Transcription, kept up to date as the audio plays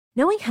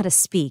Knowing how to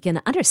speak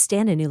and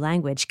understand a new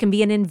language can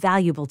be an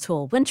invaluable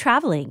tool when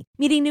traveling,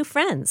 meeting new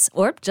friends,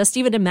 or just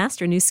even to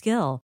master a new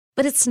skill.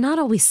 But it's not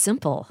always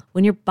simple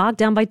when you're bogged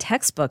down by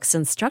textbooks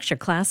and structured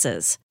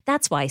classes.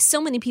 That's why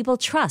so many people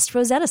trust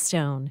Rosetta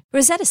Stone.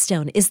 Rosetta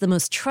Stone is the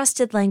most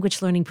trusted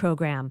language learning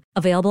program,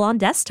 available on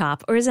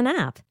desktop or as an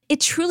app. It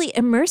truly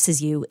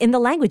immerses you in the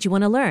language you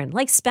want to learn,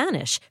 like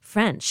Spanish,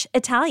 French,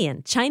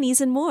 Italian,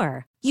 Chinese, and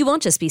more. You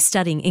won't just be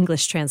studying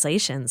English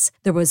translations.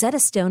 The Rosetta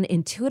Stone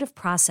intuitive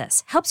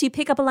process helps you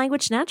pick up a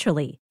language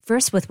naturally,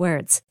 first with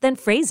words, then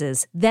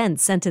phrases, then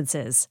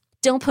sentences.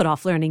 Don't put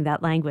off learning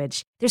that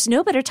language. There's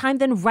no better time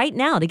than right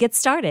now to get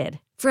started.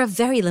 For a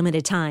very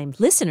limited time,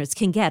 listeners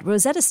can get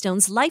Rosetta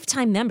Stone's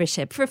lifetime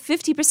membership for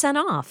 50%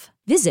 off.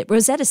 Visit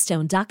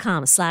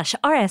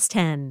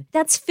rosettastone.com/rs10.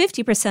 That's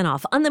 50%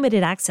 off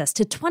unlimited access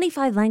to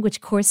 25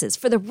 language courses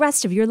for the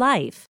rest of your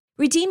life.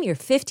 Redeem your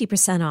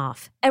 50%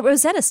 off at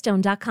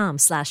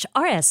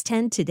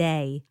rosettastone.com/rs10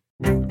 today.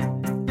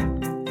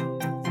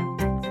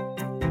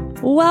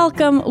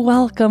 Welcome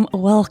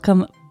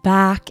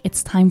back.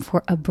 It's time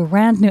for a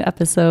brand new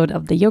episode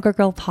of the Yoga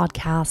Girl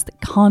podcast,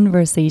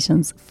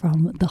 Conversations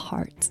from the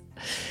Heart.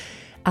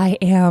 I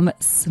am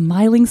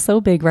smiling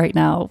so big right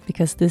now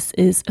because this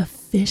is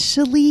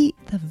officially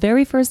the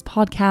very first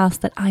podcast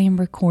that I am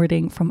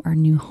recording from our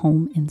new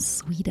home in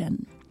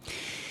Sweden.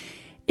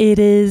 It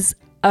is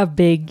a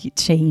big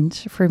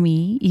change for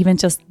me. Even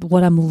just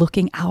what I'm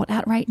looking out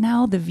at right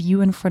now, the view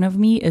in front of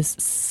me is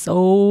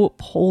so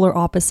polar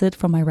opposite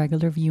from my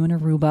regular view in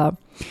Aruba.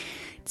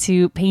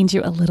 To paint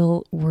you a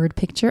little word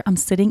picture, I'm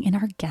sitting in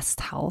our guest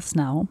house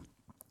now,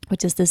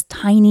 which is this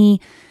tiny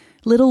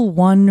little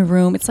one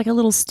room. It's like a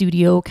little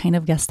studio kind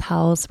of guest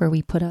house where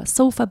we put a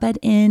sofa bed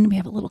in. We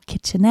have a little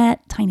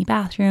kitchenette, tiny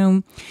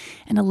bathroom,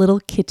 and a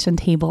little kitchen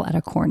table at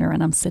a corner.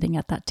 And I'm sitting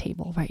at that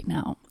table right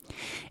now.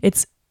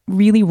 It's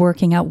really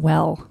working out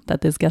well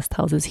that this guest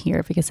house is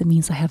here because it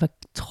means I have a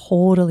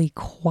totally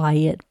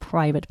quiet,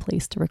 private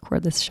place to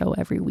record this show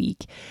every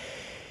week.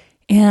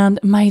 And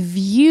my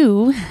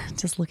view,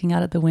 just looking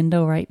out at the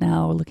window right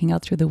now, looking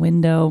out through the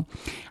window,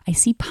 I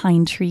see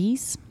pine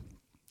trees,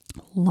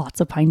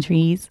 lots of pine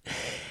trees.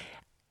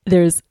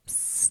 There's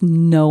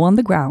snow on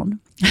the ground.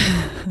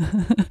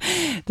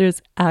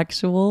 There's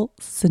actual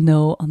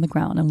snow on the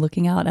ground. I'm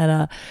looking out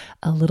at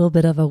a little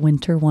bit of a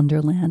winter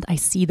wonderland. I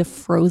see the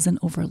frozen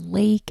over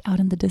lake out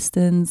in the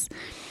distance.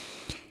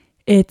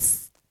 It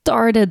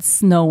started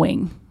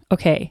snowing.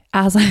 Okay,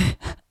 as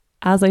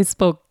I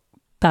spoke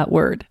that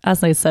word,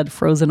 as I said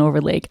frozen over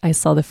lake, I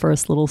saw the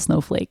first little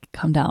snowflake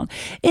come down.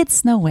 It's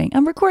snowing.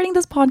 I'm recording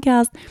this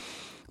podcast,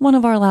 one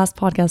of our last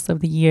podcasts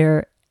of the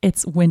year.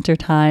 It's winter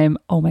time.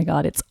 Oh my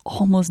God, it's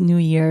almost New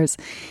Year's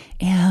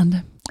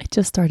and it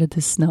just started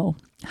to snow.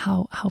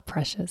 How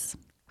precious.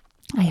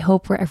 I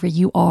hope wherever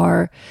you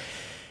are,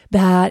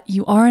 that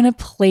you are in a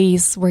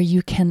place where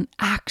you can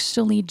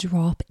actually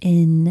drop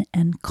in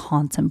and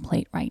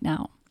contemplate right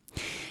now.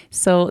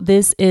 So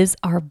this is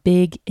our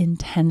big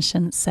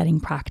intention setting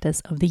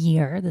practice of the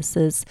year. This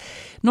is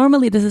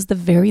the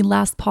very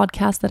last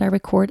podcast that I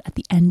record at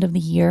the end of the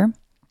year.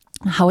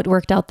 How it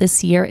worked out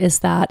this year is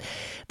that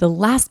the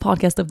last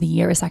podcast of the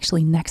year is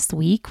actually next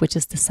week, which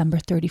is December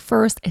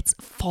 31st. It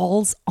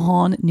falls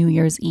on New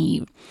Year's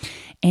Eve.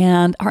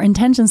 And our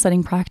intention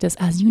setting practice,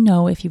 as you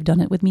know, if you've done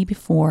it with me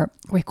before,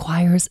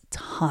 requires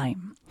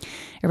time.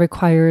 It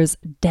requires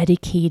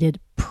dedicated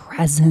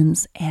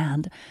presence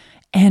and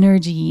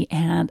energy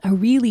and a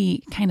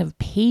really kind of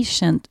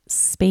patient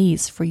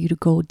space for you to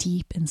go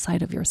deep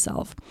inside of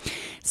yourself.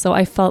 So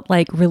I felt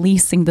like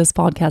releasing this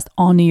podcast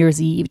on New Year's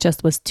Eve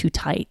just was too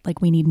tight.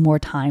 Like we need more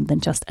time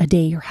than just a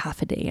day or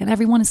half a day. And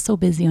everyone is so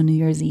busy on New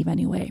Year's Eve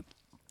anyway.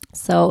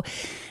 So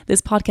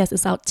this podcast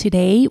is out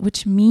today,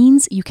 which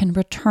means you can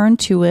return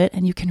to it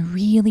and you can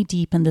really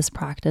deepen this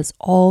practice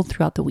all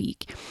throughout the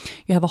week.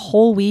 You have a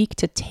whole week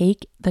to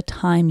take the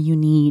time you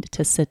need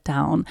to sit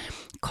down,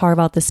 carve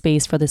out the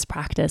space for this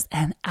practice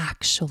and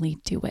actually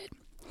do it.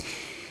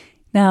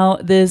 Now,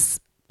 this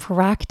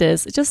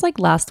practice, just like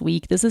last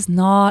week, this is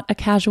not a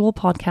casual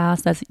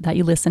podcast that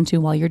you listen to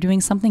while you're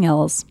doing something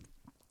else.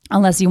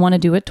 Unless you want to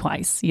do it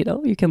twice,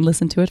 you can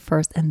listen to it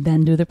first and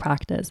then do the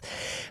practice.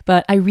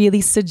 But I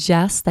really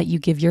suggest that you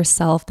give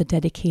yourself the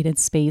dedicated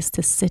space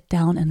to sit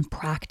down and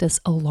practice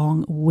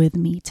along with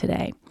me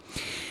today.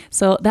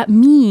 So that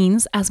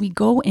means as we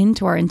go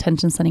into our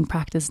intention setting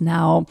practice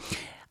now,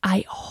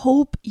 I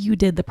hope you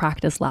did the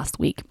practice last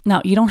week.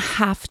 Now, you don't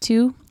have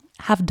to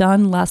have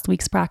done last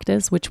week's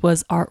practice, which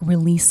was our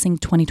releasing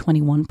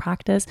 2021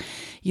 practice.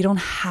 You don't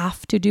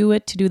have to do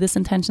it to do this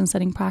intention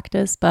setting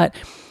practice, but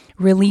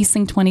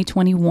releasing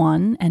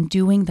 2021 and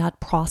doing that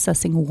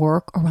processing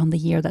work around the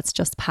year that's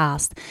just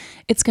passed,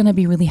 it's going to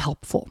be really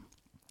helpful.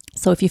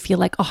 So if you feel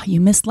like, you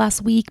missed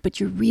last week,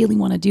 but you really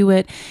want to do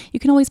it, you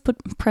can always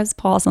press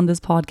pause on this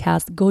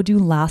podcast, go do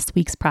last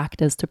week's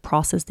practice to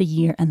process the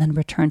year and then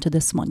return to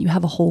this one. You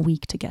have a whole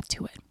week to get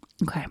to it.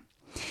 Okay.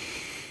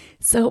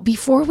 So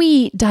before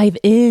we dive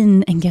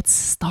in and get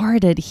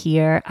started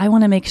here, I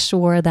want to make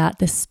sure that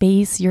the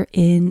space you're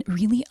in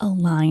really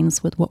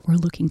aligns with what we're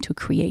looking to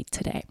create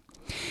today.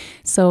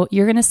 So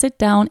you're going to sit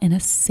down in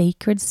a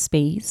sacred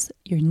space.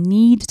 You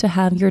need to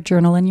have your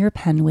journal and your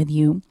pen with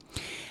you.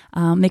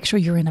 Make sure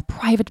you're in a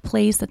private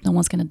place that no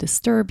one's going to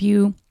disturb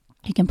you.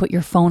 You can put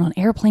your phone on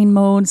airplane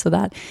mode so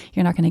that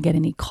you're not going to get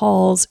any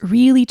calls.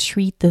 Really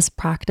treat this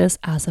practice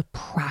as a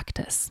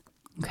practice.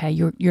 Okay,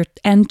 you're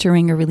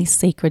entering a really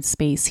sacred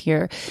space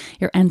here.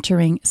 You're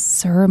entering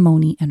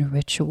ceremony and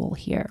ritual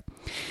here.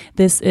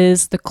 This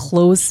is the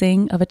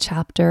closing of a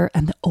chapter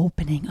and the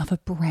opening of a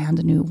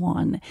brand new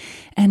one.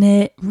 And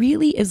it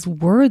really is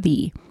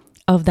worthy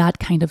of that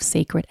kind of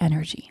sacred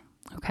energy.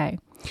 Okay,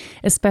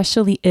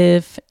 especially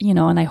if,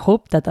 and I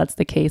hope that that's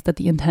the case, that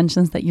the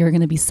intentions that you're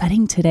going to be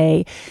setting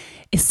today,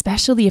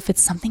 especially if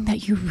it's something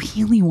that you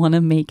really want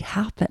to make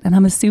happen. And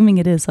I'm assuming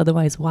it is,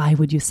 otherwise, why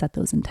would you set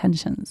those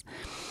intentions?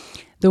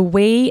 The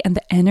way and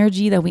the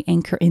energy that we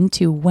anchor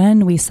into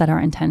when we set our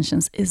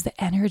intentions is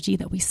the energy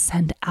that we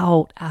send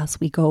out as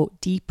we go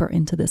deeper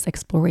into this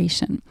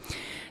exploration.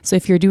 So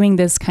if you're doing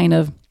this kind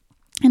of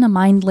in a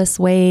mindless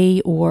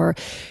way, or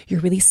you're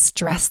really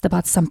stressed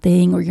about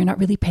something, or you're not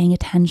really paying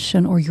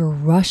attention, or you're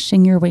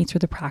rushing your way through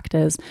the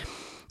practice,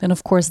 then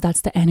of course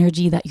that's the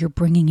energy that you're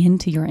bringing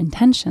into your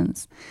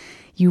intentions.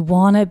 You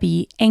want to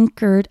be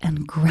anchored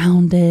and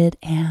grounded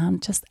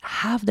and just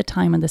have the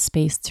time and the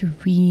space to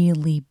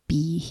really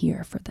be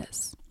here for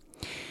this.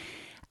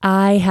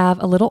 I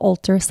have a little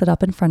altar set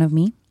up in front of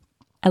me,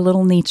 a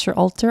little nature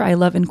altar. I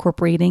love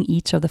incorporating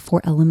each of the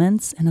 4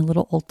 elements in a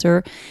little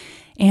altar.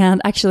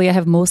 And actually, I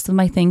have most of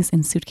my things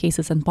in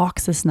suitcases and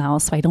boxes now,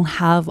 so I don't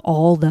have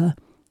all the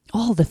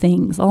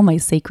things, all my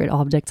sacred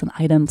objects and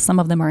items. Some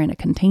of them are in a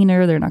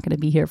container. They're not going to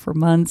be here for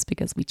months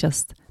because we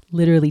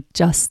literally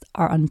just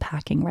are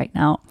unpacking right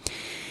now.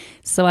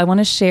 So I want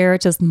to share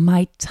just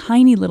my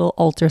tiny little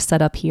altar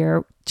setup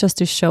here just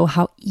to show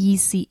how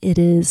easy it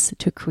is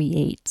to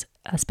create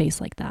a space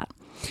like that.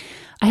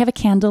 I have a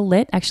candle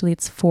lit. Actually,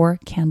 it's 4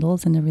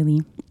 candles in a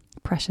really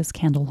precious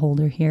candle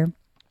holder here.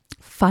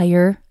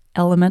 Fire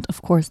element,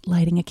 of course,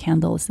 lighting a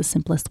candle is the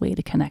simplest way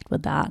to connect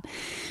with that.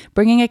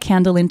 Bringing a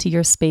candle into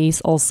your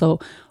space also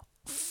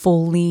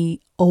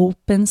fully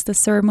opens the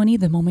ceremony.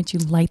 The moment you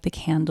light the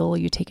candle,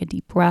 you take a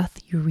deep breath,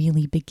 you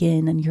really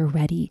begin and you're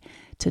ready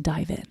to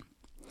dive in.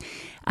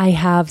 I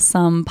have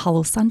some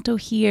Palo Santo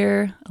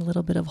here, a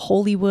little bit of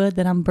holy wood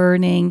that I'm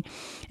burning.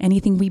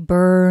 Anything we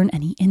burn,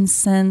 any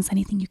incense,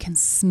 anything you can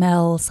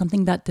smell,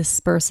 something that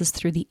disperses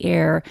through the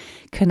air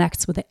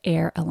connects with the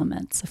air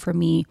element. So for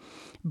me,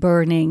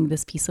 burning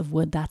this piece of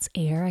wood, that's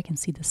air. I can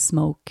see the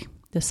smoke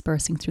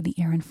dispersing through the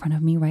air in front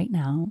of me right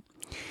now.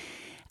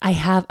 I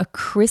have a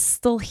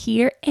crystal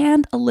here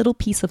and a little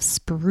piece of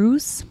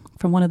spruce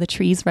from one of the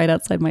trees right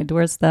outside my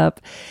doorstep.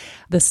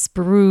 The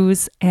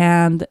spruce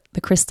and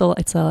the crystal,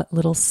 it's a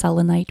little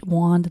selenite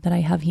wand that I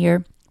have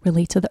here,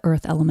 relate to the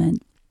earth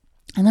element.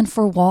 And then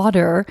for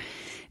water,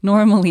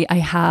 normally I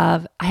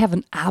have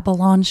an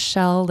abalone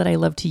shell that I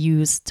love to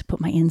use to put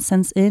my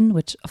incense in,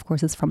 which of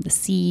course is from the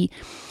sea.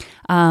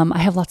 I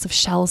have lots of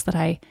shells that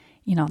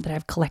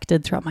I've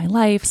collected throughout my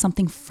life,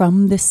 something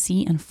from the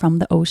sea and from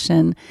the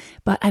ocean,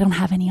 but I don't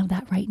have any of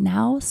that right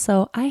now.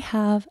 So I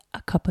have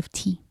a cup of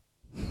tea.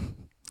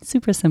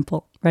 Super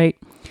simple, right?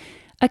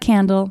 A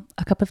candle,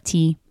 a cup of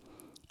tea,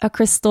 a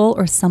crystal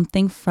or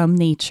something from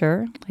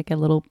nature, like a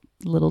little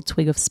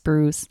twig of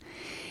spruce,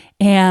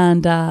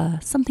 and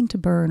something to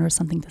burn or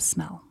something to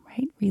smell,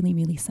 right? Really,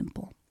 really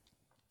simple.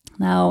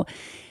 Now,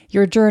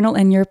 your journal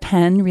and your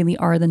pen really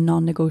are the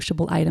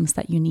non-negotiable items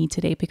that you need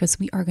today because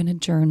we are going to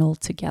journal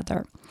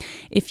together.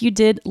 If you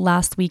did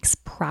last week's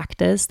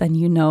practice, then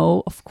you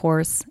know, of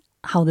course,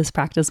 how this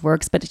practice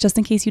works. But just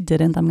in case you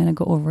didn't, I'm going to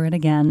go over it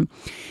again.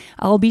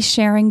 I'll be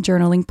sharing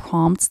journaling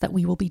prompts that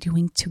we will be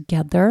doing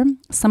together.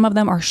 Some of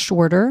them are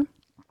shorter,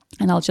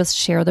 and I'll just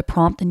share the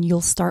prompt and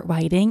you'll start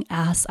writing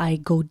as I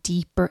go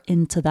deeper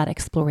into that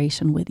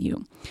exploration with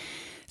you.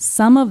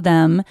 Some of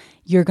them,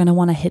 you're going to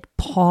want to hit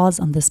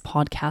pause on this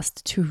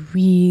podcast to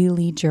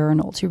really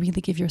journal, to really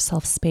give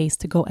yourself space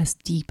to go as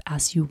deep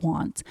as you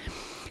want.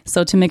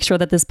 So to make sure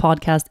that this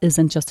podcast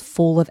isn't just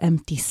full of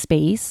empty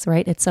space,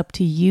 right? It's up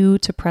to you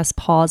to press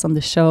pause on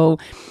the show.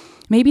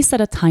 Maybe set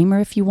a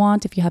timer if you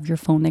want. If you have your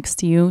phone next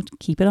to you,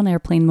 keep it on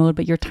airplane mode,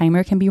 but your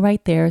timer can be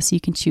right there. So you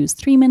can choose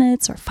 3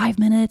 minutes or 5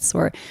 minutes,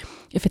 or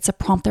if it's a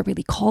prompt that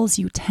really calls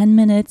you, 10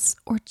 minutes,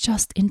 or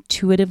just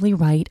intuitively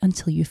write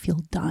until you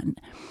feel done.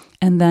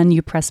 And then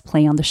you press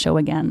play on the show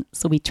again.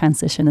 So we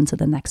transition into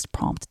the next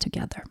prompt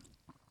together.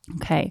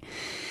 Okay.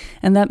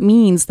 And that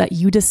means that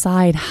you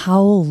decide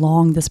how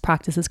long this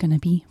practice is going to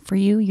be for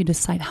you. You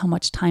decide how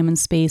much time and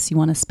space you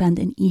want to spend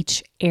in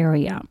each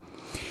area.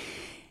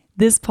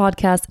 This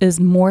podcast is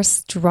more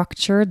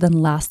structured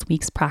than last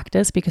week's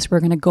practice because we're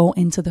going to go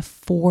into the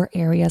 4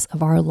 areas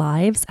of our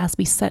lives as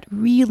we set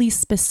really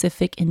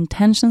specific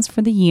intentions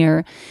for the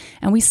year,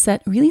 and we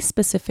set really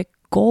specific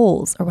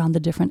goals around the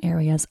different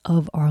areas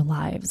of our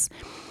lives.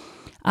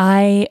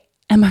 I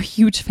am a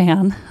huge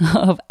fan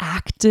of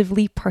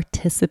actively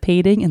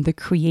participating in the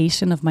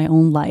creation of my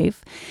own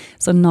life.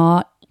 So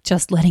not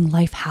just letting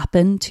life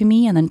happen to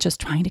me and then just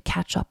trying to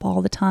catch up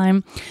all the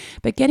time,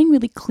 but getting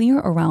really clear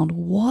around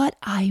what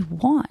I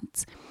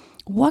want,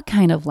 what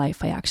kind of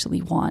life I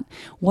actually want,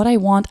 what I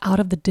want out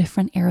of the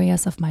different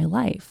areas of my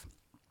life.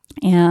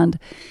 And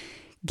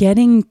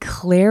getting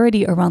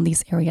clarity around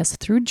these areas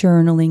through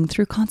journaling,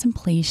 through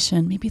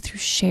contemplation, maybe through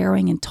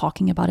sharing and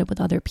talking about it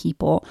with other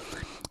people,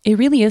 it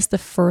really is the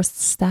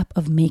first step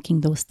of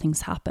making those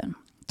things happen.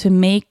 To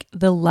make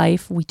the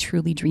life we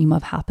truly dream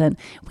of happen,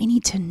 we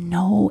need to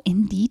know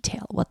in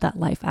detail what that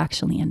life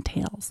actually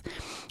entails.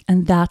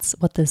 And that's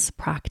what this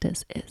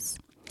practice is.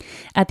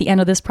 At the end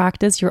of this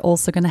practice, you're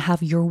also going to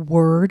have your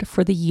word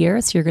for the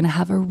year. So you're going to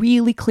have a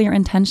really clear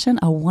intention,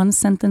 a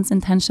 1-sentence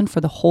intention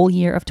for the whole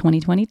year of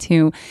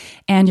 2022.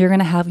 And you're going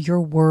to have your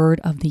word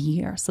of the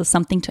year. So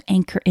something to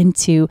anchor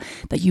into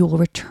that you will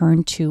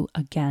return to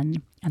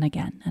again and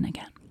again and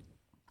again.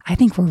 I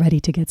think we're ready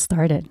to get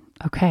started.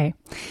 Okay.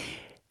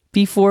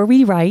 Before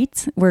we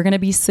write, we're going to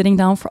be sitting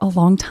down for a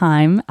long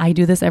time. I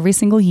do this every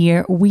single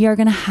year. We are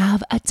going to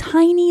have a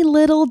tiny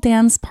little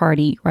dance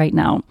party right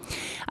now.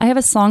 I have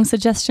a song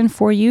suggestion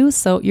for you.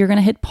 So you're going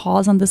to hit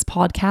pause on this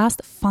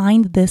podcast,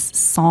 find this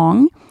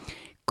song,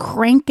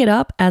 crank it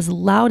up as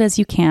loud as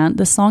you can.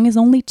 The song is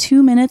only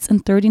 2 minutes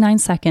and 39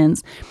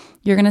 seconds.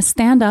 You're going to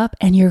stand up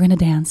and you're going to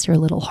dance your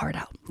little heart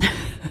out.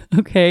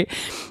 Okay,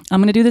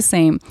 I'm going to do the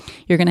same.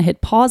 You're going to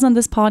hit pause on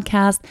this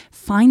podcast,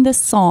 find this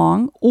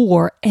song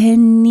or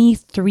any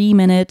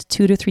 3-minute,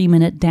 2 to 3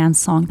 minute dance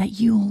song that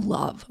you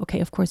love. Okay,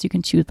 of course you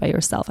can choose by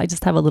yourself. I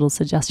just have a little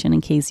suggestion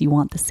in case you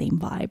want the same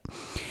vibe.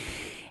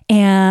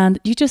 And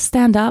you just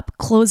stand up,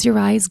 close your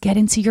eyes, get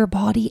into your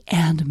body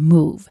and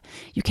move.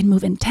 You can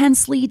move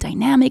intensely,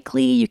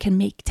 dynamically. You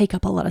can take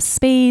up a lot of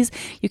space.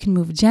 You can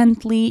move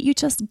gently. You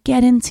just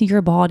get into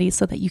your body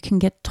so that you can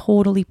get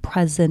totally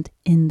present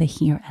in the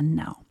here and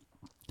now.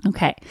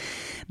 Okay,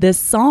 this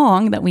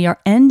song that we are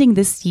ending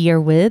this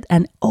year with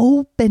and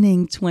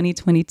opening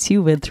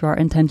 2022 with through our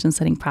intention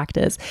setting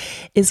practice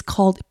is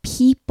called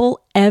People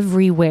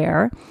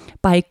Everywhere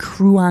by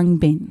Kruang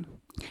Bin.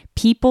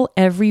 People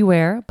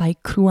Everywhere by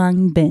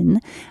Kruang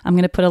Bin. I'm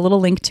going to put a little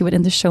link to it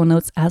in the show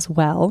notes as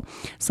well.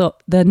 So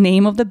the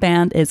name of the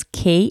band is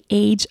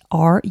KHRUANGBIN.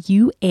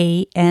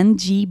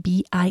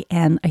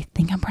 I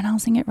think I'm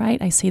pronouncing it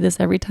right. I say this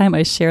every time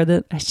I share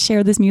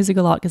this music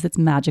a lot because it's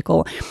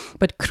magical.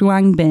 But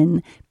Kruang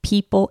Bin,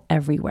 People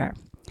Everywhere.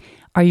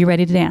 Are you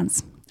ready to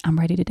dance? I'm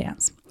ready to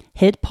dance.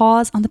 Hit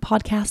pause on the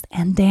podcast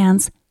and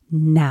dance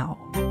now.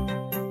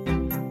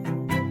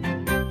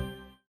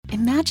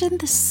 Imagine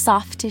the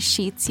softest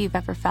sheets you've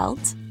ever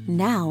felt.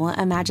 Now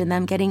imagine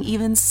them getting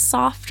even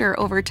softer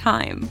over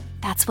time.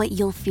 That's what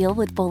you'll feel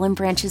with Boll &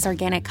 Branch's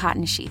organic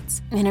cotton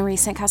sheets. In a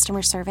recent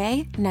customer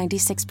survey,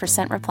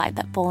 96% replied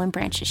that Boll &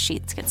 Branch's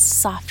sheets get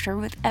softer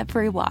with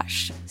every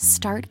wash.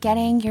 Start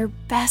getting your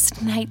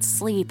best night's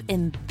sleep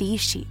in these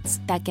sheets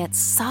that get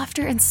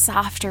softer and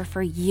softer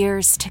for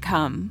years to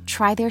come.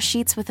 Try their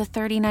sheets with a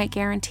 30-night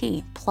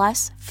guarantee,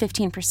 plus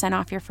 15%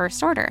 off your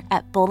first order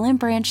at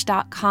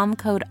bollandbranch.com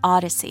code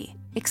Odyssey.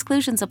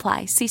 Exclusions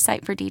apply. See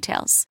site for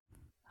details.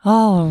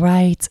 All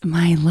right,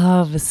 my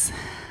loves.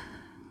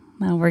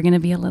 Now we're going to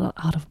be a little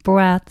out of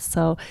breath,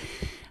 so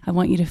I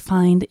want you to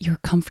find your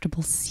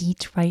comfortable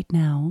seat right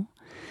now.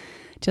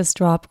 Just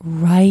drop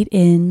right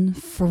in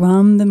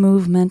from the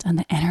movement and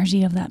the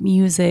energy of that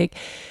music.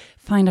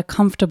 Find a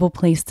comfortable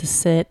place to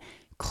sit.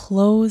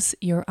 Close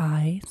your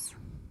eyes.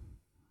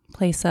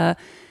 Place a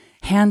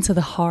hand to the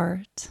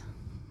heart.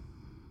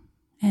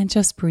 And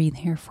just breathe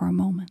here for a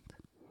moment.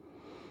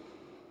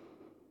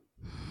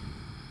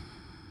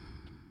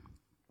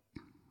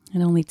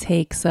 It only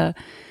takes a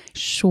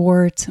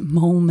short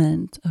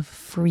moment of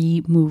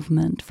free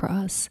movement for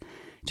us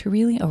to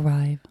really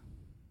arrive.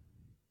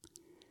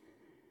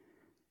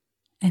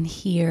 And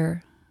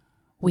here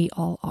we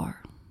all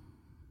are.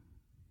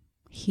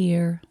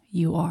 Here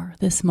you are,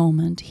 this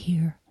moment,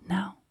 here,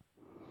 now.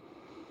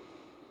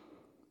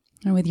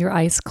 And with your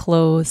eyes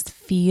closed,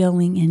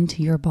 feeling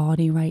into your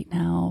body right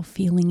now,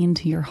 feeling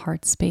into your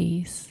heart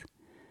space.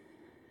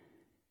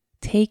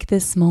 Take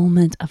this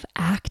moment of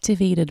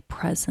activated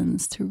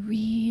presence to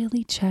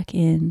really check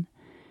in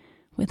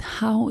with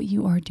how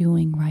you are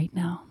doing right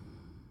now.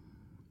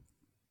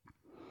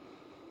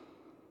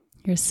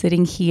 You're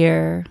sitting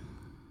here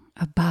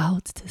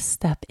about to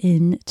step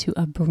into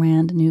a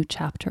brand new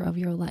chapter of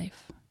your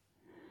life.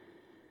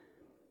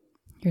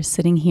 You're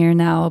sitting here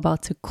now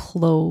about to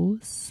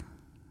close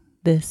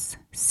this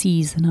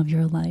season of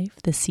your life,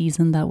 the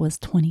season that was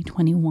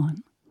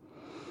 2021.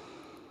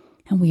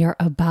 And we are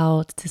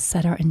about to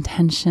set our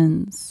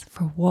intentions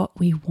for what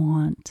we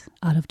want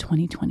out of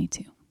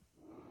 2022.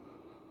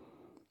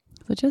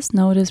 So just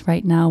notice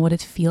right now what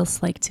it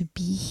feels like to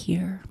be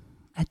here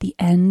at the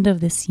end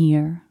of this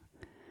year,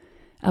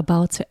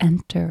 about to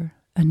enter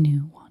a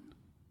new one.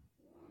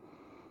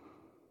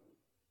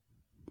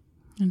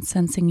 And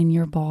sensing in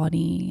your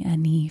body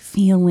any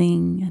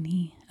feeling,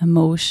 any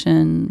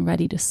emotion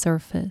ready to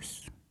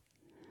surface.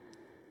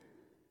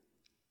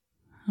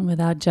 And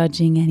without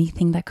judging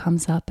anything that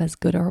comes up as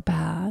good or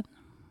bad,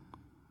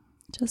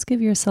 just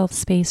give yourself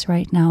space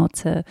right now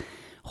to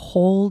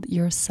hold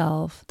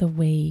yourself the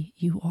way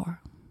you are.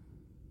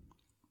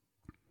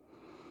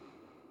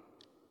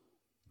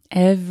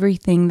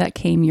 Everything that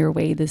came your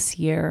way this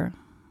year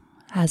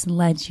has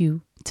led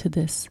you to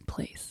this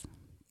place.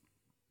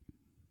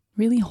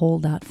 Really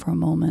hold that for a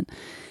moment.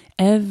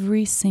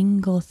 Every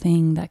single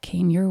thing that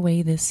came your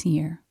way this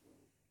year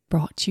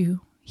brought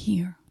you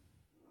here.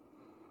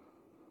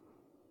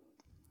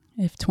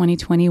 If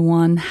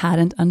 2021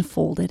 hadn't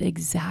unfolded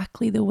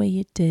exactly the way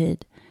it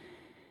did,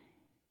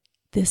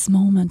 this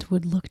moment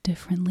would look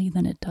differently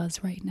than it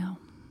does right now.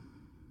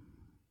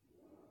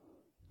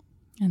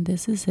 And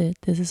this is it.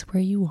 This is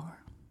where you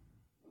are.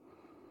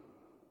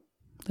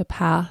 The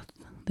path,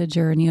 the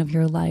journey of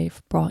your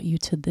life brought you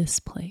to this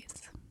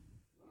place.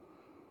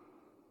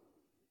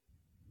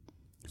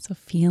 So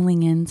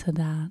feeling into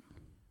that,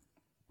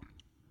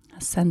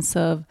 a sense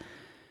of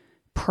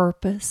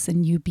purpose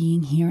in you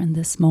being here in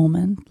this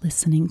moment,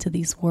 listening to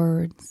these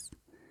words,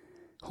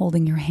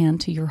 holding your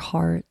hand to your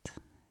heart,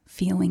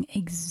 feeling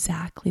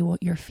exactly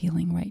what you're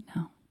feeling right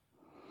now.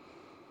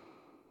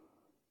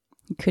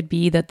 It could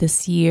be that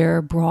this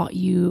year brought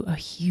you a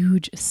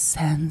huge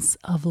sense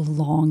of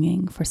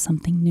longing for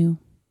something new.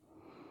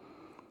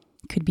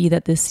 It could be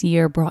that this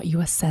year brought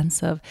you a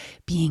sense of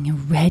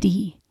being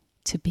ready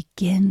to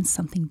begin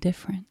something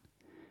different,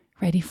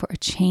 ready for a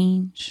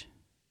change,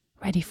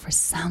 ready for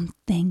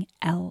something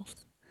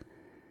else.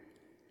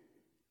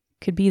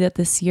 Could be that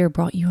this year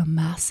brought you a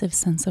massive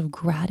sense of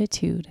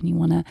gratitude and you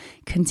want to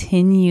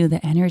continue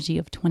the energy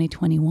of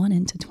 2021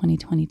 into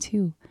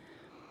 2022.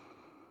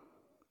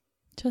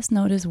 Just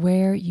notice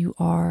where you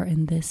are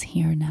in this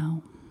here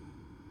now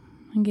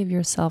and give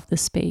yourself the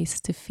space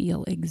to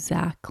feel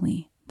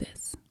exactly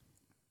this.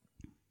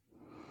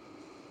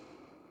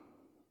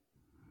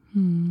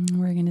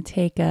 We're going to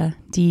take a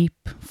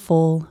deep,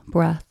 full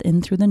breath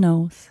in through the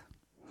nose.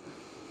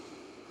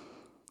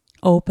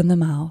 Open the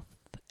mouth.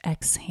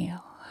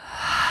 Exhale.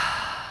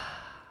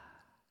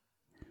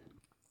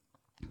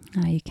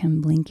 Now you can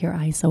blink your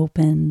eyes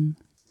open.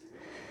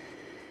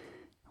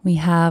 We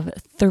have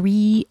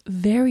 3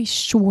 very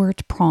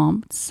short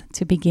prompts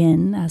to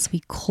begin as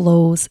we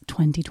close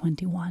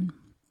 2021.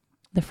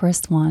 The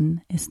first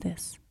one is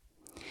this.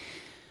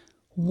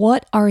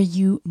 What are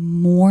you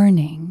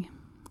mourning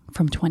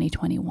from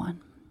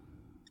 2021?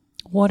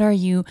 What are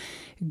you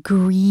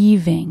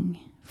grieving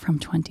from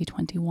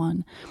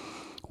 2021?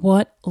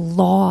 What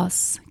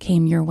loss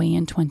came your way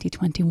in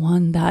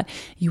 2021 that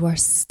you are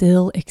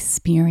still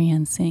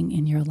experiencing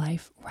in your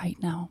life right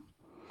now?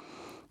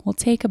 We'll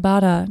take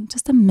about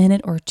just a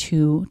minute or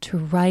two to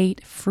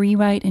free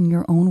write in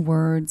your own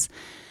words,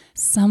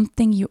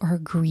 something you are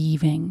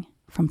grieving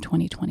from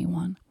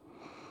 2021.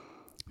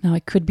 Now,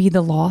 it could be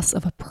the loss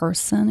of a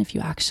person if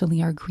you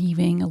actually are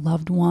grieving a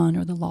loved one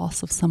or the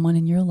loss of someone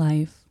in your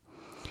life.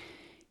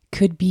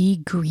 Could be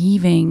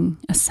grieving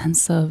a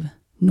sense of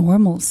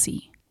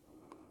normalcy,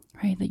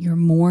 right? That you're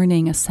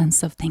mourning a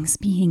sense of things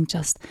being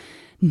just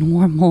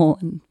normal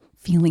and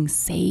feeling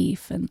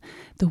safe and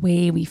the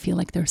way we feel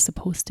like they're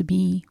supposed to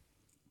be.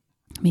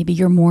 Maybe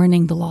you're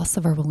mourning the loss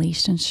of a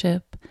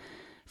relationship,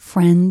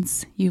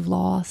 friends you've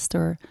lost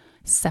or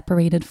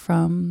separated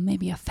from,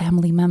 maybe a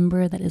family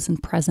member that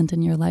isn't present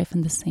in your life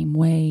in the same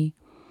way.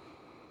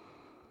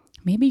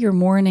 Maybe you're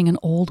mourning an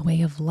old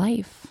way of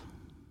life,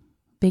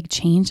 big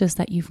changes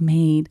that you've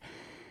made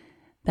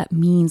that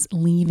means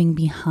leaving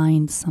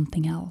behind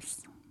something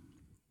else.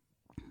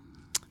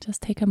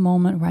 Just take a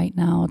moment right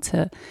now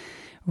to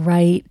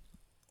write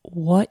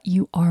what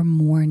you are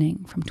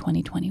mourning from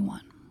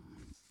 2021.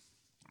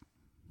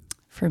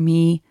 For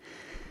me,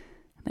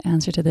 the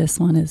answer to this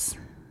one is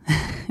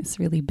it's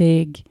really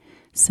big,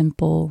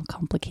 simple,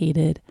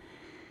 complicated.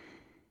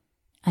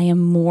 I am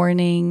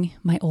mourning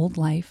my old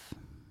life.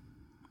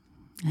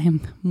 I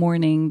am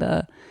mourning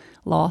the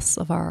loss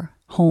of our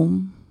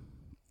home,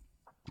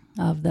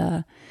 of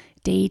the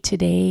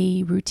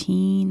day-to-day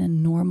routine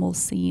and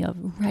normalcy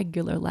of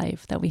regular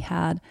life that we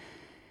had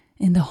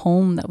in the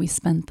home that we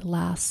spent the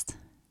last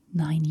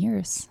 9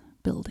 years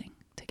building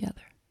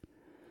together.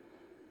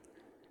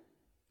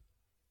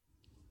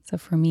 So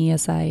for me,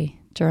 as I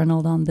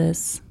journaled on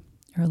this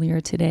earlier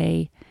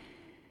today,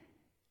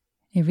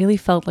 it really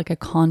felt like a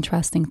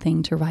contrasting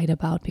thing to write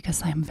about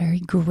because I'm very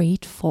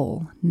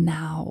grateful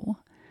now,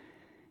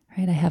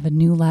 right? I have a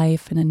new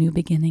life and a new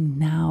beginning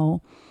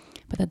now,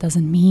 but that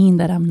doesn't mean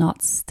that I'm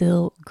not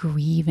still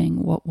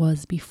grieving what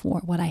was before,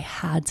 what I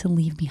had to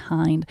leave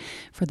behind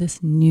for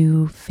this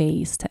new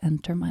phase to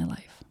enter my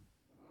life.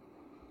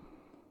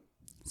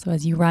 So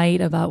as you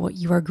write about what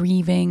you are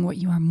grieving, what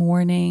you are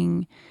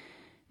mourning,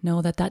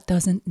 know that that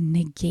doesn't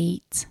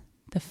negate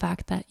the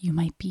fact that you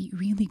might be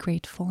really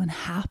grateful and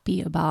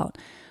happy about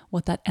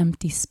what that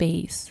empty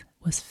space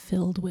was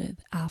filled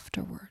with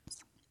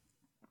afterwards.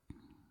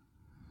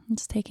 I'm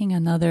just taking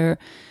another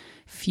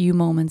few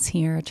moments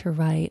here to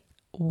write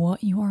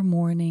what you are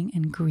mourning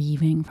and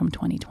grieving from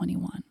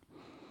 2021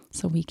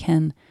 so we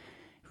can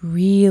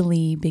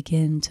really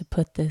begin to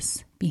put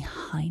this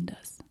behind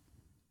us.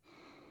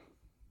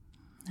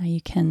 Now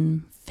you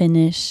can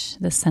finish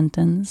the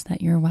sentence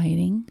that you're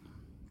writing.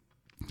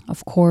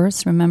 Of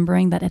course,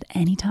 remembering that at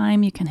any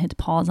time you can hit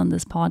pause on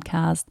this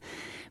podcast.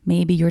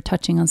 Maybe you're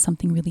touching on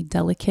something really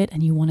delicate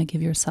and you want to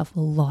give yourself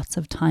lots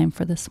of time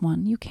for this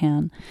one. You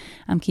can.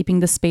 I'm keeping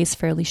the space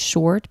fairly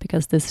short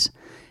because this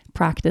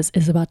practice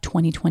is about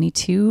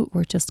 2022.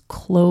 We're just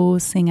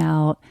closing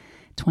out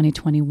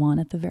 2021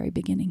 at the very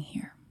beginning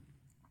here.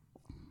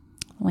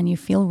 When you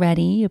feel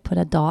ready, you put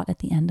a dot at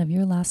the end of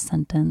your last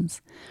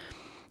sentence.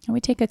 And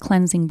we take a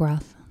cleansing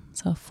breath.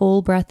 So a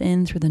full breath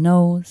in through the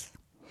nose.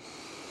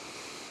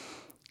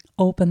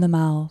 Open the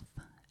mouth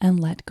and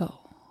let go.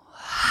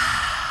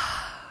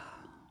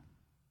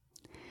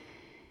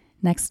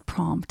 Next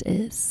prompt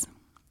is,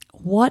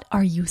 what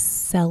are you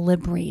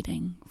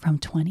celebrating from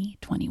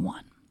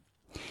 2021?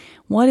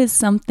 What is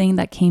something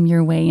that came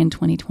your way in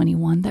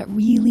 2021 that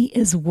really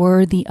is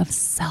worthy of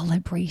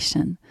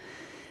celebration?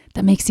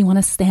 That makes you want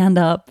to stand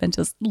up and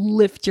just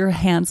lift your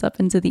hands up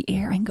into the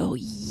air and go,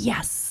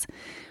 yes.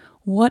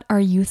 What are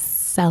you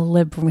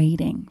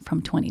celebrating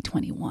from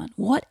 2021?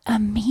 What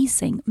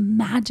amazing,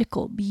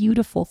 magical,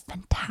 beautiful,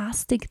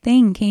 fantastic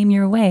thing came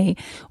your way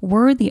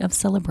worthy of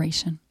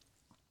celebration?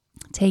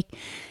 Take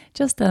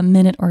just a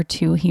minute or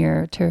two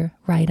here to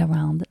write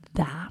around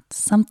that,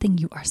 something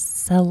you are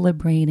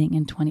celebrating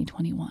in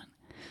 2021.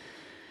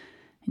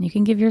 And you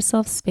can give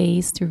yourself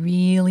space to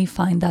really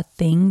find that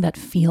thing that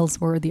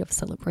feels worthy of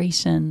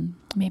celebration.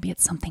 Maybe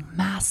it's something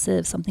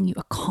massive, something you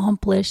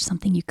accomplished,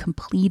 something you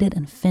completed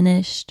and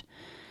finished.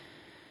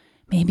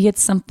 Maybe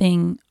it's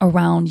something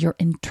around your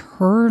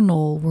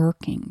internal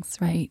workings,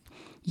 right?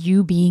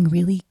 You being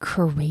really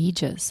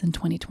courageous in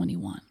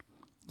 2021.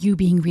 You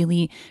being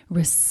really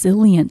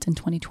resilient in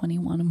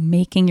 2021,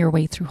 making your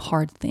way through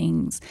hard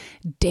things,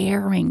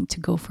 daring to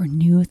go for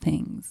new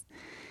things.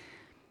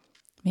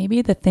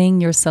 Maybe the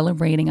thing you're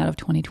celebrating out of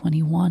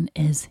 2021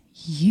 is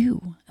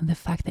you and the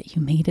fact that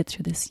you made it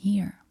through this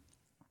year.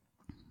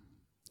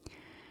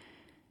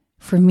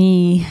 For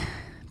me,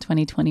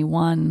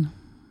 2021,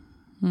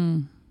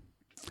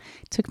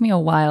 took me a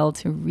while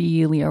to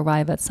really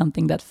arrive at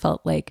something that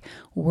felt like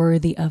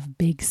worthy of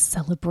big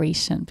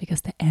celebration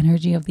because the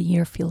energy of the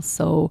year feels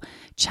so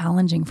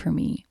challenging for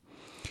me.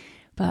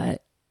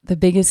 But the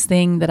biggest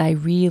thing that I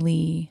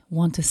really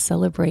want to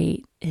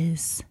celebrate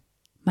is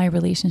my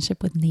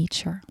relationship with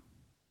nature.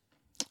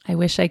 I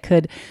wish I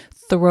could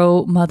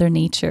throw Mother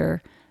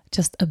Nature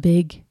just a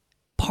big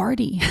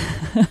party,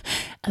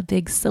 a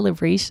big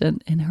celebration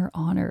in her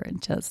honor,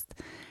 and just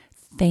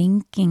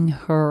thanking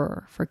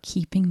her for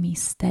keeping me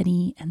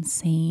steady and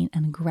sane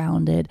and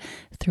grounded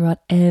throughout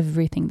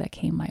everything that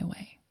came my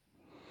way.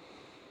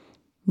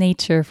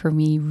 Nature for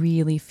me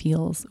really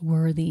feels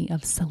worthy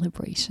of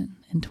celebration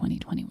in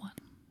 2021.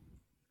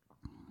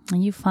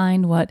 And you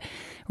find what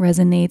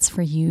resonates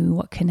for you,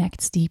 what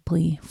connects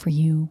deeply for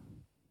you.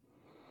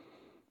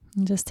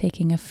 And just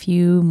taking a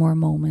few more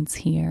moments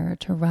here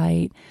to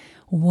write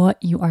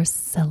what you are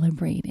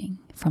celebrating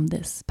from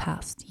this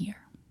past year.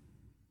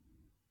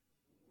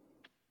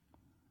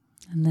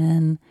 And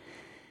then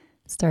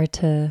start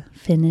to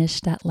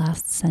finish that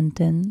last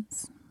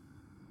sentence.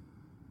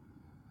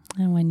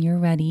 And when you're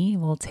ready,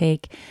 we'll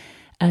take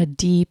a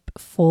deep,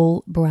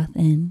 full breath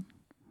in.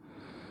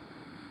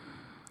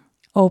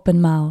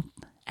 Open mouth,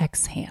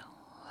 exhale.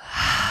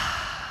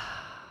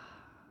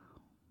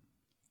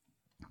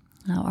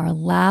 Now our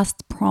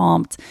last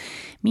prompt,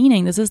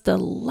 meaning this is the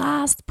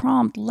last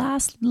prompt,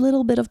 last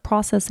little bit of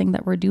processing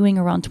that we're doing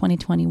around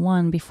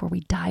 2021 before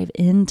we dive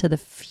into the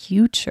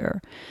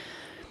future,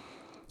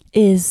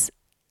 is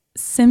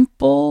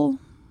simple.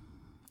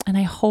 And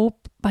I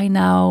hope by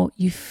now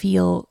you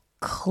feel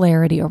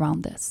clarity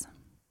around this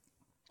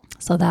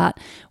so that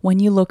when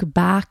you look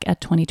back at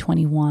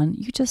 2021,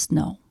 you just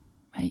know.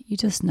 Right? You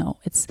just know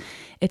it's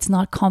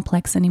not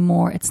complex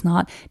anymore. It's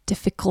not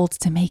difficult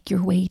to make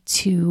your way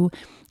to.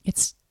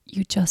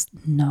 You just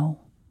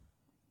know.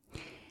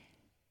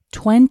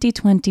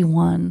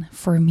 2021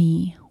 for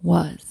me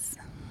was.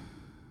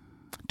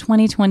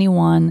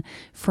 2021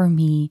 for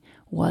me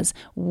was.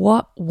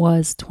 What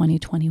was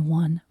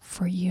 2021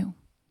 for you?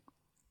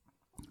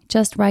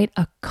 Just write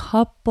a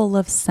couple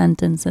of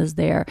sentences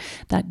there,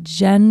 that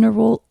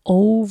general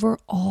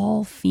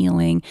overall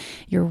feeling.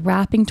 You're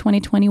wrapping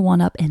 2021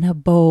 up in a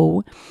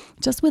bow,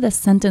 just with a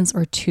sentence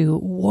or two.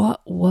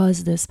 What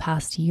was this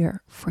past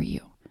year for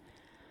you?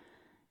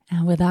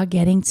 And without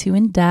getting too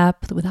in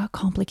depth, without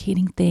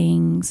complicating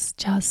things,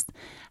 just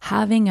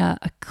having a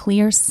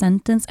clear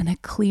sentence and a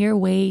clear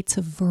way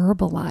to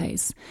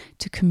verbalize,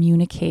 to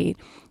communicate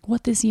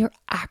what this year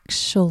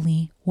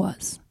actually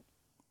was.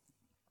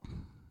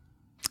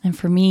 And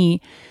for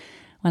me,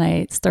 when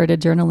I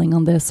started journaling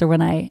on this, or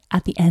when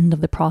at the end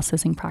of the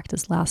processing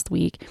practice last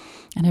week,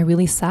 and I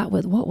really sat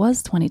with what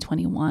was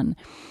 2021,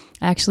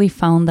 I actually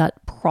found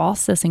that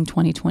processing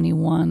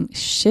 2021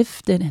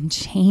 shifted and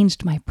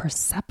changed my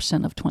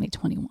perception of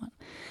 2021.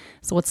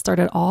 So what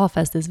started off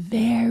as this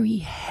very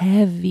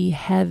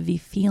heavy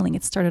feeling,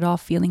 it started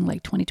off feeling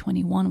like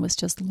 2021 was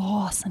just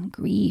loss and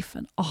grief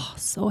and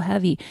so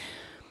heavy.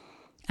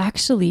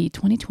 Actually,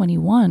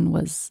 2021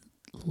 was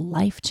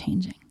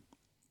life-changing.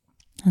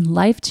 And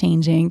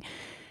life-changing,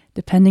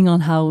 depending on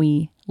how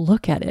we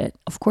look at it,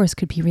 of course,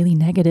 could be really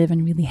negative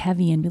and really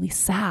heavy and really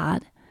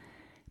sad.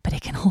 But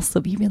it can also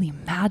be really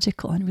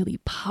magical and really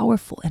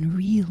powerful and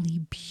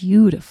really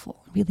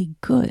beautiful, really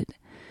good.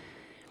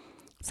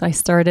 So I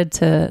started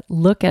to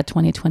look at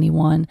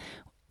 2021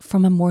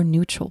 from a more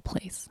neutral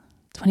place.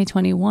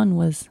 2021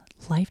 was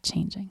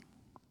life-changing.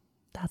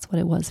 That's what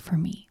it was for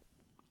me.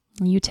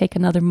 And you take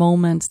another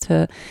moment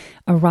to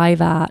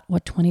arrive at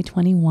what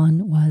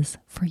 2021 was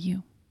for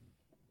you.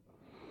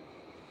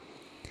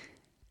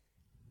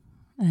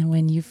 And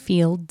when you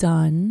feel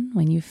done,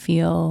 when you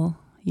feel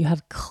you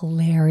have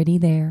clarity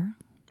there,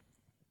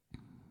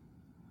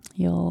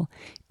 you'll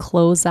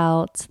close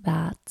out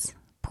that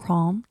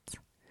prompt.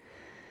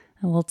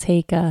 And we'll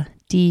take a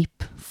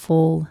deep,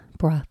 full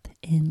breath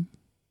in.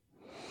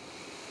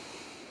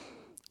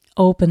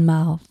 Open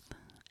mouth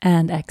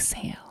and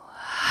exhale.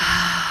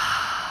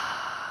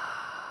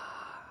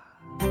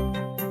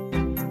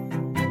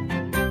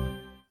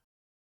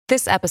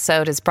 This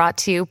episode is brought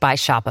to you by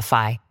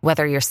Shopify.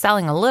 Whether you're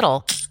selling a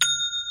little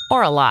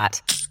or a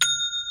lot,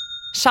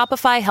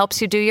 Shopify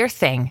helps you do your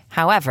thing,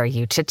 however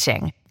you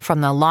cha-ching. From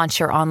the launch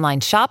your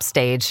online shop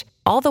stage,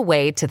 all the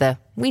way to the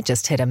we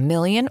just hit 1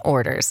 million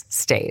orders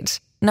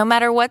stage. No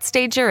matter what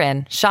stage you're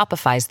in,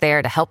 Shopify's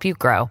there to help you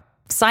grow.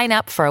 Sign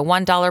up for a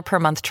 $1 per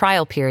month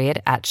trial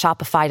period at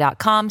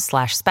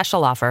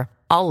shopify.com/special offer,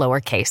 all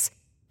lowercase.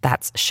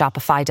 That's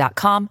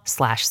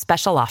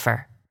shopify.com/special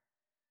offer.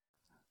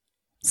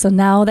 So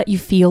now that you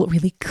feel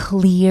really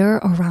clear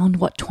around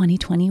what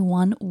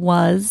 2021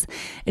 was,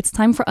 it's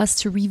time for us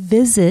to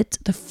revisit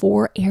the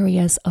 4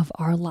 areas of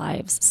our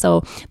lives.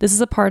 So this is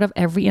a part of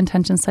every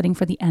intention setting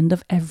for the end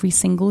of every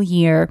single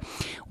year.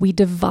 We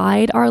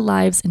divide our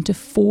lives into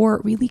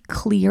 4 really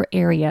clear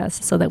areas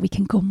so that we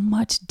can go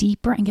much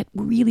deeper and get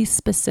really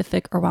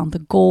specific around the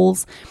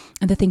goals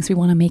and the things we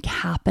want to make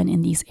happen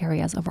in these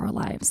areas of our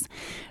lives.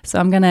 So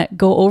I'm going to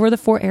go over the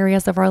 4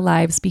 areas of our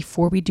lives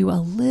before we do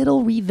a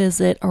little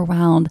revisit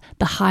around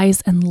the highs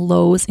and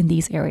lows in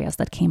these areas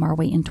that came our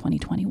way in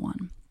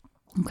 2021.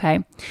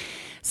 Okay.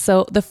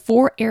 So the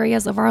 4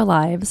 areas of our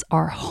lives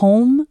are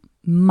home,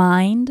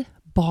 mind,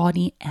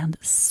 body, and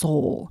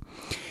soul.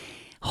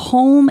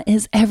 Home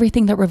is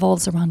everything that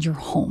revolves around your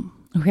home.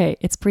 Okay,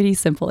 it's pretty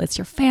simple. It's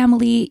your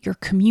family, your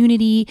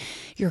community,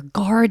 your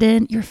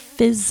garden, your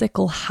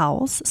physical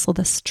house. So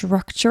the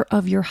structure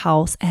of your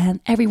house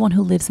and everyone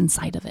who lives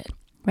inside of it,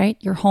 right?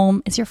 Your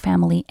home is your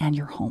family and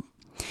your home.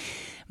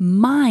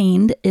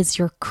 Mind is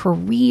your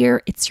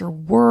career, it's your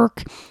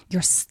work,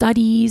 your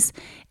studies,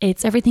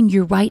 it's everything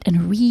you write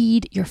and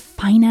read, your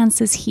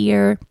finances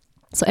here.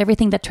 So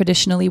everything that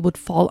traditionally would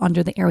fall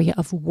under the area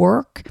of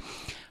work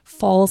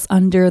falls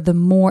under the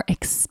more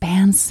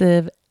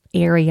expansive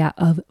area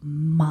of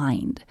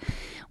mind.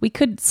 We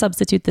could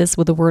substitute this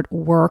with the word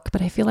work,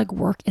 but I feel like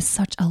work is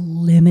such a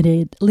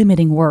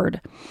limiting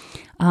word.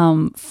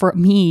 For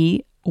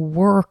me,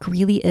 work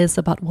really is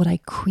about what I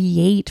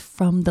create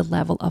from the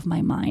level of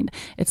my mind.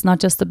 It's not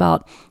just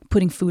about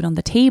putting food on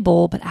the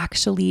table, but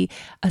actually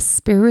a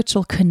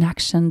spiritual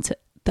connection to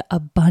the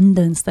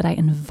abundance that I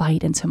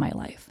invite into my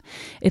life.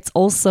 It's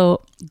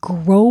also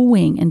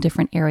growing in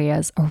different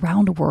areas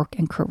around work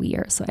and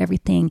career. So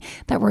everything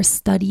that we're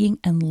studying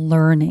and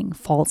learning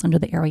falls under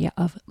the area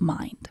of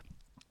mind.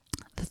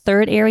 The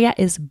third area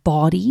is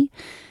body.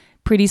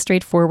 Pretty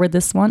straightforward,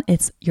 this one.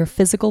 It's your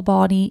physical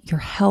body,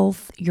 your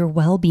health, your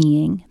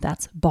well-being.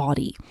 That's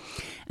body.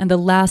 And the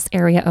last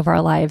area of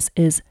our lives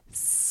is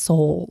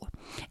soul.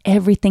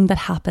 Everything that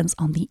happens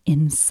on the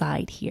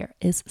inside here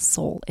is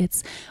soul.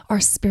 It's our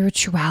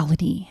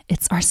spirituality.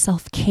 It's our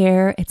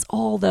self-care. It's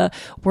all the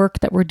work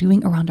that we're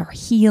doing around our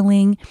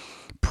healing,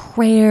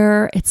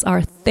 prayer. It's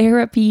our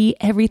therapy,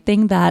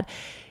 everything that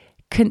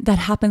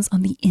happens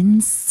on the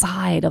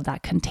inside of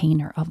that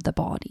container of the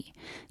body.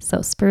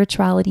 So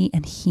spirituality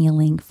and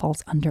healing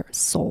falls under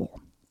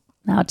soul.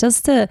 Now,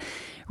 just to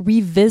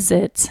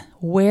revisit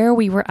where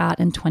we were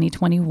at in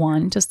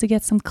 2021, just to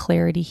get some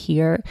clarity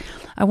here,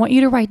 I want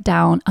you to write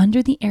down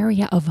under the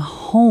area of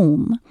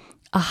home,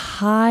 a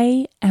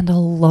high and a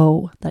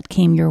low that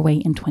came your way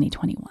in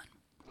 2021.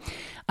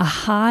 A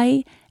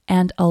high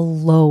and a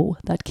low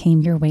that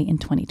came your way in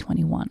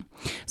 2021.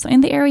 So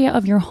in the area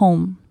of your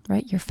home,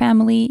 right? Your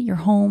family, your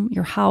home,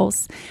 your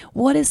house.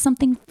 What is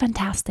something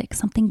fantastic,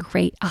 something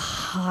great, a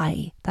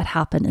high that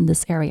happened in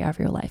this area of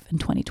your life in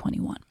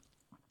 2021?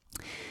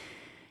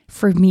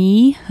 For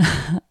me,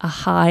 a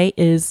high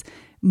is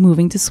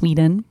moving to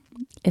Sweden.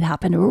 It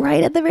happened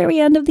right at the very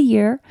end of the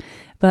year,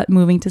 but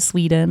moving to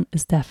Sweden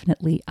is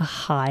definitely a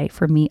high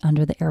for me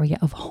under the area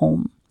of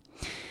home.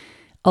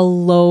 A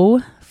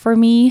low for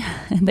me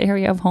in the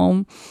area of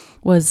home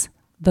was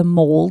the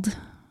mold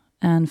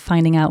and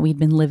finding out we'd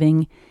been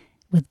living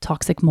with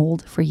toxic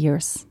mold for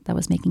years that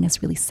was making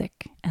us really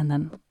sick, and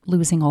then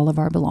losing all of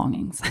our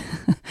belongings.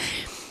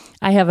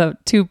 I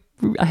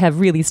have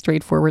really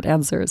straightforward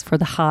answers for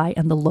the high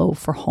and the low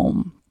for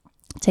home.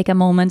 Take a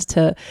moment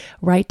to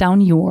write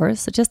down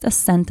yours, so just a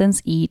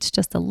sentence each,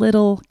 just a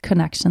little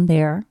connection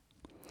there.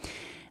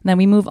 And then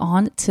we move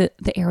on to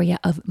the area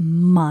of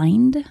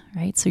mind,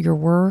 right? So your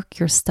work,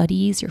 your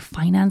studies, your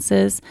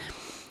finances.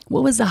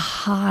 What was a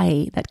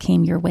high that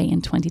came your way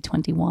in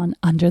 2021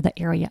 under the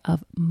area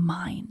of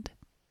mind?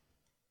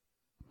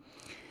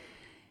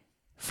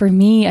 For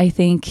me, I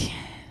think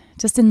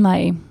just in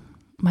my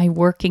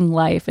working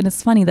life, and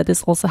it's funny that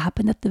this also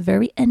happened at the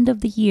very end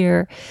of the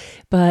year,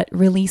 but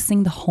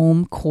releasing the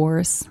home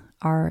course,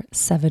 our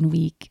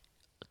 7-week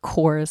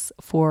course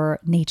for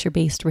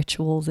nature-based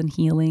rituals and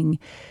healing,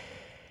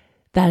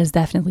 that is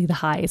definitely the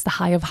high. It's the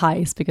high of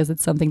highs because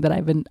it's something that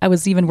I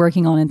was even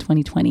working on in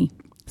 2020.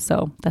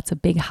 So that's a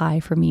big high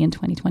for me in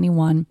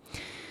 2021.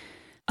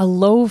 A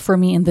low for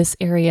me in this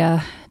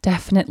area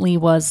definitely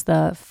was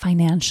the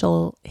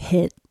financial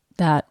hit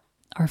that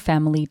our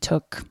family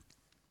took.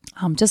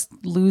 Just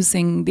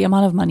losing the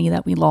amount of money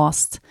that we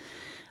lost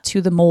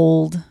to the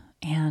mold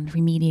and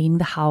remediating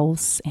the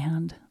house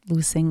and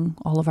losing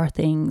all of our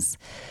things.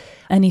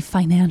 Any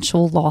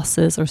financial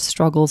losses or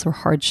struggles or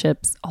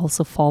hardships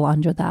also fall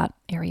under that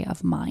area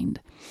of mind.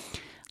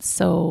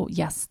 So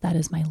yes, that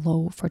is my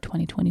low for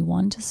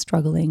 2021, just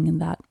struggling in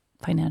that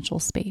financial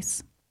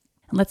space.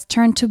 And let's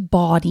turn to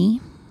body.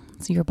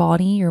 So your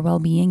body, your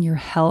well-being, your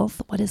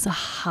health. What is a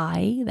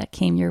high that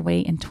came your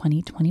way in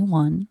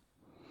 2021?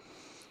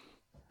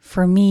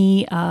 For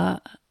me,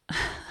 a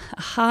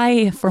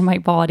high for my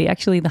body,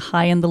 actually the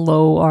high and the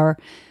low are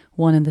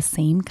one and the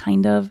same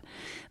kind of.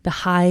 The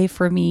high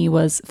for me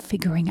was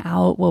figuring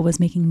out what was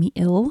making me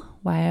ill,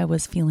 why I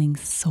was feeling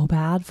so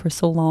bad for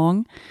so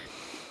long.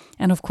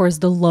 And of course,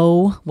 the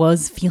low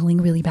was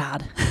feeling really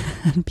bad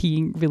and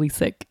being really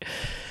sick.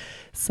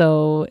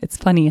 So it's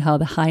funny how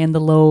the high and the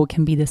low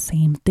can be the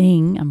same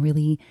thing. I'm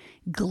really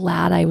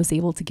glad I was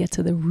able to get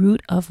to the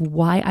root of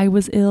why I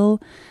was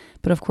ill.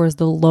 But of course,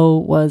 the low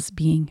was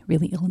being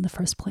really ill in the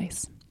first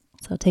place.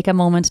 So take a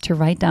moment to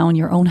write down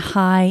your own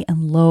high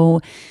and low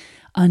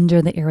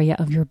under the area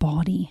of your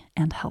body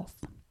and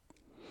health.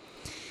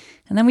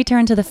 And then we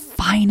turn to the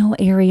final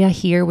area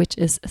here, which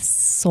is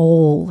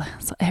soul.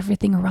 So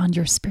everything around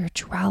your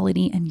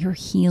spirituality and your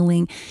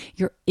healing,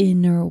 your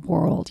inner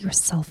world, your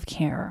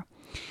self-care.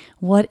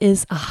 What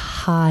is a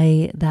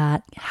high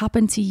that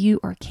happened to you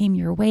or came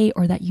your way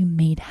or that you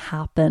made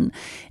happen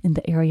in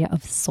the area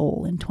of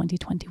soul in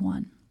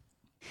 2021?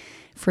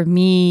 For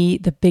me,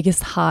 the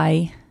biggest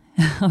high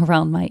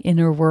around my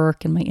inner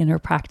work and my inner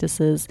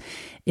practices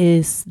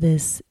is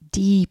this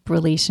deep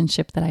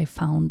relationship that I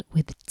found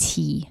with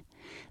tea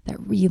that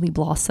really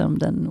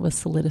blossomed and was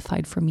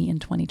solidified for me in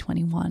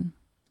 2021.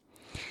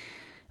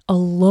 A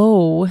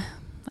low,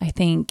 I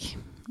think,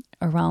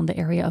 around the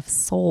area of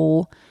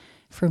soul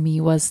for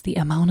me was the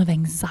amount of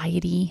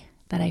anxiety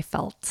that I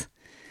felt.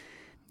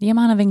 The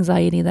amount of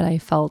anxiety that I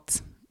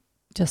felt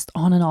just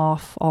on and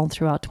off all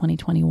throughout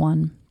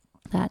 2021.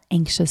 That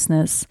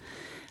anxiousness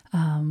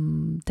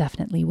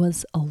definitely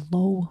was a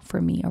low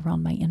for me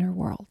around my inner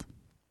world.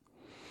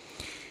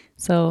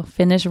 So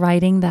finish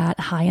writing that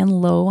high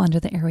and low under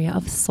the area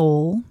of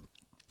soul.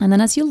 And then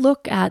as you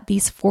look at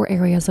these 4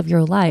 areas of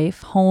your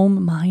life,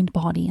 home, mind,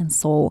 body, and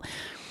soul,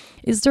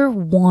 is there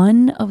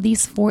one of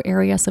these 4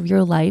 areas of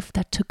your life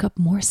that took up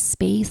more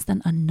space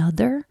than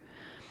another?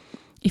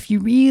 If you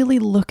really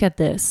look at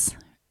this,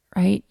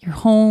 right? Your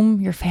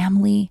home, your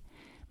family,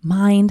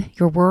 mind,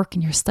 your work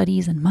and your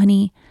studies and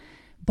money,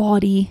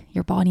 body,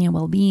 your body and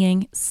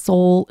well-being,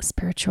 soul,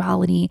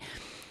 spirituality.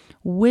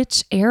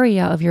 Which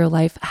area of your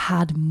life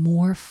had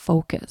more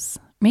focus?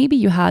 Maybe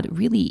you had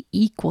really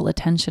equal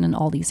attention in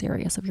all these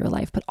areas of your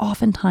life, but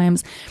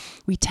oftentimes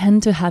we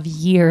tend to have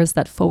years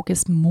that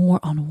focus more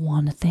on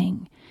one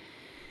thing.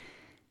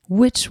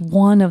 Which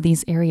one of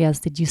these areas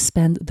did you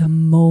spend the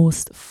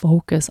most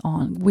focus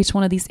on? Which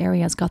one of these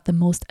areas got the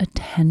most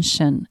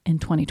attention in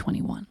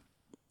 2021?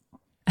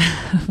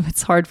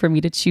 It's hard for me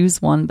to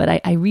choose one, but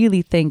I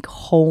really think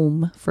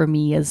home for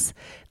me is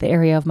the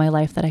area of my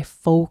life that I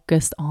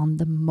focused on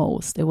the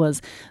most. It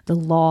was the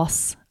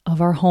loss of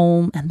our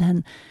home and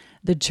then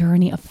the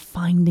journey of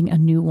finding a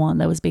new one.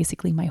 That was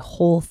basically my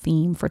whole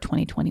theme for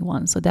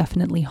 2021. So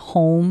definitely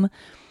home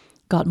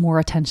got more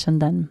attention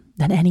than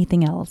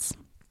anything else.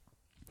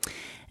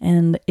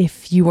 And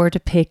if you were to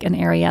pick an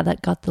area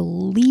that got the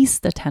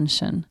least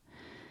attention,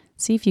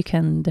 see if you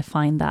can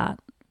define that.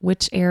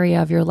 Which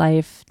area of your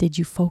life did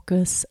you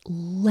focus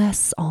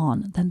less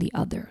on than the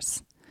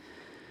others?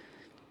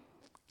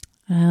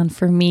 And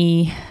for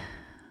me,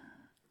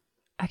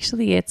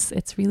 actually,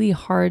 it's really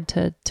hard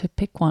to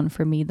pick one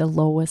for me, the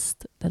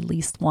lowest, the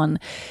least one.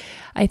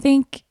 I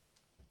think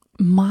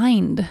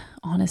mind,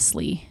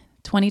 honestly.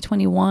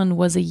 2021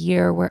 was a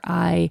year where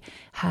I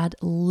had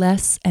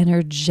less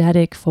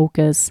energetic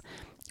focus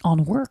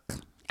on work.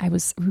 I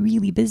was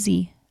really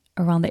busy.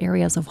 around the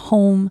areas of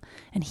home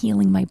and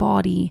healing my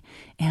body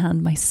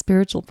and my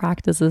spiritual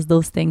practices.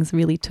 Those things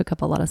really took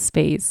up a lot of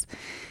space.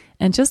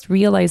 And just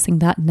realizing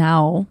that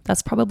now,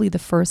 that's probably the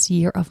first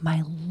year of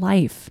my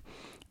life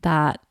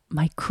that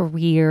my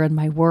career and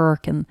my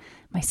work and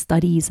my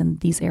studies and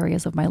these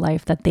areas of my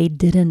life, that they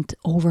didn't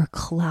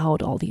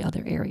overcloud all the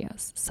other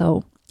areas.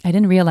 So I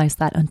didn't realize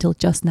that until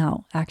just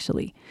now,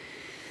 actually.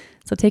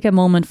 So take a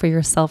moment for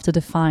yourself to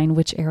define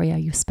which area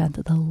you spent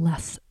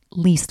the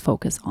least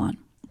focus on.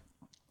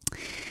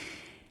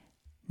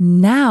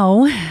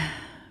 Now,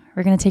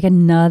 we're going to take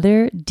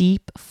another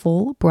deep,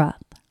 full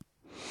breath.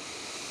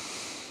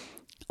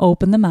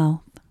 Open the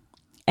mouth.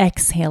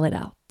 Exhale it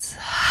out.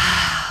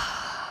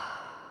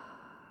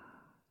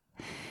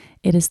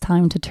 It is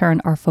time to turn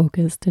our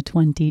focus to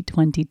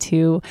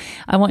 2022.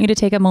 I want you to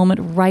take a moment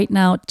right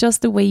now,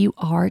 just the way you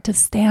are, to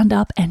stand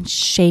up and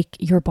shake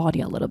your body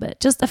a little bit.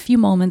 Just a few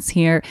moments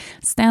here.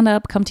 Stand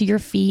up, come to your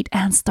feet,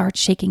 and start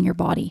shaking your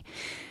body.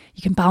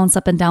 You can bounce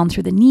up and down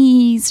through the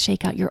knees,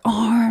 shake out your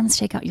arms,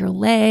 shake out your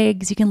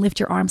legs. You can lift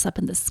your arms up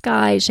in the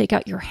sky, shake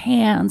out your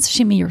hands,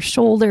 shimmy your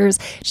shoulders,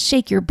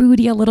 shake your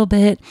booty a little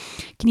bit.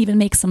 You can even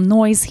make some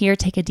noise here.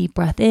 Take a deep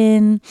breath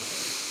in.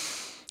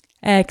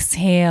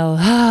 Exhale.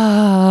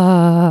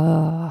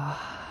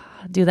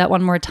 Do that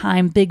one more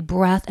time. Big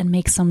breath and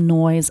make some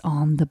noise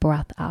on the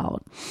breath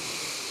out.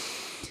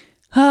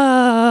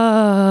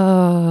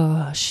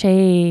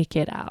 Shake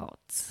it out.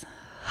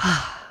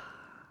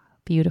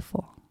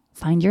 Beautiful.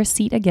 Find your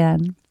seat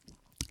again.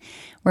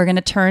 We're going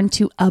to turn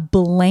to a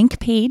blank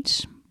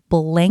page,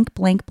 blank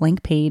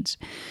page.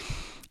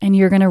 And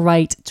you're going to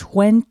write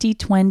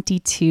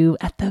 2022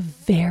 at the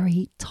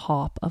very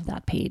top of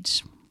that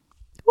page.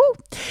 Woo.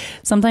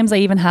 Sometimes I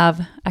even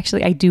have,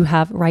 actually I do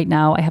have right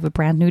now, I have a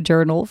brand new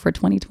journal for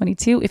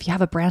 2022. If you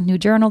have a brand new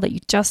journal that you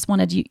just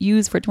want to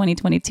use for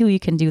 2022, you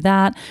can do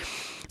that.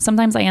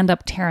 Sometimes I end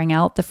up tearing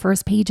out the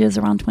first pages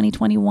around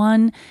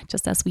 2021,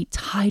 just as we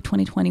tie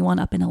 2021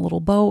 up in a little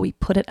bow. We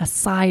put it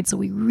aside so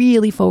we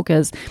really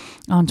focus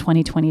on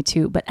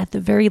 2022. But at the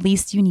very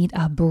least, you need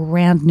a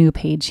brand new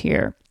page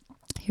here.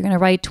 You're going to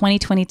write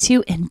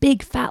 2022 in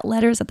big fat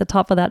letters at the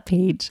top of that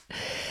page.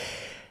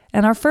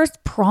 And our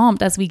first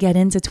prompt as we get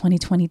into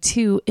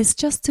 2022 is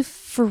just to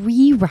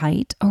free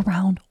write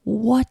around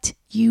what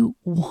you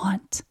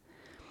want.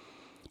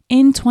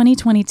 In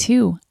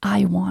 2022,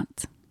 I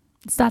want.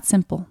 It's that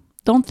simple.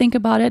 Don't think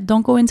about it.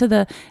 Don't go into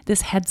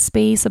this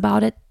headspace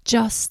about it.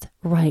 Just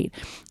write.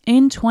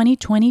 In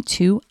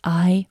 2022,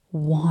 I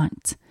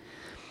want.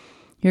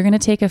 You're going to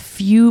take a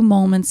few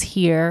moments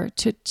here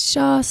to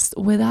just,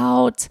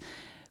 without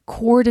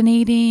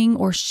coordinating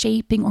or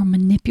shaping or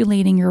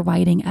manipulating your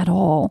writing at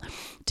all,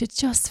 to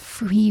just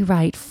free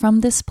write from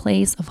this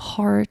place of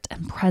heart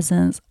and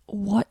presence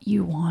what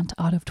you want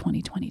out of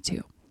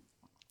 2022.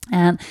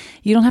 And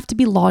you don't have to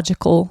be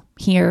logical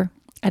here.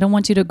 I don't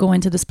want you to go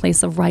into this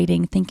place of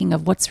writing thinking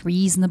of what's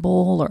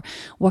reasonable or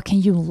what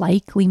can you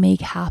likely make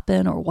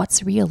happen or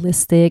what's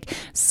realistic.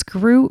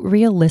 Screw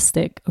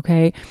realistic,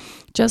 okay?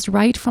 Just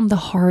write from the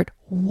heart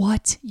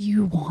what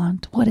you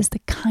want. What is the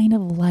kind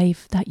of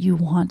life that you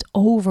want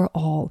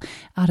overall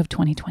out of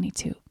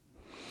 2022?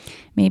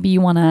 Maybe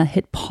you want to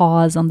hit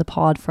pause on the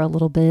pod for a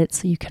little bit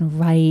so you can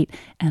write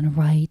and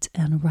write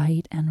and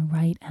write and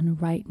write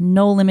and write.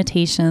 No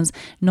limitations,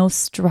 no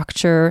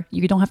structure.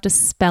 You don't have to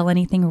spell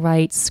anything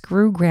right.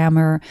 Screw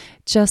grammar.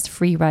 Just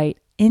free write.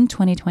 In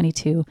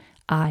 2022,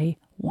 I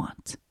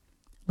want.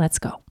 Let's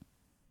go.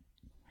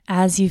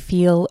 As you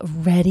feel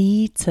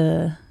ready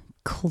to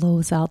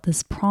close out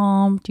this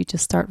prompt, you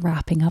just start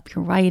wrapping up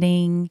your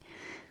writing.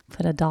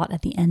 Put a dot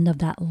at the end of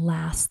that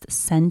last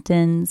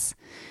sentence.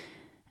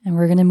 And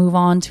we're going to move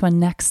on to a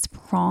next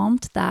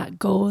prompt that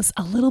goes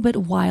a little bit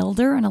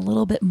wilder and a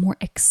little bit more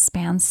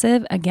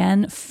expansive.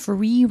 Again,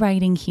 free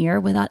writing here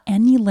without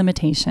any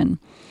limitation.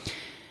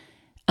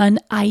 An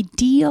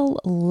ideal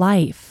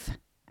life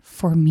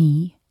for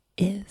me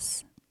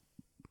is.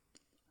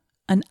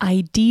 An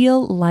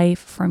ideal life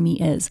for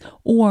me is,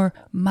 or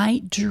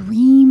my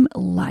dream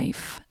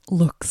life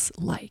looks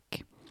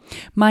like.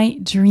 My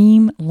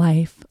dream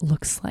life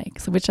looks like.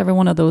 So whichever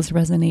one of those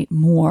resonate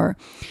more.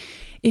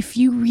 If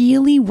you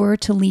really were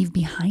to leave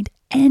behind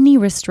any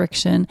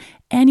restriction,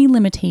 any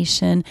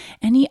limitation,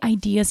 any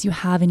ideas you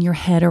have in your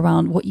head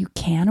around what you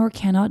can or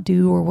cannot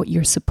do, or what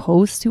you're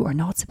supposed to or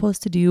not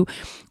supposed to do,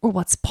 or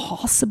what's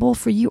possible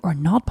for you or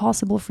not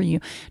possible for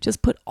you,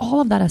 just put all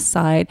of that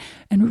aside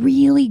and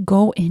really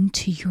go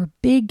into your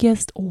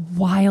biggest,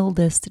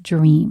 wildest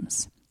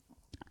dreams.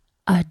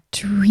 A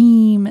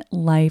dream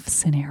life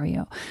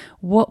scenario.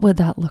 What would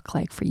that look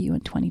like for you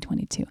in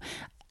 2022?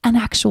 An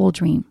actual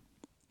dream.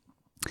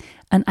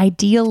 An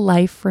ideal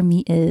life for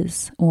me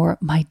is, or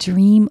my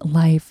dream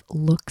life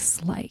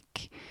looks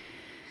like.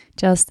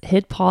 Just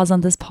hit pause on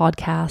this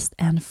podcast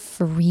and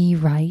free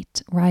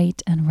write,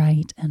 write and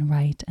write and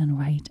write and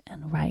write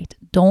and write.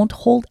 Don't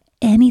hold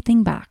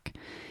anything back.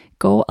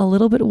 Go a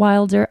little bit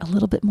wilder, a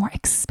little bit more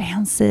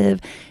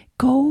expansive.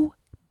 Go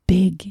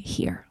big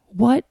here.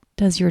 What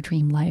does your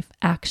dream life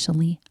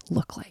actually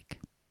look like?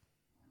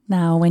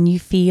 Now, when you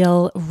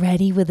feel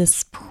ready with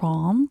this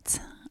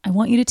prompt, I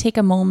want you to take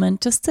a moment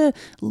just to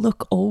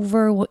look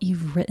over what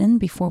you've written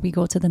before we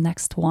go to the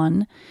next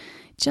one,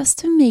 just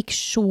to make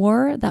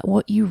sure that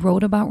what you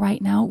wrote about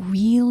right now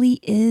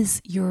really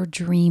is your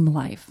dream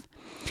life.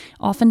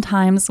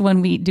 Oftentimes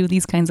when we do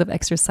these kinds of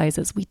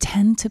exercises, we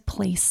tend to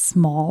play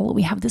small.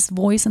 We have this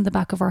voice in the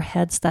back of our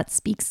heads that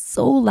speaks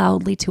so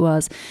loudly to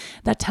us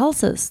that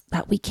tells us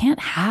that we can't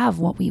have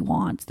what we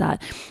want,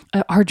 that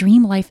our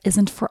dream life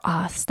isn't for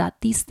us, that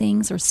these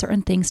things or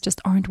certain things just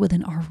aren't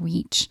within our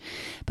reach.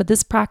 But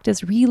this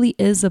practice really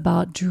is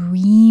about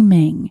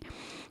dreaming,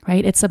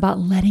 right? It's about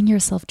letting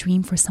yourself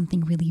dream for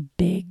something really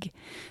big.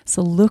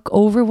 So look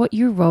over what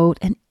you wrote,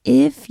 and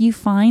if you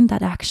find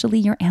that actually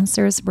your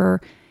answers were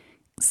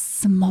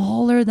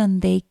smaller than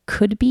they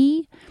could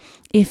be,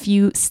 if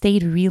you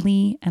stayed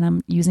really, and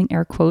I'm using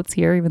air quotes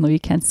here, even though you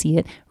can't see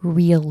it,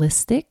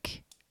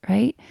 realistic,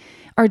 right?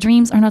 Our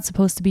dreams are not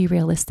supposed to be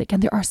realistic.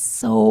 And there are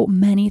so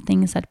many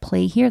things at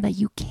play here that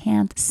you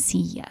can't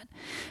see yet.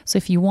 So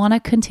if you want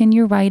to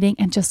continue writing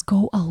and just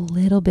go a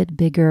little bit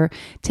bigger,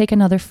 take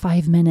another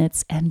 5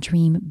 minutes and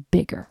dream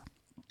bigger.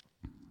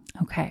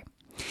 Okay.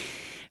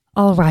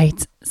 All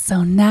right,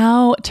 so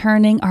now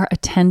turning our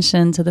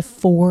attention to the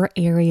 4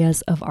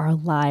 areas of our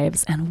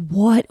lives and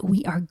what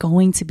we are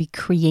going to be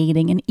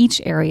creating in each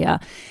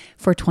area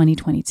for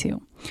 2022.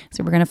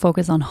 So we're going to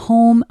focus on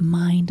home,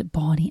 mind,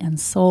 body, and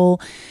soul.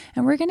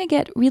 And we're going to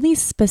get really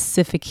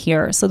specific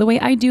here. So the way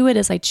I do it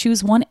is I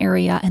choose one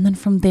area, and then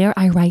from there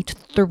I write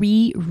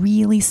 3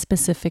 really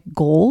specific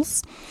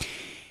goals.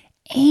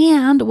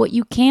 And what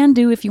you can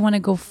do if you want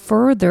to go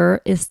further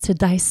is to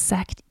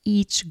dissect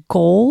each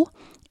goal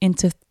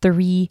into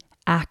 3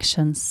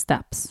 action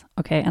steps.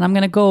 Okay. And I'm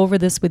going to go over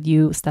this with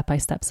you step by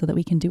step so that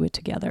we can do it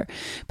together.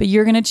 But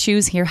you're going to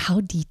choose here how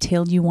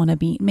detailed you want to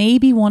be.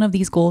 Maybe one of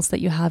these goals that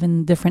you have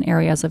in different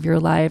areas of your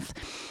life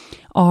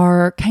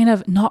are kind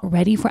of not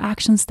ready for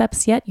action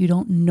steps yet. You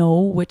don't know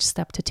which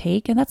step to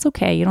take, and that's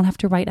okay. You don't have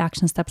to write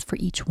action steps for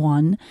each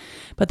one,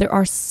 but there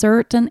are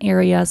certain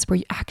areas where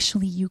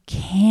you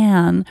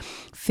can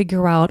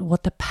figure out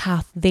what the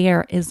path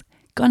there is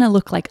going to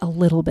look like a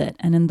little bit.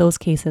 And in those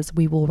cases,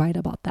 we will write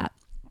about that.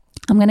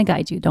 I'm going to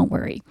guide you. Don't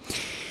worry.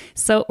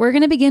 So we're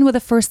going to begin with the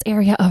first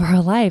area of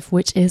our life,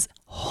 which is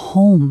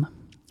home.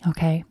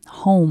 Okay.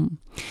 Home.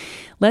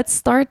 Let's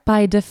start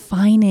by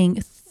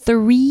defining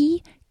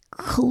 3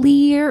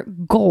 clear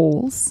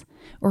goals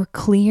or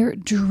clear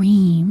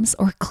dreams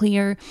or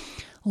clear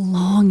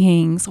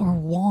longings or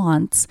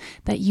wants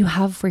that you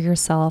have for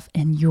yourself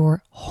in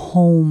your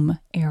home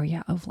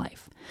area of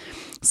life.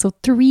 So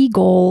 3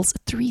 goals,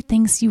 3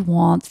 things you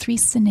want, 3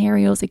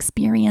 scenarios,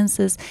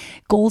 experiences,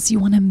 goals you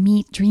want to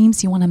meet,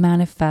 dreams you want to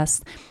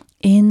manifest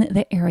in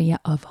the area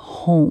of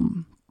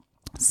home.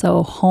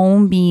 So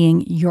home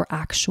being your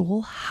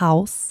actual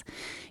house,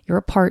 your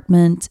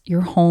apartment,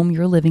 your home,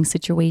 your living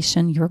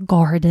situation, your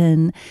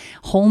garden.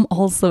 Home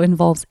also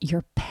involves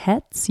your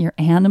pets, your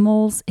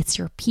animals, it's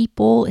your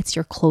people, it's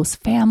your close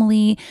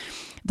family,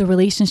 the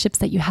relationships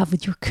that you have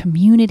with your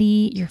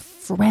community, your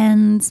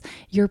friends,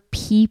 your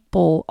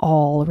people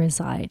all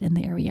reside in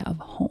the area of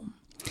home.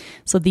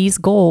 So these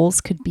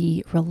goals could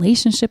be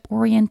relationship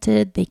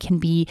oriented. They can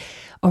be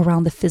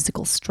around the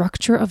physical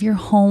structure of your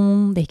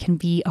home. They can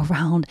be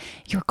around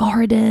your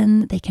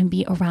garden. They can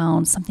be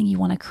around something you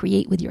want to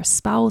create with your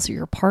spouse or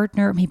your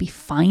partner, maybe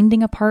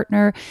finding a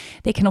partner.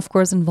 They can, of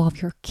course,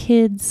 involve your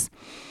kids.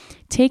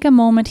 Take a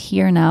moment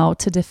here now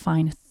to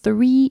define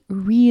 3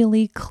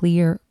 really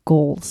clear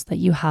goals that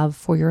you have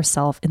for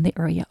yourself in the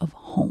area of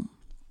home.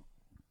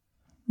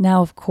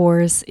 Now, of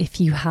course,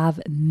 if you have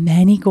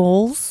many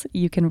goals,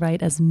 you can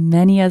write as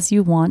many as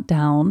you want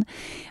down.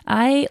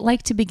 I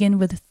like to begin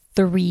with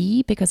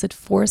 3 because it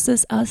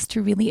forces us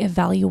to really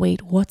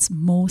evaluate what's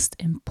most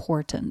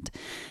important.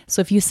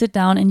 So if you sit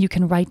down and you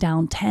can write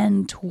down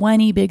 10,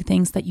 20 big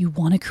things that you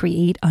want to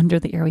create under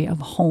the area of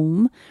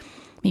home,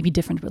 maybe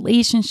different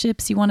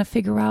relationships you want to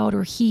figure out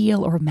or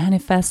heal or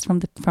manifest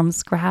from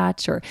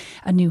scratch, or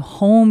a new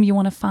home you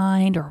want to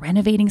find, or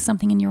renovating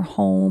something in your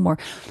home, or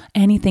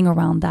anything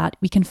around that.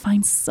 We can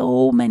find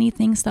so many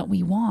things that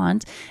we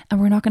want, and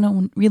we're not going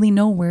to really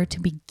know where to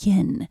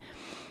begin,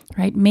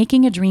 right?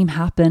 Making a dream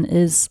happen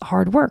is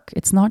hard work.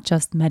 It's not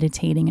just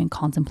meditating and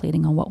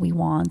contemplating on what we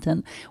want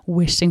and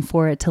wishing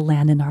for it to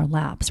land in our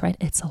laps, right?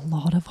 It's a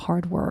lot of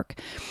hard work.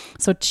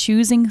 So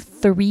choosing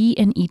 3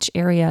 in each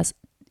area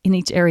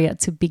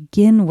to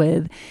begin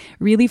with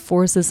really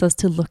forces us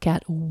to look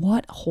at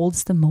what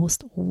holds the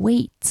most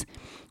weight.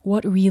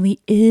 What really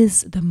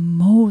is the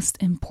most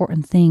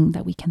important thing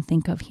that we can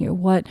think of here?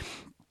 What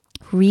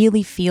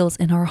really feels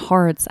in our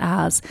hearts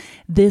as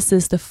this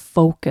is the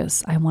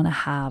focus I want to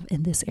have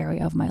in this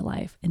area of my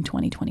life in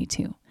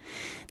 2022.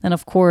 And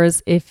of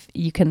course, if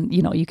you can,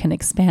 you can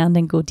expand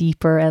and go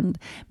deeper, and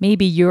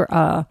maybe you're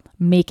a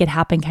make it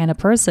happen kind of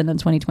person and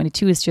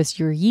 2022 is just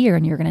your year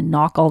and you're going to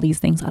knock all these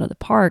things out of the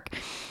park.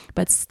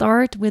 But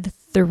start with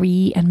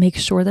 3 and make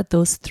sure that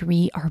those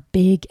 3 are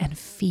big and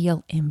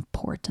feel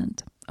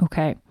important.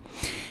 Okay.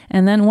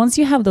 And then once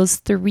you have those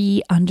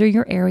 3 under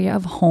your area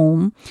of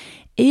home,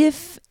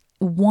 if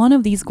one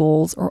of these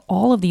goals or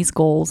all of these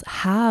goals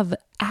have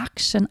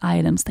action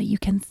items that you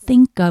can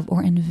think of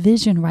or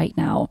envision right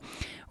now,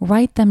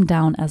 write them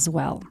down as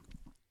well.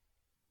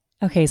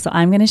 Okay, so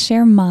I'm going to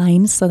share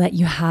mine so that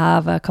you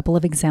have a couple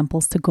of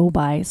examples to go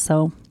by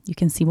so you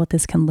can see what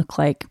this can look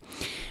like.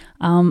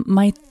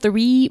 My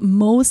 3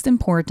 most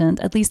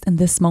important, at least in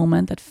this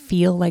moment, that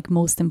feel like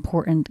most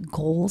important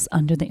goals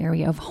under the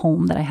area of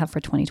home that I have for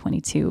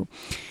 2022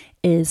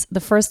 is, the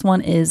first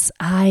one is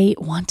I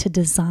want to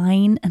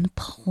design and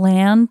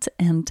plant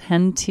and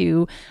tend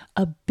to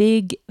a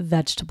big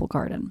vegetable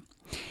garden.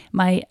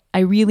 I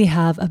really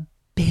have a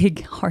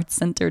big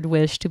heart-centered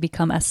wish to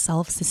become as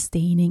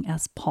self-sustaining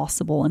as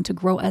possible and to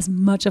grow as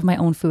much of my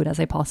own food as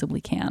I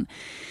possibly can,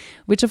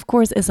 which of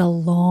course is a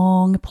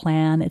long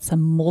plan. It's a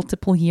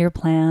multiple year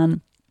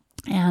plan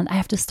and I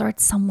have to start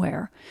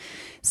somewhere.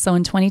 So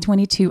in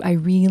 2022, I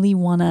really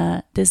want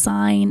to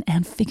design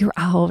and figure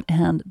out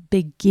and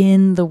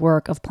begin the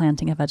work of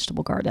planting a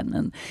vegetable garden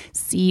and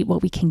see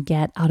what we can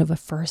get out of a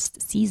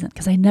first season,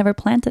 because I never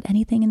planted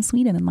anything in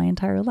Sweden in my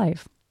entire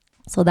life.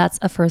 So that's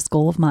a first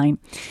goal of mine.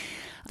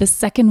 The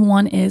second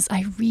one is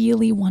I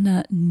really want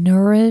to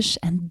nourish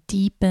and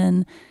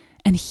deepen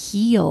and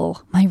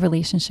heal my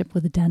relationship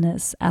with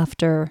Dennis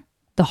after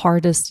the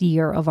hardest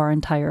year of our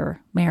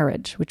entire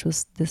marriage, which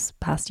was this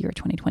past year,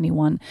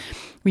 2021.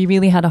 We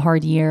really had a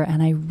hard year,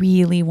 and I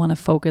really want to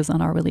focus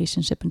on our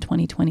relationship in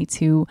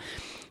 2022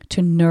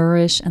 to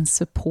nourish and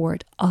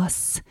support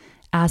us,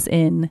 as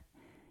in,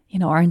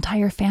 our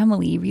entire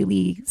family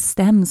really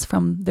stems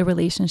from the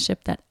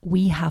relationship that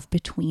we have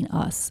between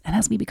us. And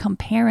as we become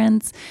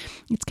parents,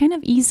 it's kind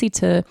of easy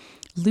to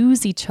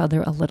lose each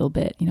other a little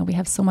bit. We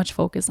have so much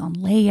focus on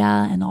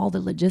Leia and all the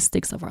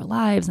logistics of our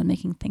lives and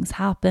making things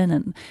happen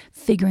and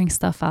figuring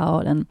stuff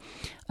out. And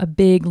a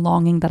big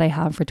longing that I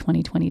have for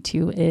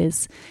 2022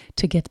 is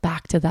to get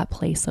back to that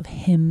place of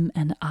him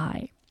and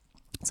I.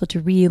 So to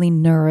really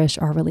nourish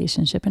our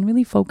relationship and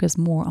really focus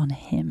more on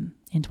him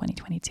in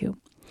 2022.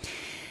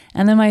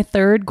 And then my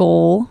third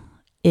goal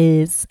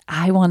is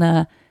I want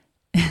to,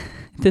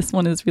 this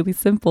one is really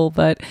simple,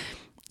 but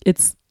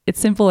it's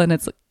simple and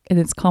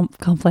it's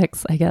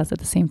complex, I guess, at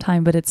the same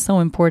time, but it's so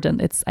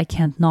important. I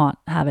can't not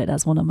have it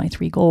as one of my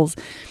 3 goals.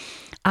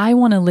 I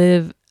want to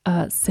live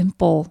a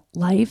simple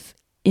life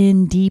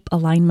in deep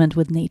alignment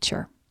with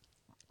nature.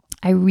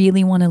 I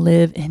really want to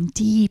live in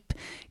deep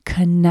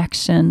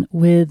connection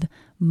with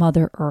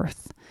Mother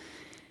Earth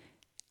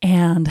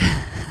and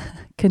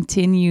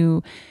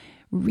continue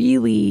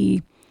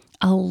really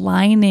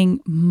aligning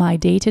my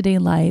day-to-day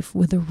life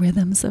with the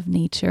rhythms of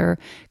nature,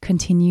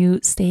 continue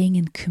staying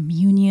in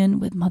communion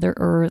with Mother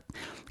Earth,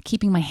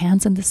 keeping my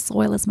hands in the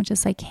soil as much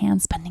as I can,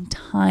 spending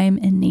time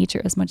in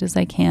nature as much as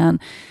I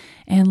can,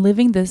 and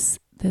living this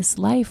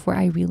life where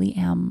I really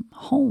am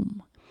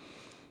home.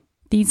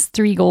 These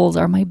 3 goals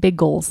are my big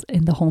goals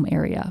in the home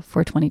area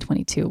for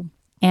 2022.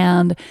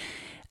 And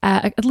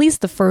at least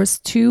the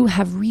first 2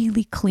 have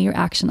really clear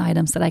action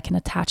items that I can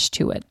attach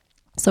to it.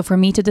 So for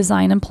me to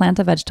design and plant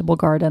a vegetable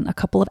garden, a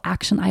couple of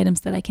action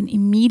items that I can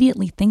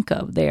immediately think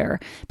of there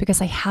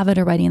because I have it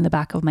already in the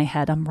back of my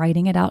head. I'm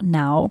writing it out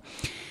now.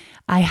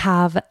 I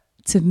have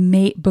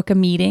to book a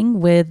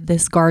meeting with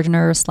this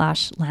gardener /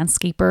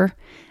 landscaper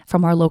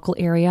from our local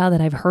area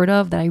that I've heard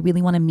of that I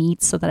really want to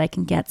meet so that I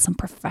can get some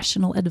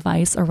professional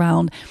advice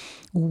around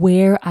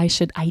where I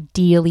should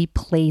ideally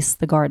place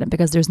the garden,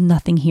 because there's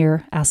nothing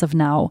here as of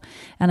now.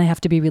 And I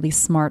have to be really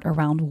smart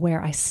around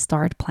where I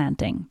start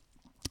planting.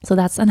 So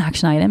that's an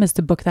action item, is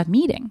to book that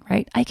meeting,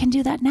 right? I can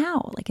do that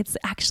now. It's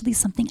actually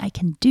something I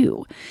can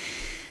do.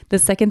 The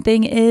second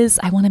thing is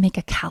I want to make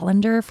a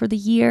calendar for the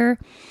year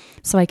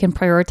so I can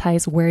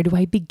prioritize, where do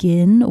I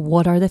begin?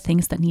 What are the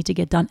things that need to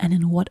get done and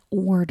in what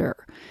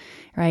order,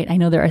 right? I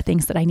know there are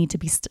things that I need to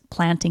be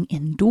planting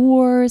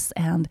indoors,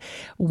 and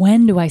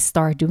when do I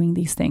start doing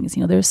these things?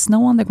 There's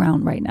snow on the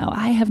ground right now.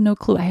 I have no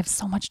clue. I have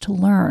so much to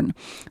learn.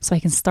 So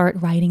I can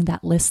start writing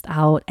that list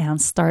out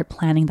and start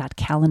planning that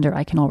calendar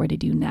I can already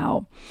do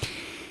now.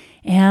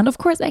 And of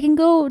course, I can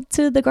go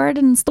to the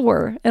garden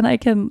store and I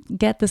can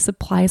get the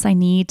supplies I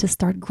need to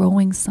start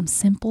growing some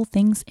simple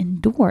things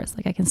indoors.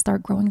 I can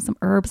start growing some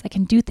herbs. I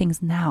can do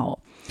things now.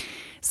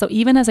 So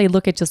even as I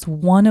look at just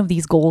one of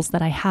these goals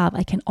that I have,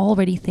 I can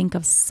already think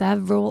of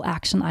several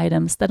action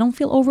items that don't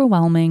feel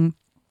overwhelming,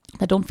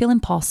 that don't feel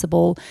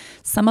impossible.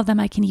 Some of them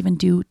I can even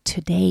do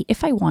today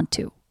if I want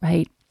to,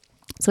 right?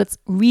 So it's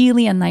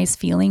really a nice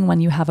feeling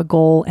when you have a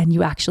goal and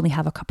you actually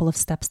have a couple of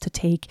steps to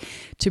take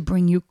to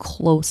bring you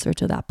closer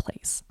to that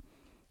place.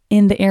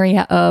 In the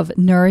area of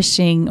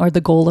nourishing, or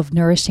the goal of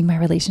nourishing my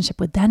relationship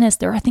with Dennis,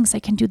 there are things I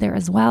can do there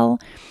as well.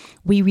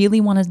 We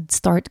really want to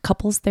start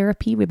couples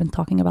therapy. We've been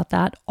talking about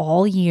that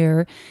all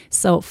year.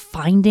 So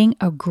finding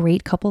a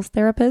great couples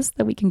therapist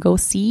that we can go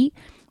see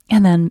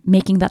and then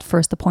making that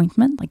first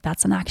appointment,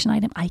 that's an action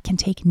item I can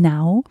take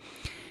now.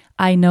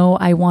 I know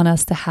I want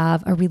us to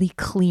have a really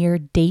clear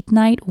date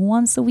night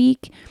once a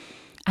week.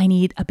 I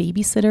need a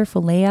babysitter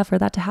for Leia for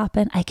that to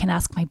happen. I can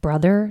ask my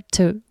brother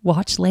to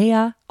watch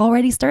Leia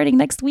already starting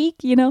next week.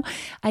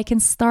 I can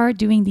start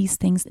doing these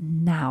things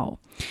now.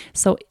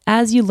 So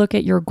as you look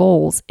at your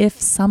goals, if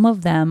some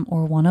of them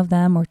or one of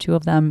them or two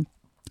of them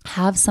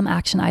have some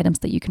action items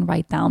that you can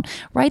write down,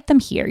 write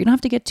them here. You don't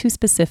have to get too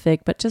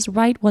specific, but just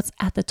write what's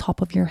at the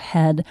top of your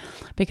head,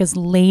 because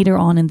later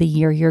on in the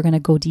year, you're going to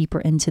go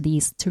deeper into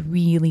these to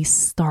really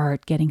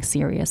start getting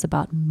serious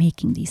about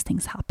making these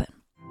things happen.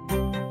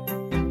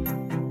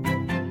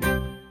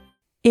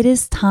 It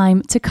is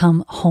time to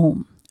come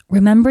home.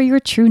 Remember your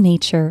true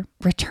nature,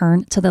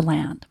 return to the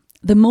land.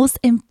 The most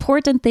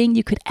important thing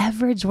you could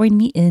ever join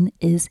me in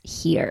is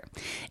here.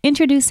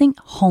 Introducing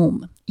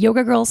Home,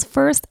 Yoga Girl's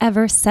first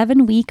ever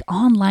 7-week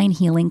online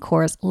healing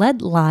course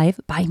led live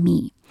by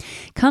me.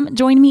 Come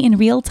join me in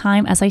real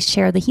time as I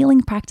share the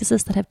healing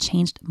practices that have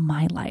changed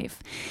my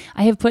life.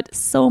 I have put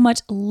so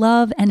much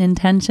love and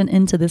intention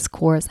into this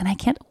course, and I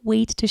can't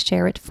wait to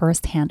share it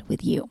firsthand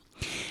with you.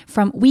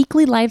 From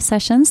weekly live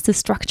sessions to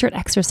structured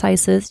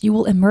exercises, you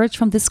will emerge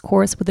from this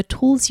course with the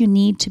tools you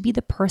need to be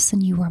the person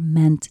you are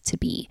meant to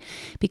be,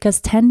 because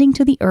tending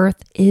to the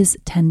earth is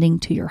tending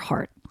to your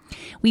heart.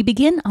 We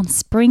begin on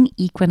spring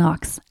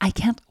equinox. I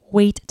can't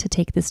wait to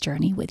take this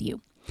journey with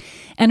you.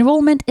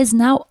 Enrollment is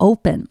now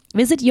open.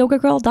 Visit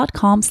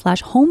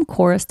yogagirl.com/home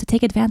course to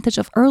take advantage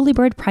of early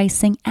bird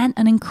pricing and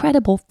an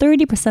incredible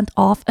 30%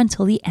 off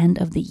until the end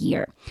of the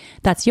year.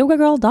 That's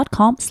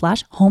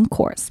yogagirl.com/home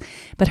course.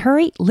 But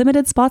hurry,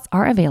 limited spots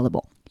are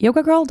available.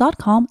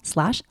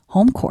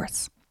 yogagirl.com/home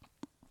course.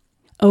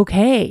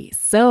 Okay,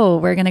 so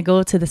we're going to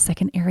go to the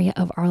second area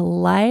of our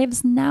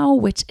lives now,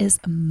 which is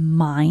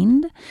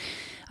mind.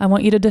 I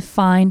want you to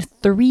define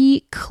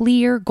 3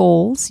 clear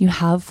goals you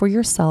have for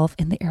yourself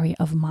in the area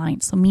of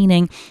mind. So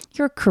meaning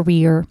your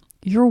career,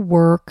 your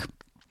work,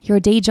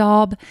 your day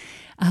job,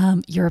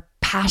 your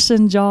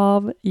passion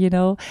job,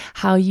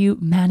 how you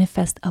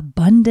manifest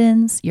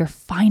abundance, your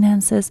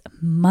finances,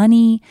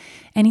 money,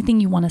 anything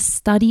you want to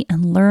study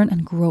and learn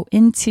and grow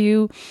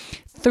into.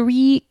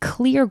 3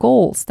 clear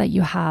goals that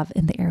you have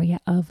in the area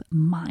of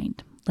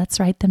mind. Let's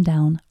write them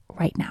down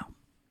right now.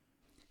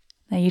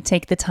 Now you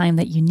take the time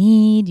that you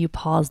need, you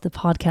pause the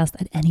podcast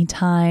at any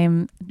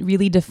time.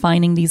 Really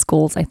defining these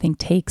goals, I think,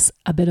 takes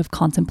a bit of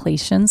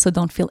contemplation. So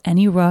don't feel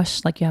any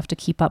rush, like you have to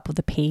keep up with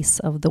the pace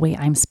of the way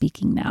I'm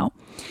speaking now.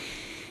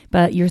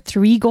 But your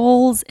 3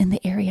 goals in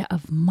the area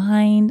of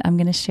mind, I'm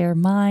going to share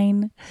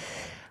mine.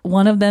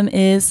 One of them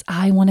is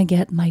I want to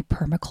get my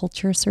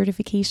permaculture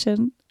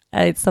certification.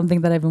 It's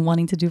something that I've been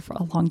wanting to do for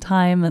a long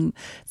time and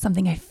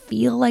something I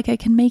feel like I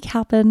can make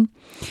happen.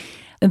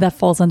 That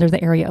falls under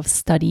the area of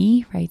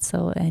study, right?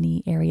 So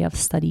any area of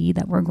study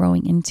that we're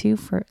growing into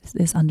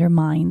is under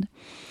mind.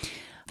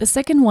 The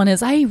second one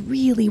is I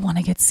really want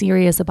to get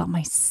serious about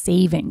my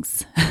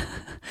savings.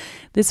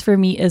 This for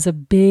me is a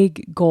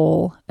big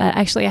goal that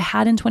actually I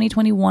had in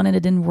 2021 and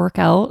it didn't work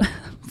out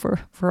for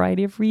a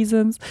variety of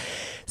reasons.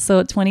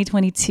 So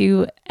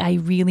 2022, I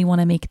really want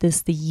to make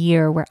this the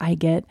year where I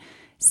get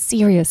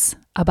serious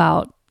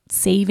about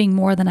saving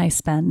more than I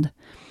spend.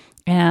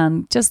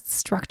 And just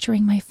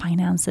structuring my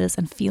finances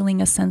and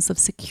feeling a sense of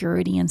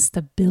security and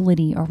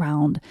stability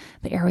around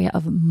the area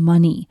of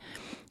money,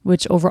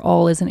 which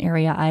overall is an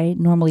area I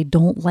normally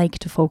don't like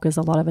to focus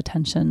a lot of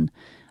attention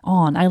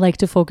on. I like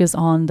to focus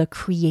on the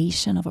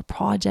creation of a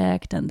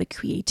project and the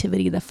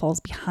creativity that falls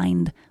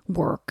behind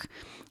work.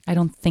 I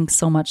don't think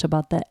so much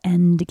about the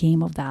end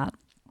game of that.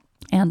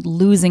 And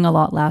losing a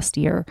lot last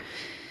year,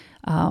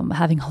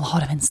 having a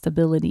lot of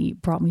instability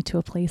brought me to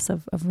a place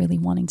of really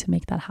wanting to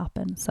make that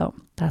happen. So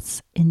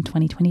that's in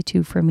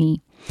 2022 for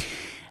me.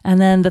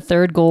 And then the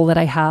third goal that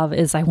I have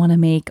is I want to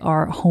make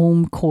our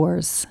home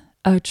course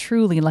a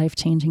truly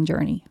life-changing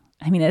journey.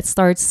 I mean, it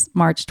starts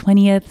March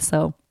 20th,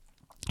 so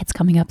it's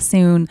coming up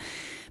soon,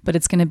 but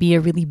it's going to be a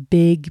really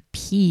big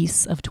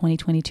piece of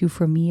 2022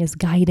 for me, is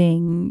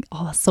guiding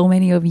so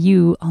many of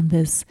you on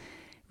this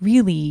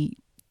really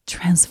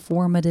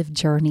transformative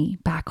journey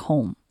back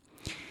home.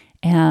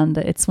 And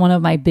it's one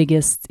of my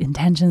biggest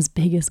intentions,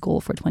 biggest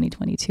goal for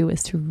 2022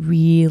 is to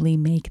really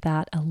make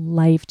that a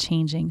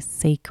life-changing,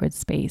 sacred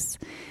space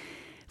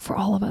for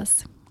all of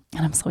us.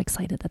 And I'm so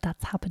excited that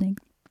that's happening.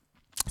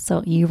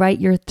 So you write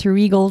your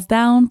 3 goals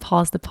down,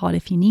 pause the pod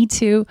if you need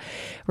to.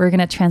 We're going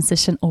to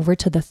transition over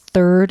to the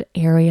third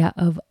area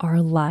of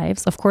our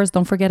lives. Of course,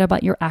 don't forget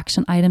about your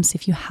action items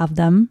if you have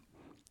them.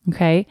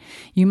 Okay.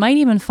 You might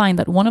even find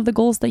that one of the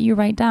goals that you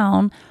write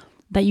down,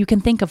 that you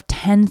can think of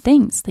 10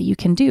 things that you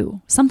can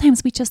do.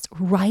 Sometimes we just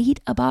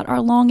write about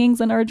our longings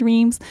and our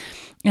dreams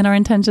and our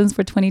intentions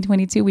for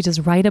 2022. We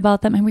just write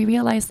about them and we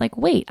realize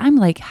wait, I'm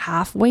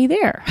halfway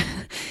there.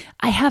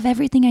 I have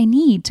everything I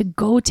need to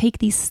go take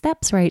these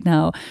steps right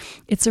now.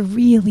 It's a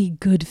really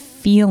good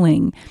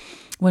feeling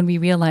when we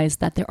realize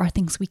that there are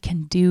things we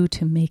can do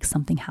to make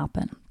something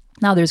happen.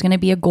 Now, there's going to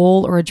be a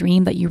goal or a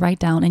dream that you write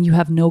down and you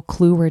have no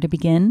clue where to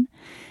begin,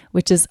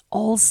 which is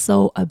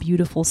also a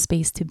beautiful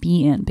space to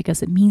be in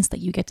because it means that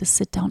you get to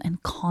sit down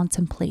and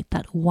contemplate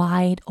that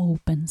wide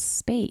open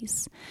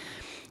space.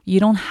 You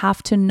don't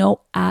have to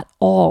know at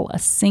all a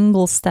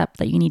single step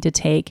that you need to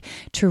take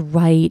to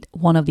write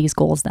one of these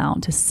goals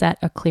down, to set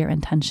a clear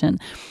intention.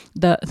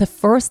 The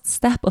first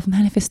step of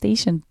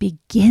manifestation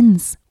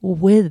begins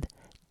with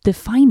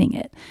defining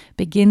it,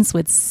 begins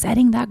with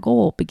setting that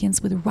goal,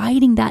 begins with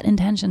writing that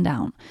intention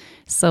down.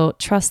 So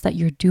trust that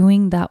you're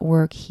doing that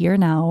work here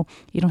now.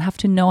 You don't have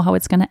to know how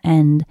it's going to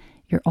end.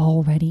 You're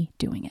already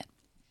doing it.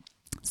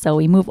 So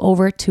we move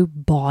over to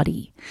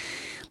body.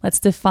 Let's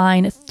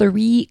define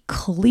 3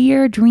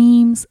 clear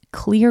dreams,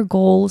 clear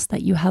goals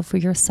that you have for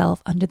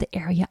yourself under the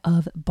area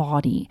of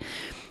body.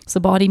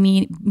 So body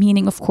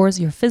meaning, of course,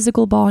 your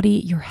physical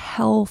body, your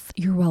health,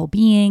 your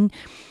well-being,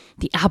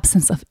 the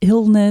absence of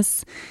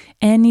illness,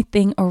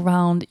 anything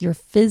around your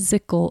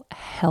physical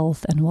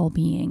health and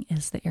well-being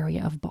is the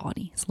area of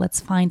body. So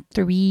let's find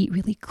 3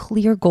 really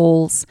clear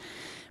goals.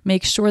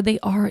 Make sure they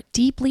are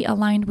deeply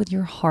aligned with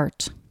your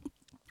heart.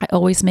 I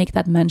always make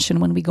that mention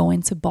when we go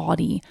into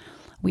body.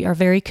 We are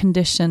very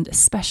conditioned,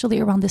 especially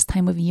around this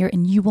time of year,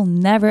 and you will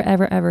never,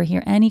 ever, ever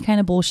hear any kind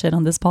of bullshit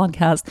on this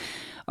podcast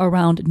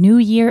around new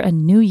year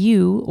and new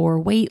you, or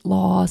weight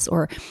loss,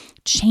 or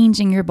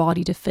changing your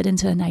body to fit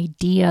into an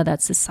idea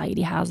that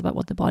society has about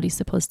what the body's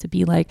supposed to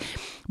be like.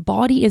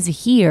 Body is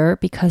here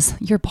because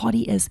your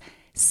body is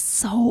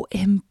so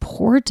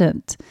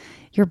important.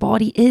 Your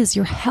body is,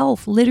 your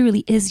health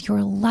literally is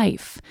your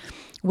life.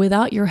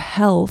 Without your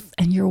health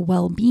and your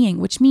well-being,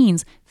 which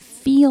means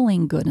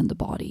feeling good in the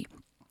body,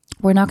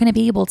 we're not going to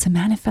be able to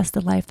manifest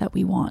the life that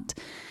we want.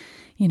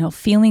 You know,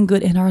 feeling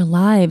good in our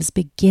lives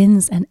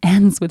begins and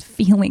ends with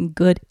feeling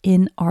good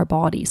in our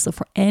body. So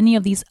for any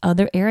of these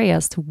other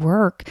areas to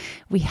work,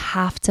 we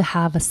have to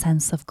have a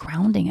sense of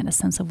grounding and a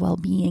sense of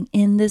well-being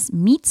in this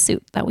meat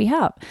suit that we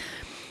have.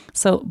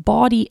 So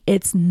body,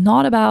 it's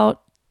not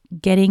about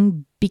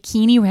getting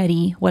bikini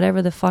ready,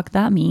 whatever the fuck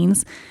that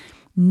means.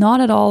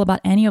 Not at all about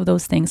any of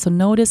those things. So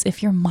notice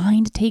if your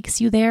mind takes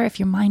you there, if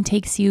your mind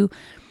takes you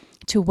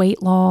to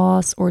weight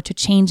loss or to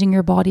changing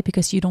your body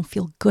because you don't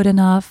feel good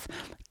enough,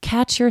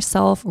 catch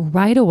yourself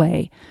right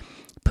away.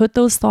 Put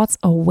those thoughts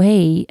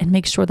away and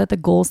make sure that the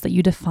goals that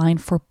you define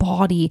for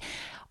body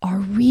are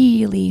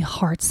really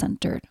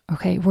heart-centered.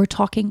 Okay, we're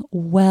talking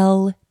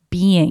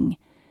well-being,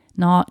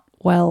 not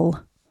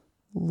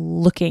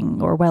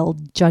well-looking or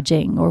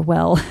well-judging or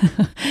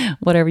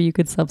whatever you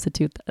could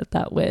substitute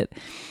that with.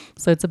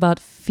 So it's about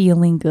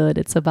feeling good.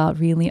 It's about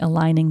really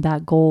aligning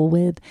that goal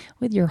with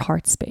your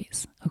heart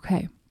space.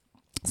 Okay.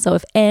 So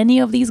if any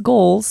of these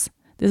goals,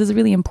 this is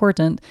really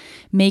important,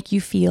 make you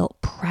feel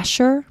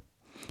pressure,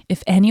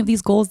 if any of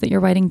these goals that you're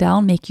writing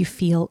down make you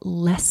feel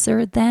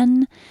lesser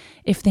than,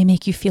 if they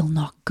make you feel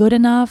not good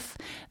enough,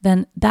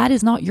 then that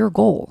is not your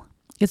goal.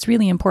 It's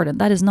really important.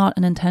 That is not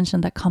an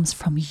intention that comes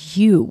from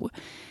you.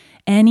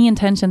 Any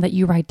intention that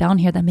you write down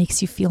here that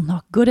makes you feel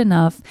not good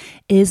enough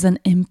is an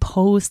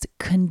imposed,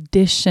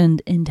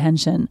 conditioned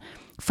intention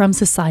from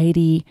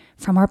society,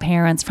 from our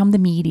parents, from the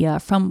media,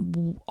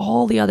 from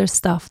all the other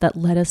stuff that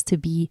led us to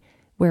be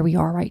where we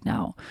are right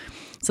now.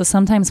 So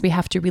sometimes we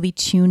have to really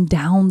tune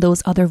down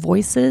those other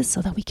voices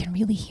so that we can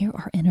really hear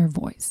our inner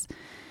voice.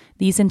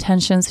 These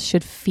intentions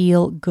should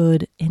feel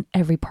good in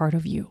every part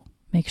of you.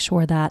 Make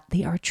sure that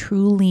they are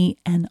truly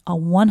and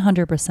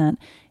 100%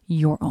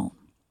 your own.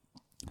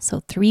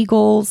 So 3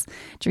 goals,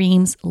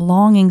 dreams,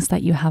 longings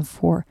that you have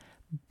for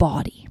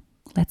body.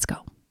 Let's go.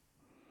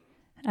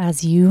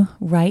 As you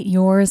write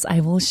yours, I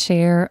will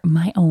share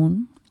my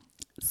own.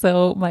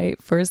 So my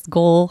first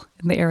goal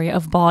in the area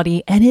of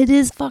body, and it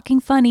is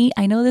fucking funny.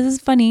 I know this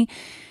is funny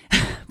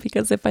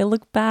because if I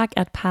look back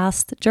at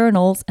past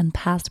journals and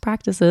past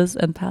practices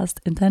and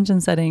past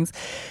intention settings,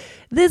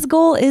 this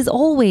goal is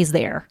always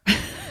there.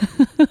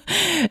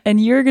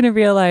 And you're going to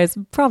realize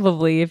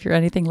probably, if you're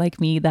anything like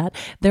me, that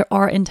there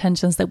are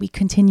intentions that we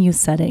continue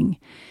setting,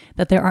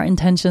 that there are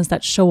intentions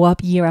that show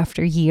up year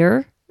after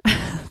year,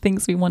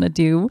 things we want to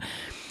do.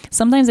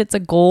 Sometimes it's a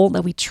goal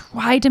that we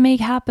tried to make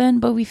happen,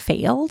 but we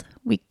failed.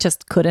 We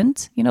just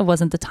couldn't, it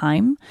wasn't the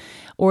time.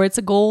 Or it's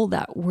a goal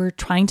that we're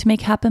trying to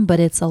make happen, but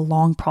it's a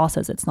long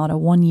process. It's not a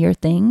 1-year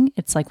thing.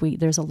 It's like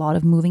there's a lot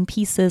of moving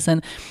pieces,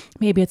 and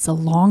maybe it's a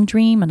long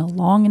dream and a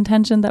long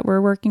intention that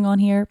we're working on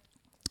here.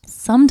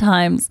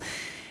 Sometimes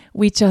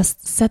we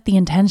just set the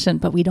intention,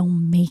 but we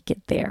don't make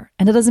it there.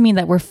 And it doesn't mean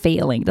that we're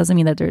failing. It doesn't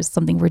mean that there's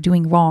something we're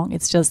doing wrong.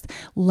 It's just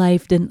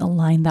life didn't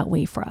align that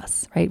way for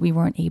us, right? We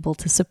weren't able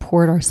to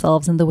support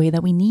ourselves in the way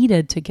that we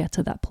needed to get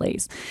to that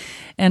place.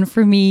 And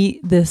for me,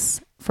 this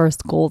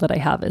first goal that I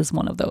have is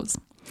one of those.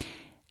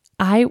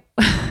 I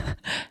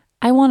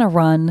want to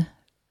run.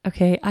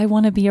 Okay. I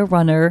want to be a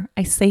runner.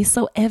 I say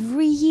so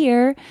every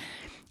year.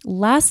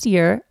 Last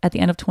year, at the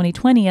end of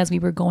 2020, as we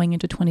were going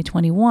into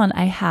 2021,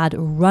 I had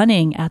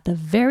running at the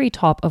very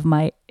top of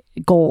my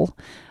goal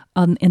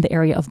in the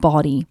area of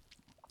body.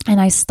 And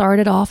I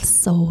started off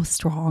so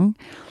strong.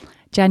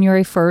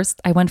 January 1st,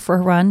 I went for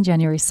a run.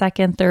 January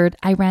 2nd, 3rd,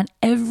 I ran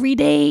every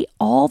day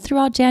all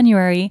throughout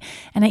January.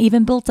 And I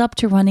even built up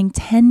to running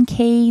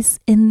 10Ks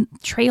in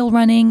trail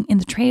running in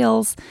the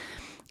trails.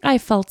 I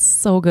felt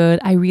so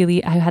good.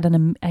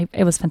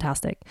 It was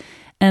fantastic.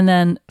 And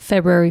then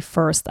February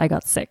 1st, I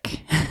got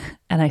sick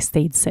and I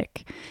stayed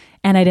sick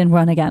and I didn't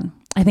run again.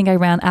 I think I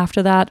ran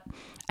after that.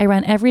 I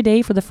ran every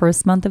day for the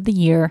first month of the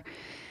year.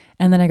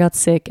 And then I got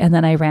sick and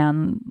then I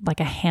ran like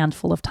a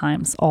handful of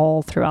times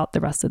all throughout the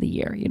rest of the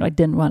year. I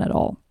didn't run at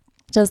all.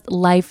 Just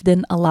life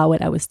didn't allow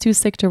it. I was too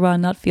sick to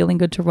run, not feeling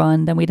good to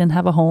run. Then we didn't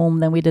have a home.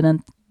 Then we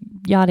didn't,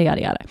 yada,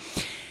 yada, yada.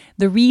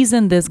 The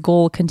reason this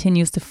goal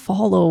continues to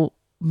follow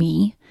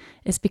me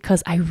is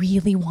because I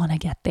really want to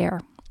get there.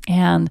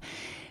 And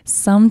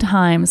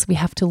sometimes we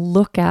have to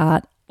look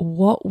at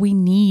what we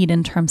need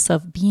in terms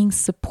of being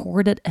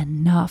supported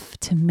enough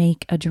to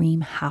make a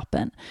dream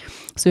happen.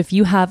 So if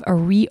you have a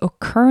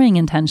reoccurring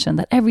intention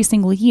that every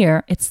single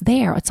year it's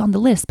there, it's on the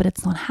list, but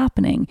it's not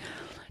happening,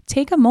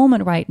 take a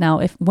moment right now,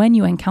 when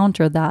you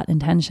encounter that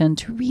intention,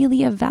 to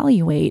really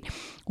evaluate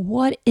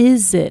what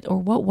is it or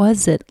what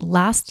was it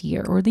last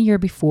year or the year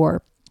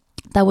before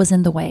that was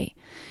in the way.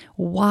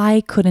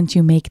 Why couldn't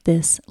you make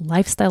this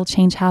lifestyle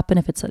change happen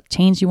if it's a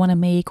change you want to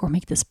make, or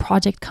make this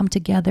project come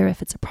together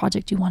if it's a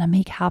project you want to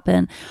make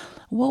happen?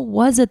 What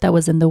was it that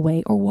was in the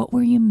way, or what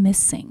were you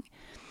missing?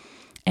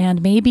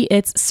 And maybe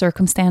it's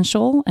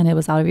circumstantial and it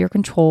was out of your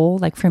control.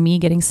 Like for me,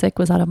 getting sick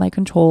was out of my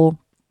control.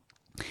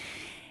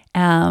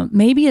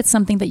 Maybe it's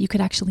something that you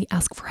could actually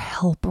ask for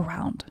help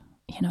around,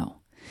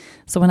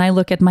 So when I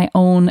look at my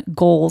own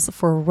goals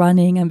for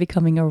running and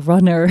becoming a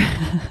runner,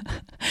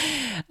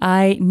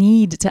 I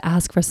need to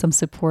ask for some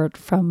support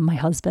from my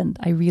husband.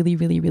 I really,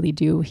 really, really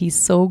do. He's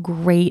so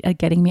great at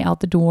getting me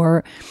out the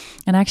door.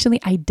 And actually,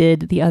 I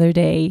did the other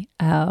day.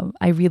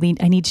 I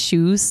need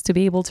shoes to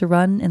be able to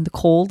run in the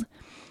cold.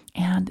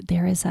 And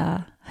there is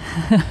I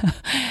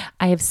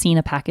have seen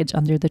a package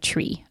under the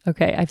tree.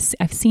 Okay,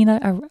 I've seen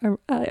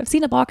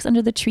a box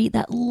under the tree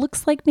that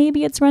looks like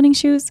maybe it's running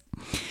shoes.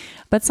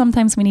 But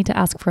sometimes we need to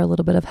ask for a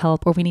little bit of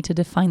help, or we need to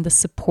define the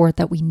support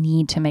that we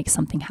need to make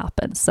something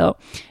happen. So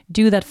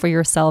do that for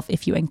yourself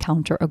if you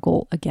encounter a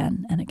goal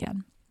again and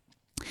again.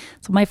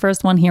 So my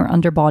first one here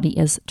under body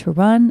is to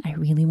run. I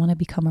really want to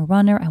become a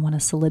runner. I want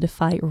to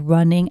solidify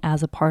running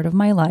as a part of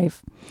my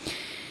life.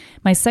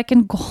 My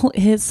second goal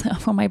is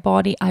for my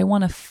body. I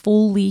want to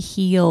fully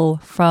heal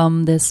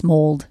from this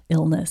mold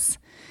illness.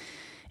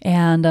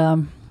 And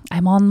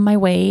I'm on my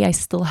way. I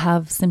still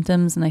have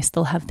symptoms and I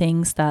still have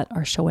things that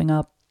are showing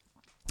up.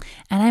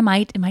 And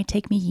it might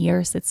take me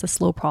years. It's a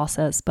slow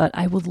process, but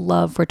I would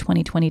love for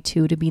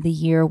 2022 to be the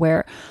year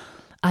where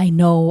I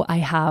know I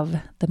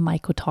have the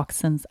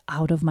mycotoxins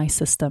out of my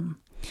system.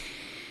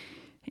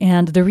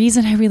 And the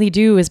reason I really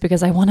do is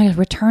because I want to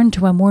return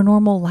to a more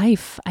normal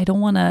life. I don't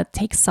want to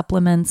take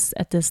supplements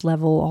at this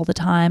level all the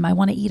time. I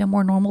want to eat a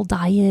more normal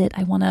diet.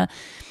 I want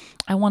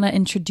to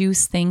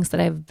introduce things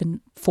that I've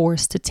been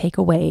forced to take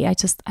away.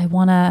 I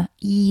want to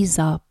ease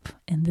up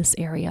in this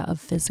area of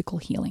physical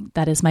healing.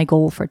 That is my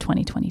goal for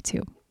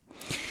 2022.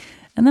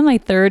 And then my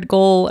third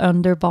goal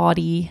under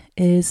body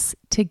is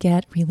to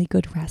get really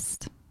good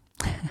rest.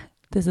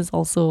 This is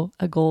also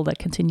a goal that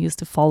continues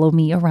to follow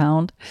me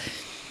around.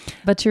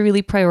 But to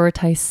really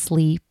prioritize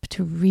sleep,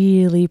 to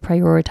really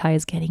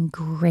prioritize getting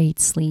great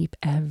sleep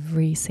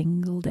every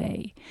single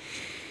day.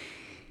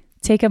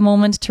 Take a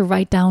moment to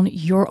write down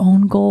your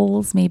own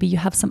goals. Maybe you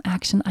have some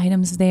action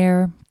items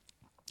there.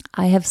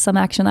 I have some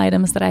action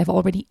items that I've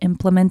already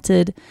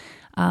implemented.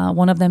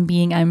 One of them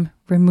being I'm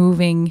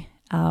removing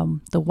the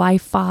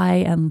Wi-Fi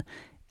and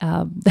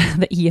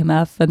the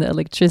EMF and the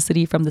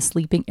electricity from the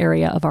sleeping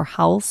area of our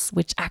house,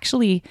 which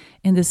actually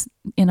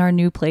in our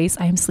new place,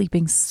 I am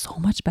sleeping so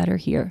much better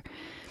here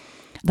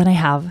than I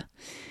have.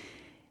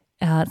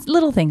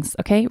 Little things,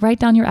 okay? Write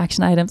down your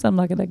action items. I'm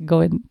not going to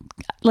go in.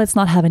 Let's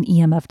not have an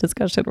EMF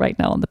discussion right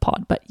now on the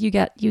pod, but you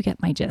get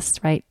my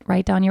gist, right?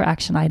 Write down your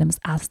action items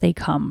as they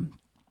come.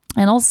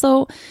 And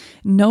also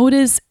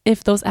notice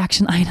if those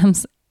action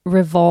items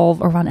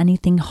revolve around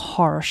anything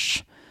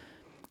harsh,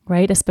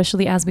 right?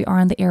 Especially as we are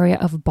in the area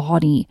of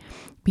body.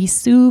 Be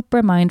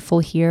super mindful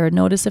here.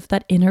 Notice if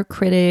that inner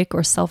critic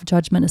or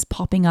self-judgment is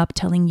popping up,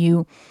 telling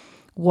you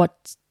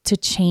what to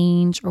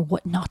change or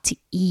what not to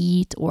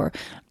eat, or,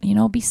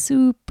 be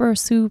super,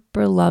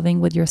 super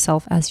loving with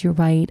yourself as you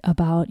write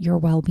about your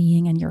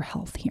well-being and your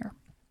health here.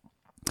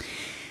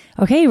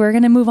 Okay, we're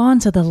going to move on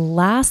to the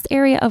last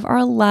area of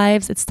our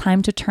lives. It's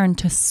time to turn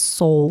to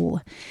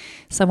soul.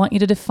 So I want you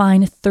to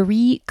define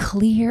 3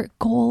 clear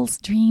goals,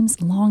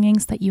 dreams,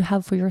 longings that you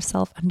have for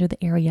yourself under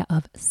the area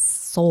of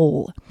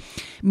soul,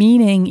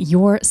 meaning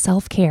your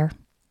self-care,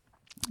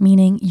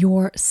 meaning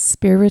your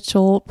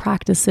spiritual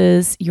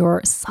practices,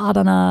 your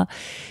sadhana,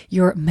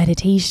 your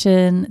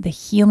meditation, the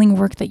healing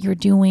work that you're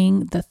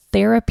doing, the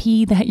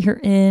therapy that you're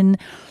in,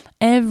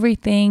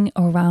 everything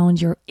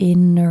around your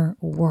inner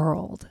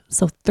world.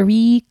 So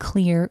 3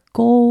 clear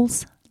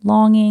goals,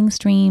 longings,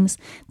 dreams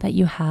that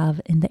you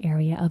have in the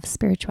area of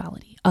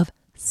spirituality, of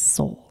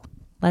soul.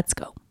 Let's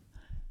go.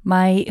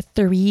 My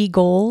 3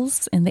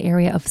 goals in the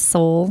area of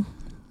soul.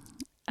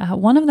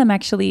 One of them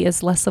actually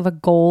is less of a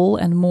goal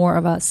and more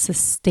of a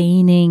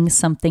sustaining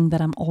something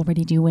that I'm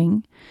already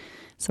doing.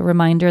 So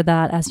reminder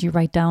that as you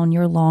write down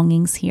your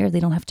longings here, they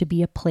don't have to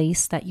be a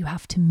place that you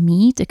have to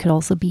meet. It could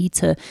also be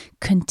to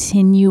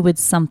continue with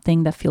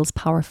something that feels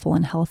powerful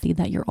and healthy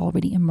that you're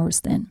already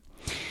immersed in.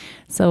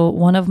 So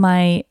one of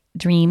my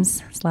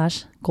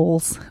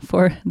dreams/goals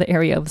for the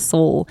area of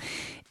soul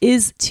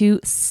is to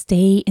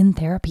stay in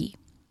therapy.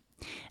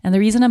 And the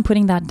reason I'm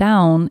putting that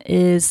down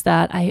is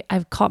that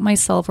I've caught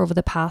myself over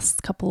the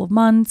past couple of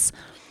months.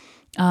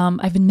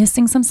 I've been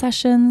missing some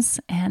sessions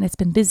and it's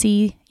been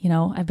busy.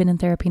 I've been in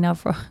therapy now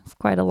for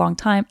quite a long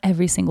time,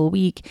 every single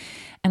week.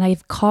 And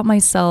I've caught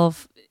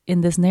myself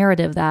in this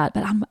narrative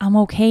but I'm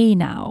okay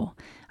now.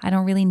 I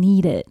don't really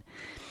need it.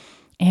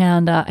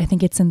 And I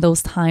think it's in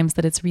those times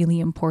that it's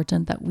really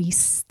important that we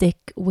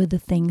stick with the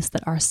things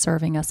that are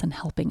serving us and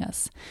helping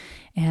us.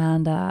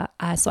 And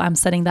so I'm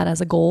setting that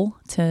as a goal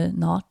to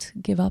not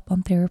give up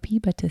on therapy,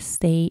 but to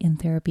stay in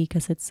therapy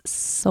because it's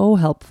so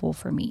helpful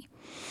for me.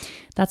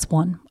 That's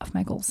one of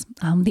my goals.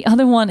 The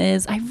other one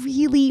is I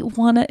really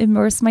want to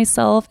immerse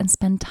myself and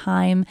spend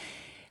time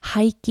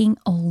hiking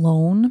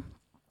alone.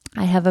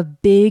 I have a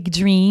big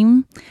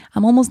dream.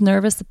 I'm almost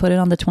nervous to put it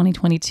on the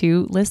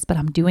 2022 list, but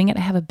I'm doing it.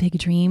 I have a big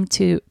dream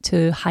to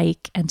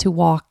hike and to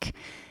walk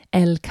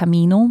El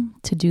Camino,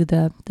 to do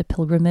the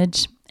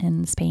pilgrimage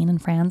in Spain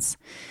and France.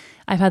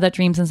 I've had that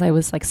dream since I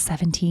was like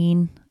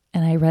 17,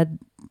 and I read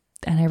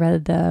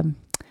the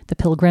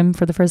Pilgrim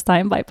for the first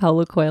time by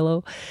Paulo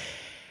Coelho.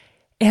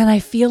 And I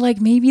feel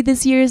like maybe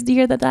this year is the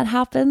year that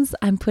happens.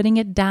 I'm putting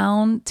it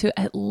down to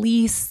at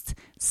least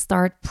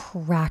start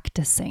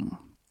practicing.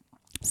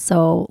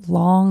 So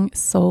long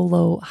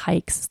solo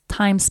hikes,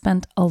 time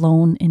spent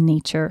alone in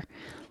nature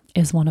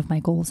is one of my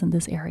goals in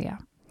this area.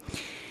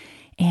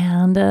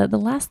 And the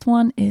last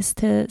one is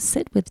to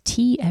sit with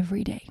tea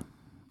every day,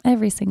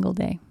 every single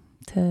day,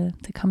 to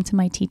come to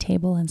my tea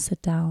table and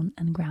sit down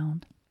and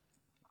ground.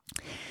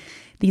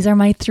 These are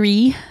my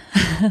 3.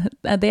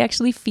 They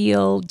actually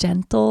feel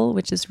gentle,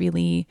 which is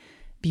really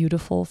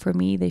beautiful for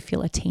me. They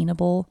feel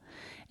attainable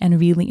and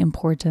really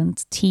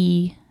important.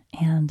 Tea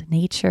and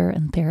nature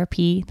and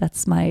therapy.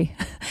 That's my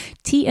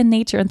tea and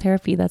nature and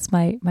therapy. That's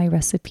my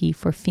recipe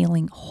for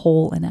feeling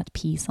whole and at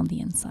peace on the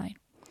inside.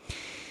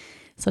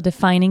 So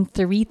defining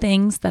 3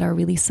 things that are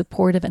really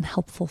supportive and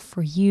helpful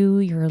for you,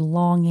 your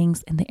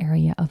longings in the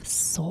area of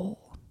soul.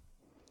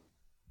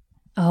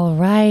 All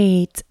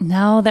right,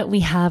 now that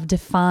we have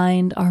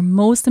defined our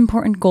most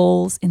important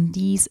goals in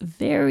these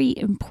very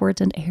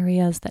important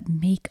areas that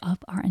make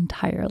up our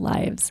entire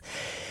lives,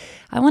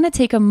 I want to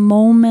take a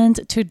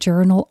moment to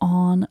journal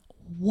on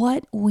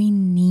what we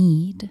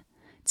need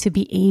to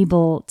be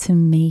able to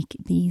make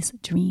these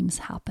dreams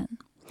happen.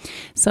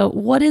 So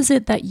what is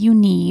it that you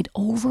need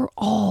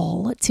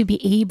overall to be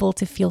able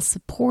to feel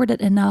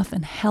supported enough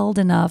and held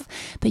enough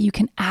that you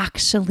can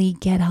actually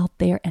get out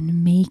there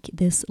and make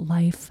this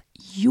life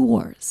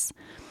yours?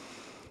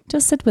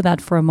 Just sit with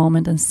that for a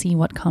moment and see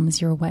what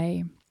comes your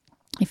way.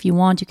 If you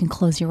want, you can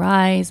close your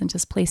eyes and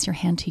just place your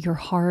hand to your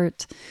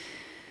heart.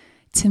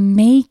 To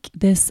make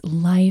this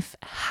life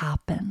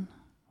happen,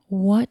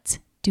 what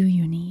do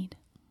you need?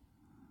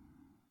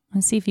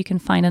 And see if you can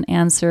find an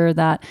answer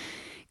that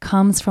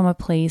comes from a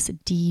place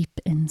deep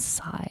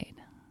inside.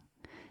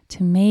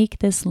 To make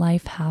this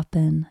life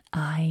happen,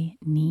 I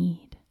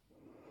need.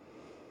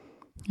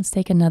 Let's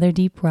take another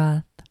deep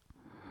breath.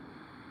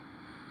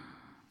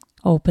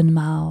 Open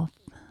mouth,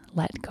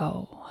 let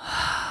go.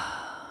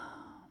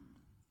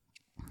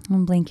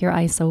 And blink your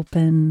eyes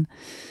open.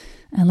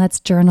 And let's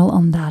journal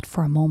on that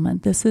for a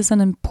moment. This is an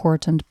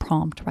important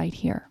prompt right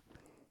here.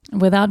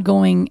 Without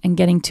going and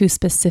getting too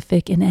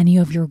specific in any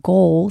of your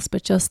goals,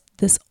 but just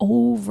this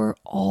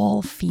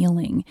overall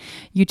feeling.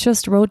 You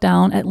just wrote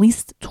down at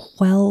least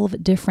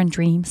 12 different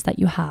dreams that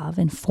you have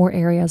in 4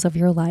 areas of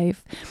your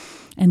life.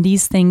 And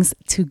these things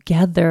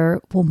together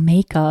will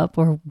make up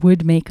or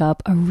would make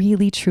up a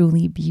really,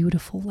 truly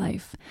beautiful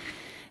life.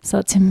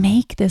 So to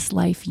make this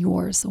life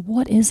yours,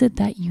 what is it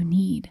that you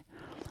need?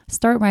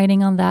 Start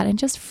writing on that and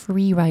just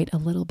free write a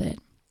little bit.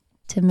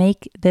 To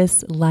make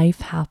this life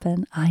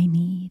happen, I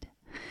need.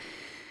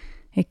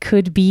 It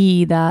could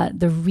be that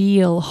the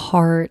real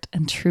heart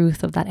and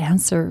truth of that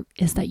answer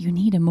is that you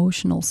need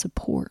emotional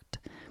support.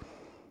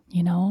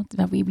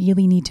 That we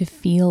really need to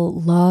feel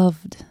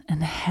loved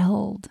and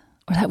held,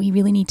 or that we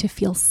really need to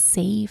feel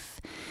safe.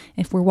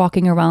 If we're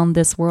walking around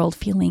this world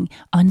feeling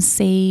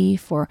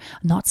unsafe or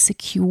not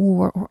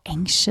secure or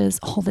anxious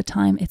all the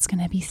time, it's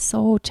going to be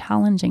so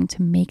challenging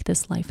to make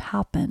this life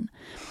happen.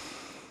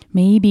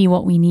 Maybe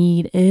what we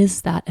need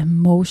is that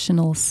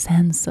emotional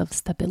sense of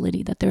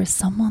stability, that there is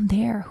someone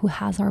there who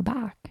has our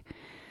back.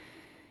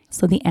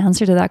 So the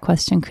answer to that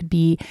question could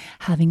be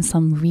having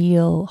some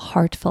real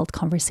heartfelt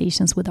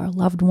conversations with our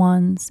loved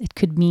ones. It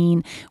could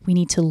mean we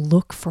need to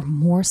look for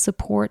more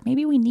support.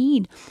 Maybe we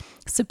need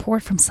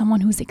support from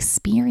someone who's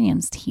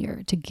experienced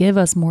here to give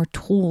us more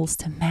tools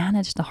to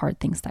manage the hard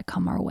things that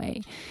come our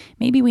way.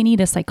 Maybe we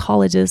need a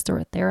psychologist or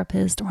a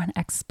therapist or an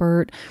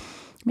expert.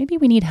 Maybe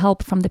we need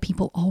help from the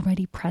people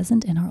already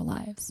present in our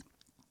lives.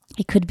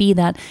 It could be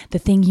that the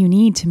thing you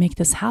need to make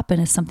this happen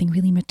is something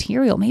really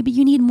material. Maybe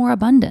you need more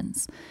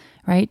abundance,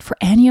 right? For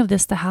any of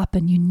this to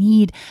happen, you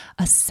need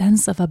a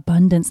sense of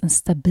abundance and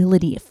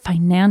stability,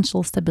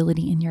 financial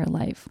stability in your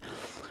life.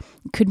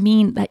 It could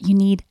mean that you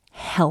need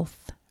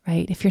health,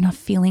 right? If you're not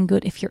feeling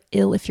good, if you're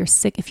ill, if you're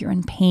sick, if you're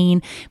in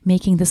pain,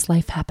 making this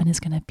life happen is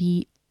going to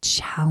be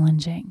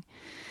challenging.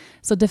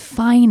 So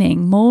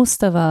defining,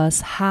 most of us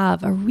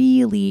have a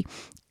really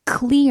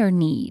clear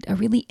need, a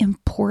really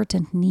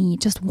important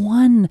need, just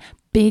one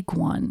big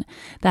one,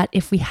 that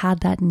if we had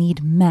that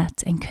need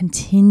met and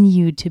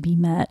continued to be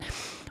met,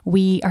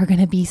 we are going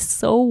to be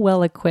so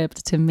well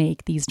equipped to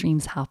make these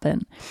dreams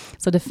happen.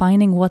 So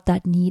defining what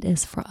that need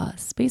is for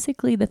us,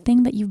 basically the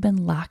thing that you've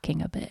been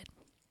lacking a bit.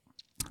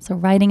 So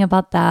writing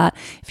about that,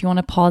 if you want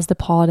to pause the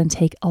pod and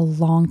take a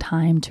long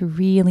time to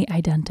really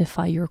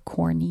identify your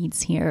core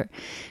needs here,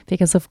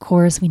 because of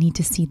course we need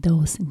to see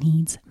those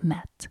needs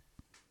met.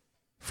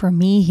 For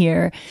me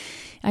here,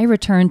 I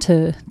return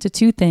to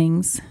two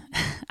things.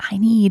 I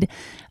need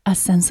a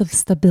sense of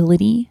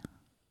stability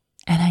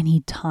and I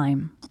need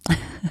time.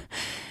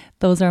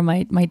 Those are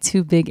my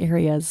two big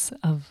areas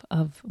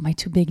of my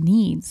two big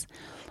needs.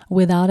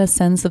 Without a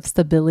sense of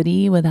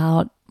stability,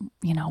 without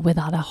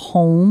a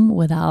home,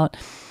 without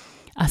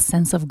a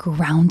sense of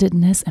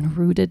groundedness and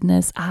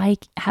rootedness, I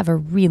have a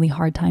really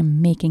hard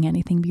time making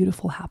anything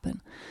beautiful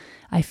happen.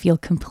 I feel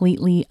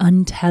completely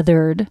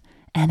untethered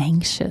and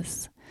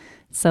anxious.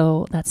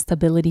 So that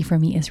stability for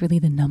me is really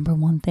the number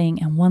one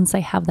thing. And once I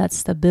have that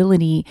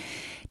stability,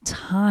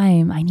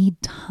 I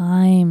need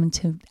time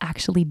to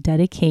actually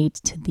dedicate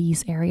to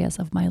these areas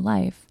of my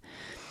life.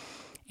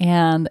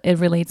 And it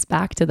relates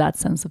back to that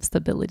sense of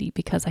stability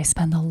because I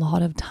spend a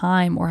lot of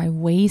time, or I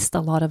waste a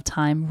lot of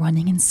time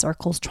running in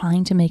circles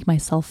trying to make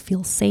myself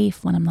feel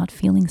safe when I'm not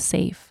feeling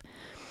safe.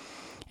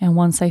 And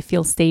once I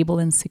feel stable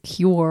and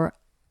secure,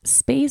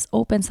 space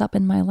opens up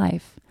in my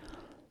life.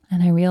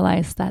 And I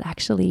realized that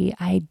actually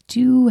I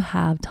do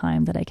have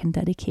time that I can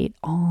dedicate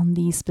on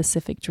these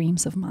specific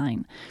dreams of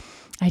mine.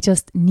 I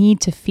just need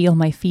to feel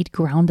my feet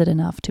grounded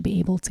enough to be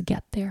able to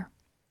get there.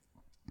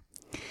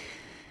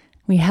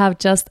 We have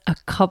just a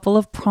couple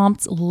of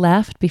prompts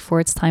left before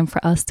it's time for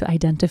us to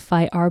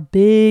identify our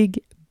big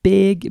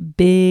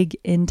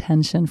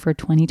intention for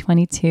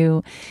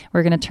 2022.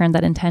 We're going to turn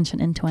that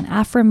intention into an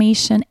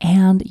affirmation,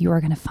 and you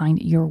are going to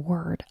find your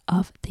word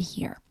of the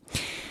year.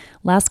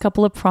 Last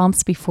couple of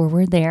prompts before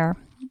we're there.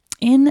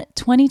 In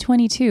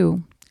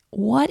 2022,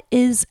 what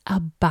is a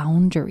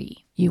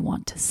boundary you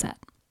want to set?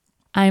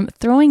 I'm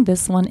throwing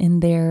this one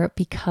in there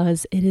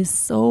because it is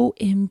so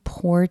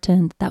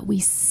important that we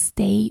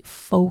stay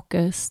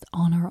focused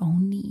on our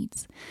own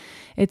needs.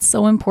 It's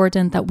so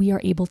important that we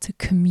are able to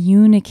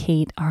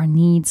communicate our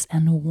needs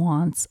and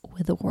wants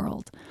with the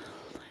world.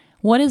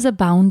 What is a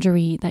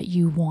boundary that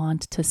you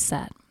want to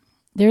set?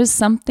 There's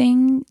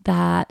something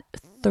that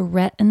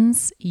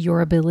threatens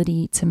your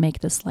ability to make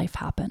this life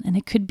happen. And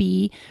it could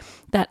be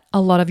that a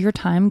lot of your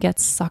time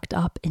gets sucked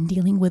up in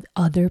dealing with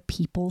other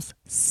people's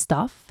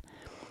stuff,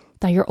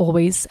 that you're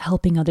always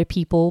helping other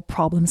people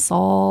problem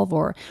solve,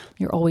 or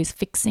you're always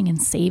fixing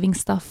and saving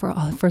stuff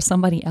for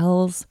somebody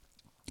else,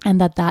 and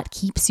that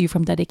keeps you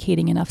from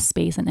dedicating enough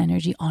space and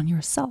energy on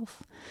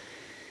yourself.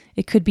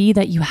 It could be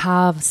that you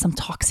have some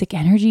toxic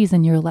energies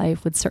in your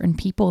life with certain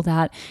people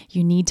that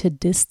you need to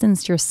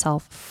distance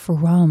yourself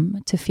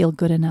from to feel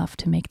good enough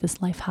to make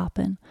this life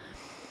happen.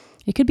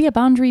 It could be a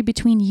boundary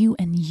between you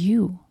and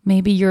you.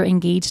 Maybe you're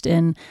engaged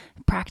in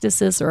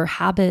practices or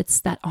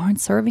habits that aren't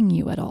serving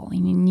you at all,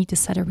 and you need to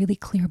set a really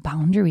clear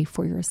boundary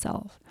for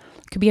yourself.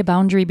 It could be a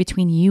boundary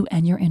between you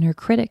and your inner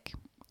critic.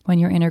 When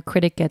your inner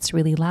critic gets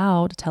really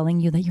loud,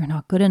 telling you that you're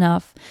not good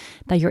enough,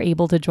 that you're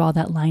able to draw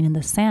that line in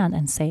the sand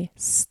and say,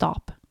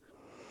 stop.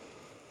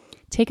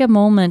 Take a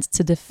moment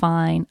to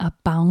define a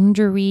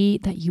boundary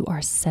that you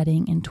are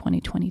setting in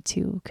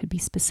 2022. It could be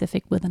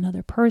specific with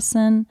another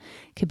person.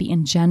 It could be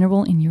in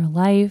general in your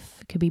life.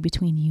 It could be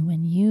between you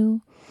and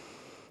you.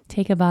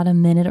 Take about a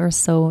minute or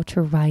so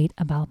to write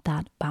about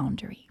that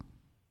boundary.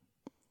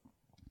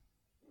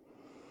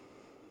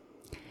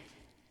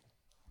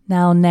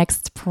 Now,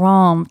 next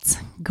prompt,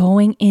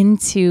 going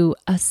into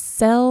a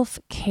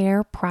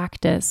self-care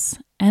practice.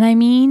 And I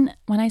mean,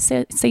 when I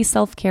say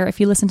self-care, if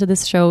you listen to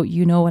this show,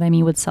 you know what I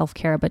mean with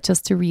self-care. But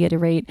just to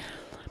reiterate,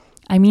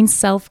 I mean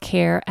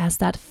self-care as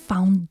that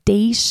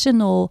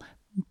foundational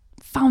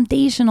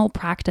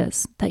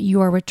practice that you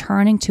are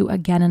returning to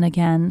again and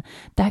again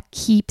that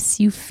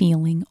keeps you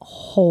feeling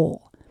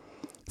whole.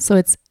 So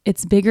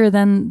it's bigger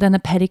than a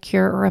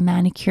pedicure or a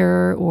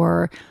manicure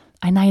or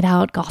a night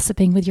out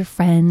gossiping with your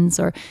friends,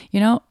 or,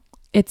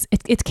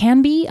 it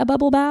can be a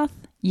bubble bath.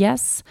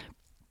 Yes.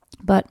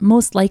 But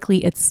most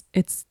likely it's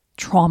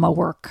trauma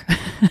work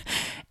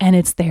and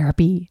it's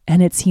therapy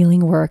and it's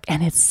healing work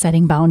and it's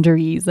setting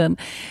boundaries and,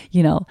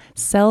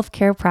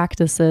 self-care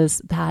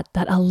practices that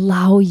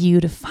allow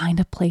you to find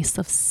a place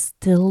of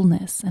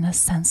stillness and a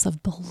sense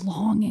of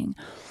belonging.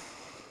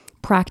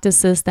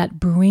 Practices that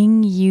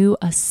bring you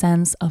a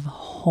sense of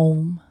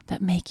home,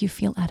 that make you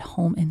feel at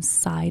home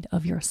inside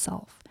of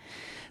yourself.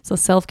 So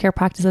self-care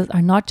practices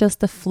are not just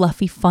the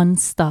fluffy, fun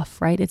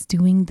stuff, right? It's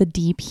doing the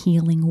deep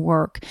healing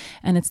work.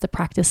 And it's the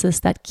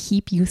practices that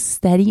keep you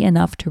steady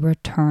enough to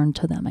return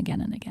to them again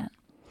and again.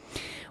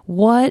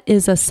 What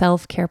is a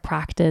self-care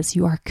practice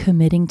you are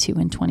committing to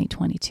in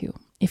 2022?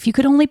 If you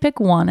could only pick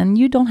one, and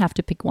you don't have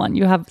to pick one,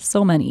 you have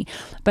so many,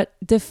 but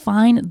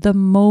define the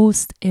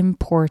most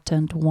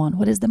important one.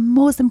 What is the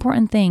most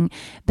important thing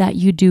that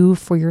you do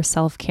for your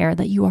self-care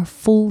that you are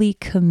fully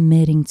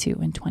committing to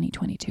in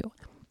 2022?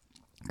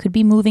 Could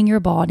be moving your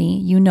body.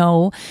 You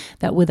know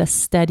that with a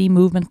steady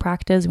movement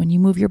practice, when you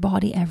move your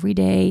body every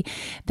day,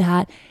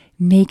 that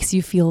makes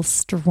you feel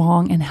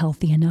strong and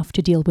healthy enough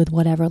to deal with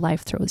whatever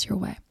life throws your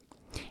way.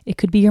 It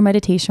could be your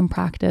meditation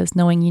practice,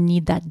 knowing you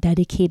need that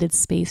dedicated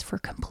space for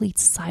complete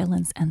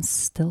silence and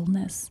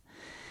stillness.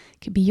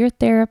 It could be your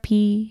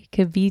therapy. It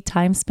could be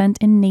time spent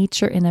in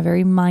nature in a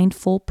very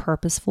mindful,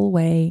 purposeful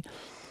way.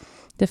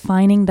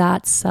 Defining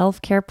that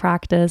self-care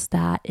practice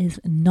that is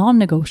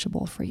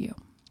non-negotiable for you.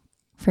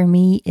 For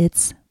me,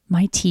 it's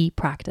my tea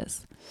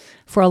practice.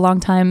 For a long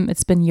time,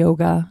 it's been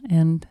yoga.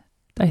 And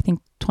I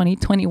think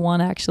 2021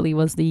 actually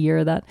was the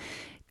year that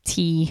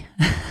tea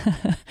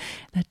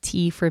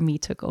for me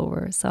took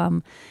over. So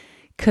I'm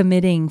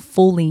committing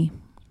fully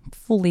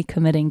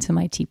committing to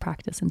my tea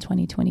practice in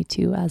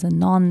 2022 as a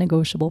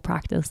non-negotiable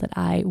practice that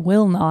I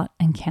will not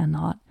and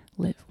cannot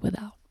live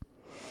without.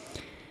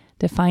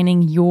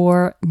 Defining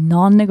your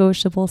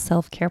non-negotiable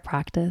self-care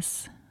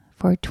practice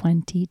for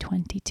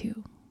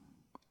 2022.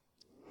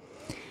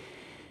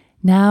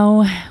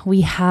 Now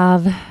we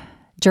have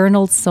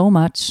journaled so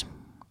much.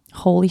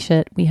 Holy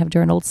shit, we have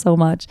journaled so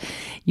much.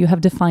 You have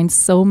defined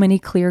so many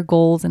clear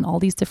goals in all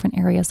these different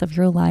areas of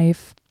your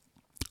life.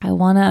 I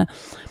want to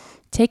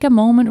take a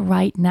moment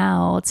right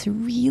now to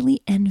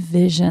really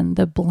envision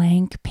the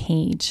blank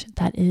page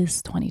that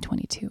is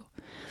 2022.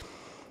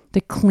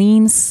 The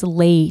clean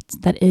slate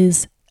that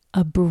is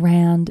a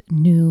brand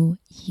new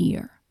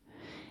year.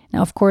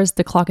 Now, of course,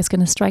 the clock is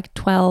going to strike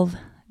 12.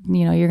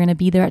 You're going to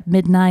be there at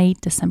midnight,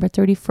 December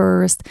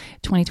 31st,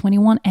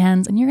 2021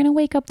 ends, and you're going to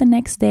wake up the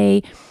next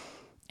day.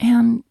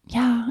 And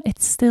yeah,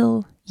 it's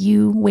still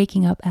you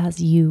waking up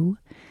as you.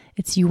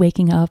 It's you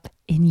waking up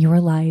in your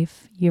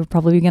life. You're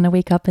probably going to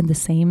wake up in the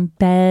same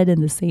bed,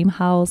 in the same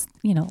house.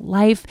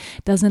 Life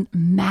doesn't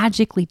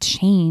magically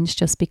change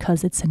just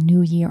because it's a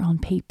new year on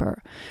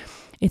paper.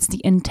 It's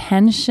the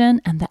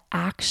intention and the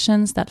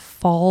actions that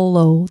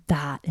follow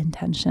that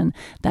intention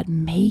that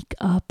make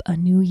up a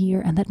new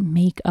year and that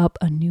make up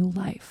a new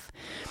life.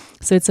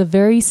 So it's a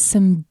very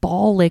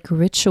symbolic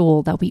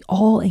ritual that we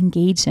all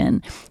engage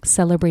in,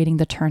 celebrating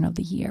the turn of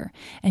the year.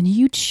 And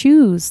you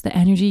choose the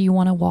energy you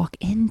want to walk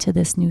into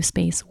this new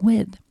space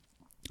with.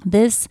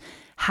 This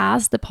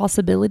has the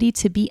possibility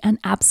to be an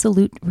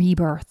absolute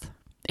rebirth.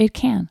 It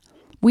can.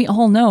 We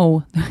all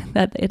know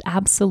that it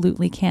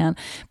absolutely can,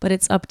 but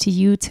it's up to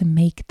you to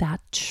make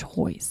that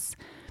choice.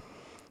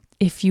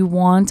 If you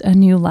want a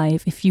new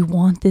life, if you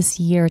want this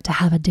year to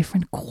have a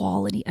different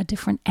quality, a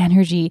different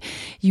energy,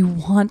 you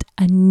want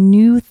a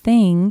new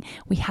thing,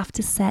 we have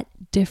to set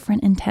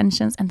different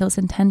intentions, and those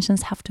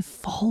intentions have to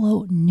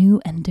follow new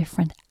and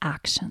different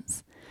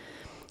actions.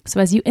 So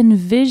as you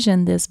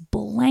envision this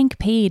blank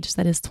page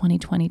that is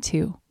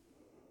 2022,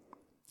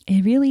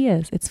 it really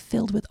is. It's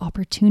filled with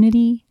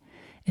opportunity.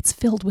 It's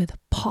filled with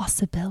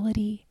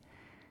possibility.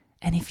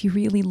 And if you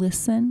really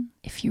listen,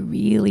 if you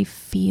really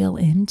feel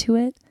into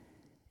it,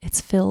 it's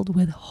filled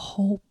with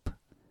hope.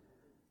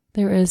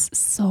 There is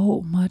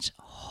so much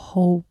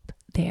hope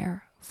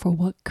there for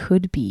what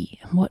could be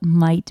and what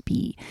might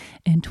be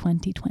in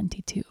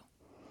 2022.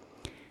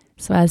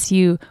 So as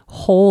you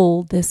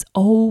hold this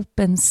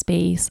open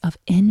space of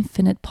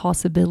infinite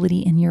possibility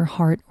in your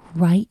heart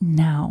right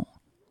now,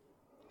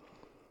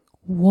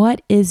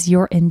 what is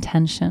your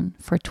intention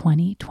for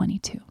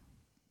 2022?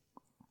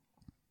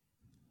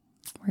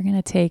 We're going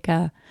to take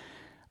a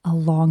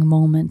long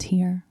moment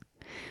here.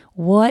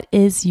 What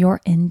is your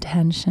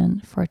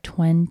intention for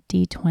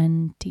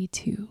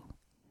 2022?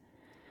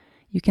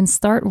 You can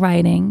start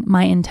writing,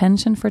 my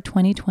intention for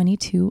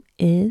 2022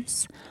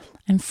 is,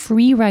 and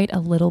free write a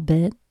little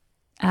bit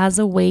as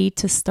a way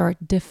to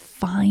start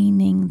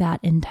defining that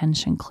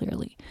intention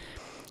clearly.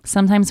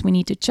 Sometimes we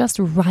need to just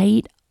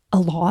write a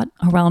lot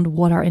around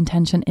what our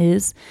intention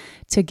is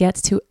to get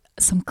to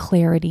some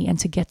clarity and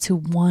to get to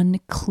one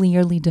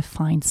clearly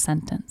defined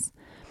sentence.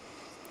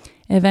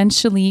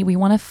 Eventually, we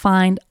want to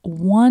find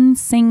one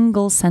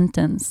single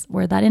sentence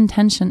where that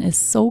intention is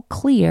so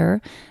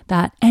clear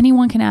that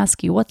anyone can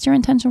ask you, what's your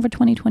intention for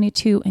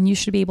 2022? And you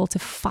should be able to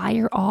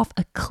fire off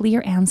a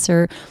clear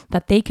answer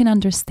that they can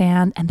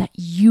understand and that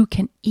you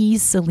can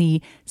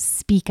easily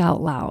speak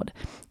out loud.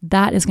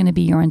 That is going to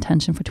be your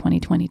intention for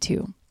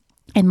 2022.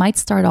 It might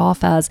start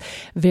off as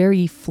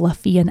very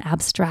fluffy and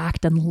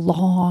abstract and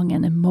long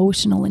and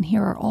emotional. And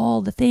here are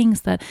all the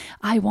things that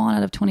I want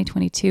out of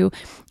 2022.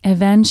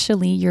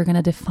 Eventually, you're going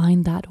to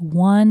define that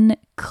one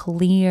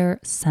clear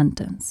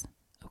sentence.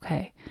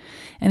 Okay.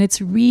 And it's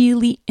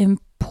really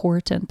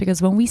important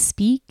because when we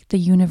speak, the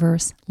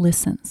universe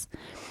listens.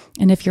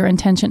 And if your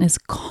intention is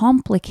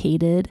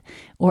complicated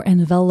or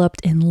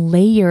enveloped in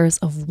layers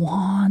of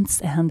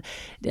wants and,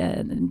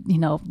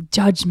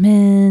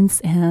 judgments,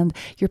 and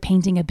you're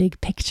painting a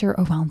big picture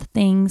around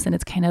things, and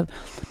it's kind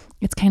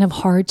of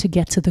hard to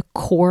get to the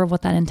core of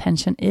what that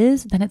intention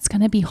is, then it's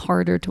going to be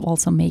harder to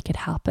also make it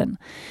happen.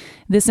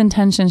 This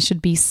intention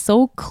should be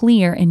so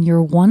clear in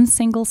your one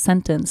single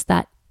sentence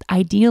that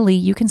ideally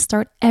you can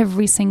start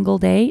every single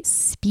day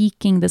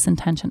speaking this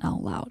intention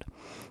out loud.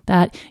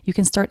 That you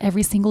can start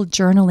every single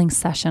journaling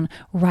session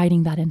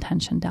writing that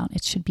intention down.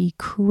 It should be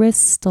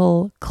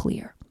crystal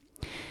clear.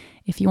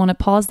 If you want to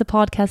pause the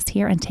podcast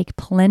here and take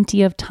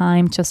plenty of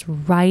time just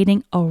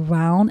writing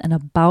around and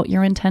about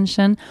your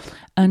intention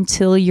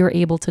until you're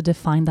able to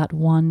define that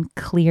one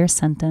clear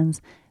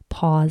sentence,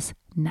 pause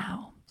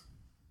now.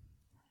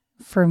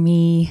 For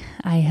me,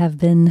 I have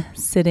been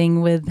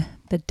sitting with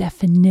the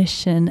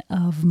definition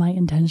of my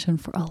intention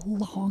for a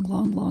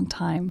long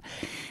time.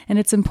 And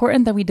it's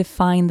important that we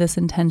define this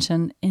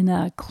intention in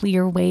a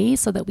clear way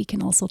so that we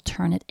can also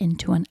turn it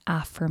into an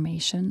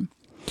affirmation.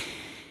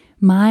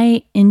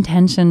 My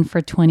intention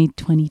for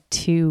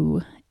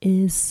 2022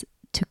 is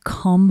to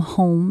come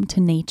home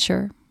to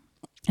nature,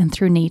 and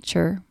through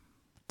nature,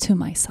 to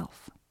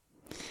myself.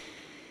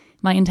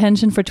 My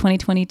intention for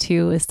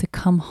 2022 is to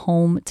come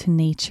home to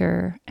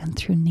nature, and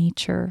through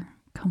nature,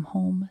 come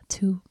home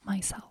to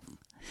myself.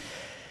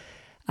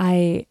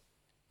 I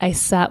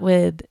sat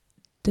with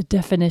the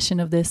definition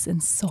of this in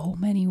so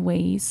many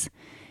ways,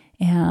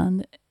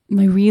 and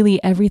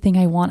everything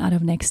I want out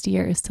of next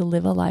year is to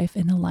live a life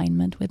in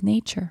alignment with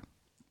nature.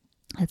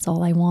 That's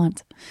all I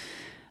want.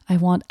 I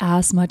want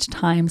as much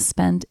time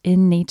spent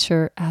in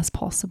nature as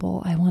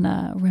possible. I want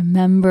to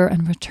remember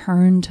and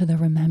return to the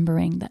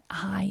remembering that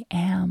I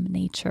am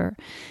nature,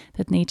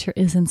 that nature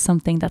isn't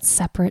something that's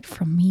separate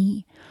from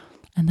me,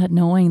 and that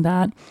knowing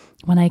that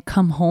when I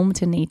come home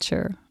to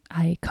nature,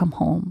 I come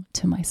home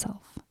to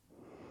myself.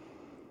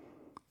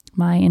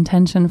 My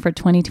intention for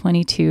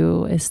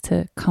 2022 is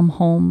to come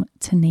home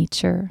to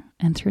nature,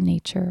 and through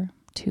nature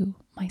to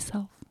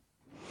myself.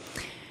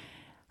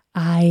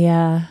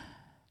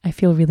 I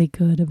feel really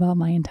good about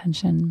my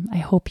intention. I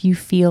hope you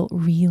feel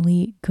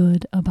really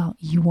good about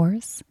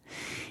yours.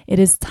 It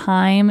is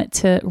time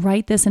to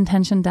write this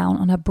intention down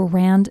on a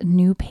brand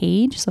new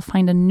page. So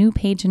find a new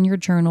page in your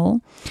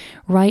journal.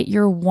 Write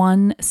your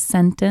one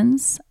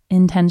sentence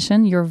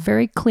intention, your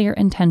very clear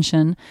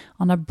intention,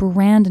 on a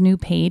brand new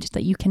page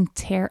that you can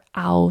tear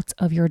out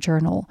of your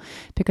journal,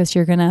 because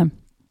you're going to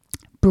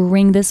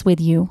bring this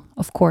with you,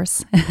 of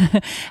course,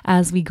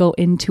 as we go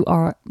into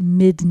our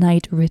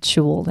midnight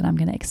ritual that I'm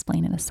going to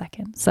explain in a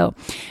second. So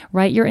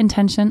write your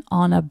intention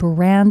on a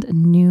brand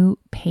new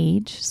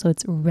page so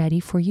it's ready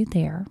for you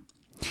there.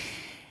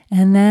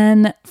 And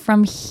then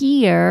from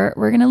here,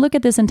 we're going to look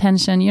at this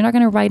intention. You're not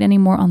going to write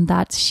anymore on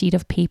that sheet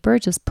of paper.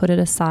 Just put it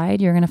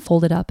aside. You're going to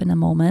fold it up in a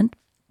moment.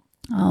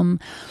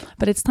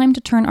 But it's time to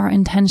turn our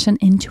intention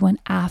into an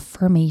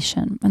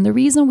affirmation. And the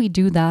reason we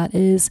do that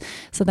is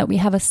so that we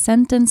have a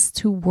sentence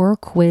to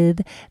work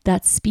with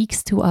that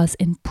speaks to us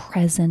in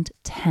present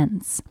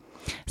tense.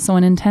 So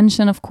an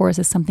intention, of course,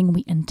 is something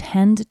we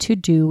intend to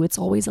do. It's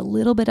always a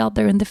little bit out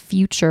there in the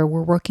future.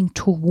 We're working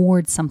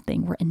towards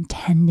something. We're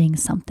intending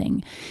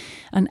something.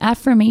 An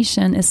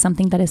affirmation is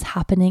something that is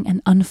happening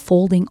and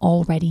unfolding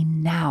already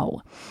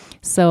now.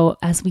 So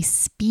as we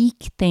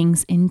speak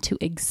things into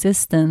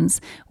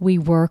existence, we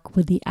work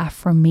with the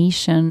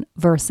affirmation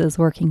versus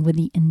working with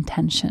the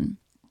intention.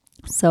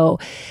 So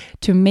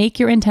to make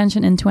your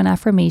intention into an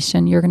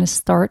affirmation, you're going to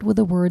start with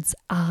the words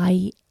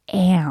I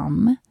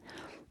am,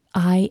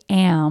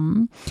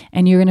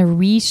 and you're going to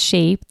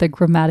reshape the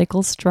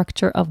grammatical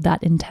structure of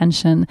that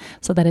intention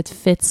so that it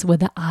fits with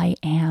the I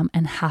am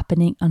and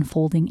happening,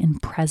 unfolding in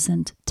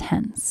present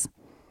tense.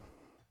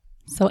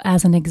 So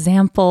as an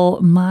example,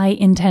 my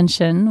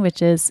intention,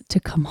 which is to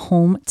come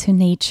home to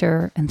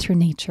nature, and through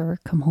nature,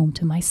 come home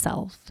to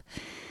myself.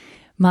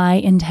 My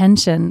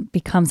intention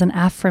becomes an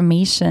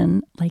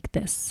affirmation like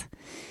this: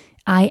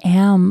 I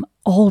am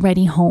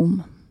already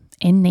home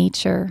in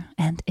nature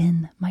and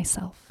in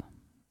myself.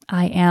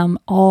 I am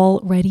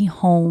already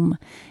home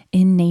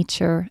in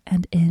nature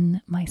and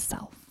in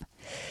myself.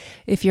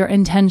 If your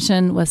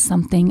intention was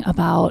something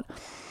about,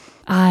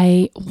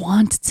 I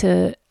want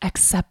to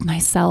accept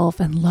myself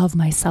and love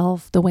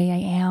myself the way I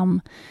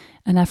am,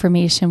 an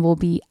affirmation will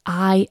be,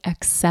 I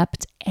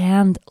accept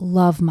and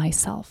love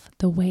myself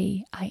the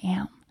way I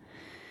am.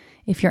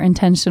 If your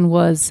intention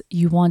was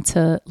you want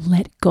to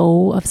let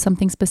go of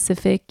something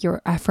specific,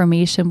 your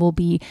affirmation will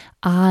be,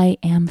 I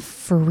am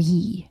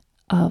free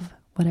of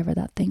whatever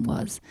that thing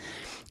was.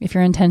 If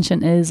your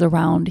intention is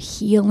around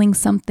healing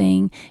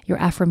something, your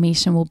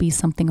affirmation will be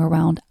something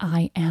around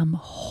I am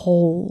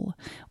whole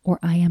or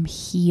I am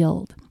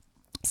healed.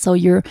 So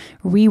you're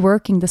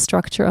reworking the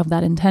structure of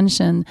that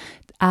intention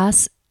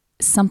as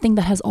something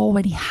that has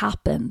already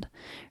happened,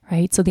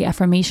 right? So the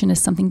affirmation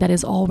is something that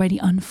is already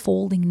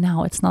unfolding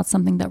now. It's not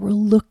something that we're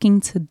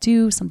looking to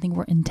do, something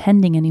we're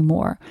intending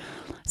anymore.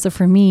 So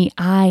for me,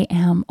 I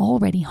am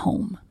already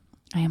home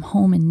I am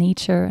home in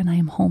nature and I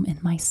am home in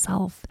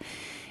myself.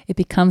 It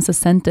becomes a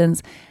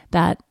sentence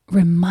that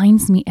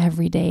reminds me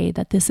every day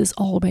that this is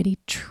already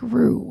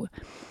true,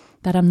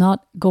 that I'm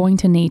not going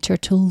to nature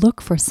to look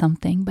for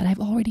something, but I've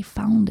already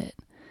found it,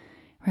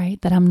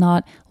 right? That I'm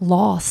not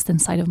lost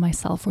inside of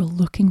myself or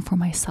looking for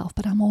myself,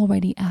 but I'm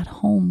already at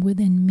home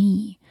within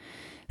me.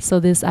 So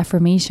this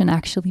affirmation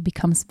actually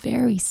becomes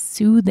very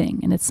soothing,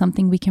 and it's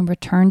something we can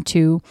return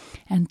to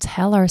and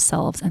tell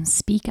ourselves and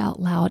speak out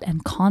loud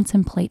and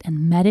contemplate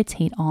and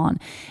meditate on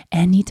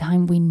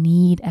anytime we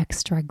need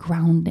extra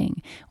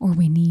grounding or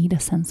we need a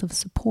sense of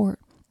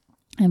support.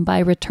 And by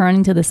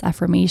returning to this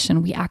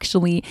affirmation, we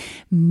actually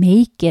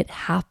make it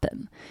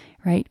happen,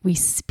 right? We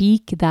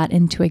speak that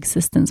into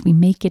existence. We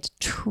make it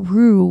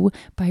true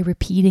by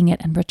repeating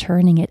it and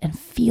returning it and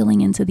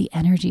feeling into the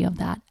energy of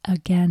that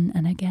again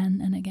and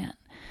again and again.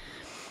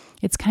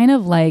 It's kind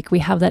of like we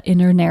have that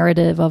inner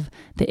narrative of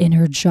the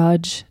inner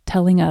judge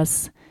telling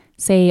us,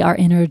 say our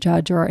inner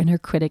judge or our inner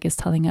critic is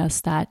telling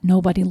us that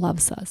nobody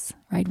loves us,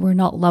 right? We're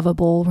not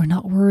lovable, we're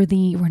not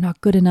worthy, we're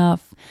not good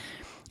enough.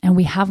 And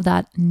we have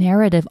that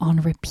narrative on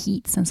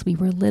repeat since we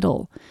were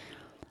little.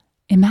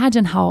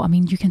 Imagine how,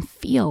 you can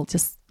feel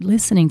just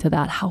listening to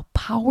that, how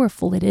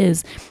powerful it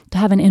is to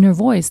have an inner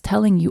voice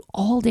telling you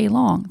all day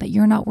long that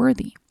you're not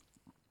worthy.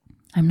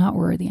 I'm not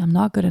worthy. I'm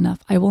not good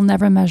enough. I will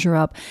never measure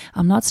up.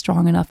 I'm not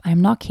strong enough.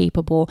 I'm not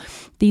capable.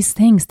 These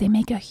things, they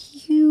make a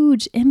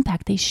huge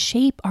impact. They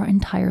shape our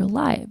entire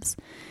lives.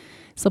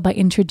 So by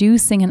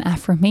introducing an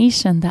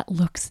affirmation that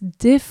looks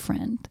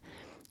different,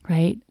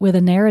 right, with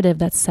a narrative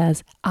that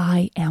says,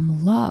 I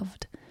am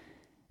loved,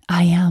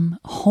 I am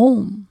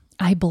home,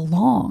 I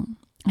belong,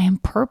 I am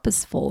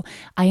purposeful,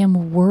 I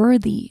am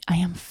worthy, I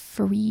am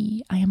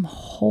free, I am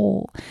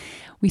whole.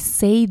 We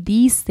say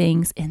these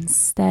things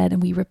instead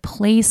and we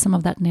replace some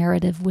of that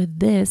narrative with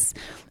this.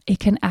 It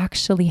can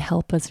actually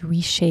help us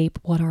reshape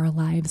what our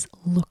lives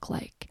look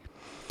like.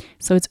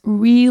 So it's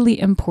really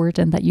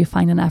important that you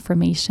find an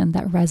affirmation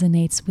that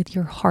resonates with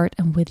your heart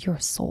and with your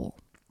soul.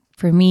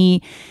 For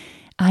me,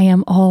 I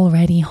am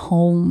already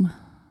home.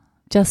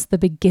 Just the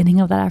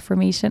beginning of that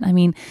affirmation.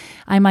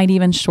 I might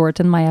even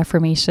shorten my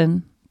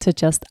affirmation to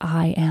just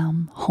I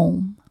am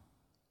home,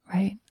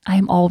 right? I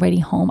am already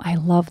home. I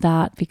love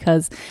that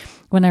because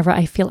whenever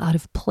I feel out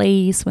of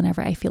place,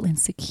 whenever I feel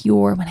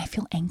insecure, when I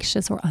feel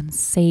anxious or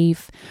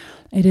unsafe,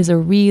 it is a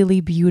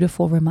really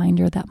beautiful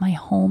reminder that my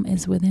home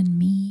is within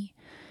me,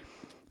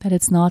 that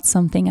it's not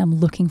something I'm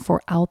looking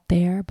for out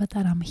there, but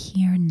that I'm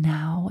here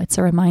now. It's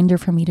a reminder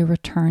for me to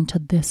return to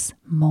this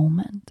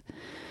moment.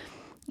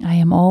 I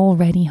am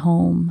already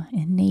home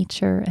in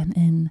nature and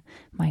in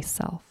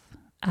myself.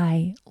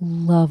 I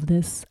love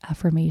this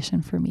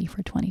affirmation for me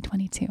for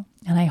 2022.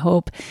 And I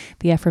hope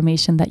the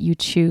affirmation that you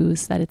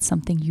choose, that it's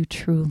something you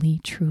truly,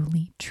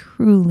 truly,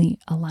 truly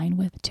align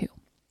with too.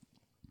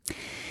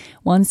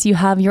 Once you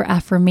have your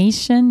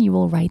affirmation, you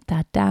will write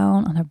that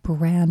down on a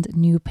brand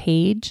new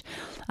page.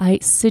 I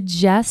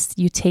suggest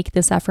you take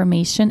this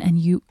affirmation and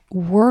you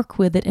work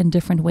with it in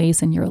different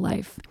ways in your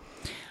life.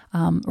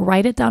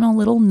 Write it down on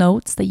little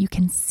notes that you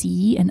can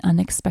see in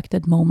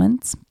unexpected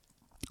moments,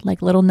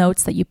 like little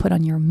notes that you put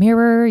on your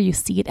mirror. You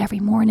see it every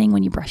morning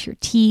when you brush your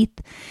teeth.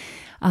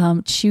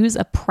 Choose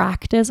a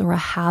practice or a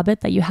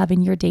habit that you have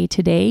in your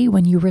day-to-day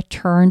when you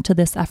return to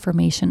this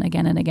affirmation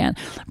again and again.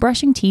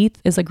 Brushing teeth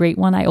is a great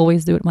one. I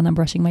always do it when I'm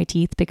brushing my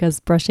teeth because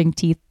brushing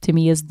teeth to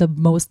me is the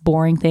most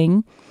boring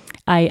thing.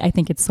 I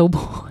think it's so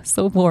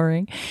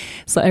boring.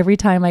 So every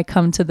time I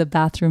come to the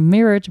bathroom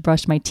mirror to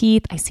brush my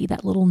teeth, I see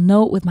that little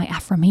note with my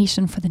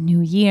affirmation for the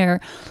new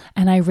year,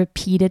 and I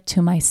repeat it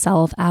to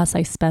myself as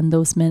I spend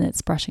those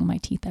minutes brushing my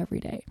teeth every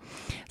day.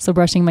 So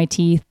brushing my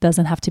teeth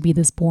doesn't have to be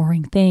this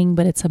boring thing,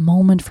 but it's a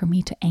moment for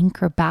me to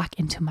anchor back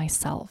into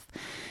myself,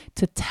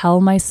 to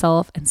tell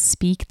myself and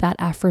speak that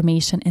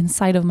affirmation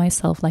inside of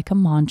myself like a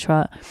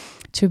mantra,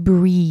 to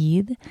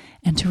breathe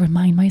and to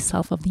remind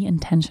myself of the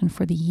intention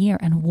for the year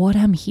and what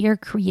I'm here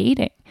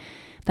creating.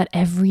 That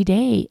every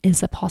day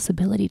is a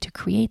possibility to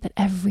create, that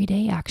every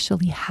day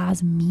actually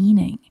has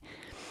meaning.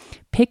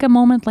 Pick a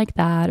moment like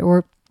that,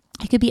 or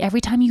it could be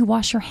every time you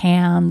wash your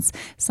hands,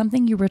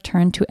 something you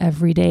return to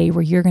every day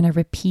where you're going to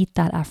repeat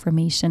that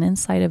affirmation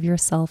inside of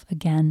yourself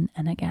again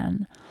and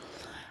again.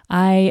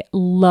 I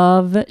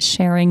love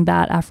sharing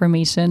that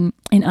affirmation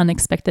in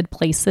unexpected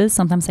places.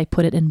 Sometimes I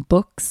put it in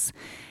books.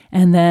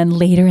 And then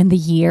later in the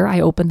year, I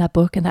open that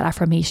book and that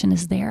affirmation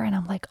is there. And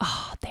I'm like,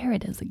 oh, there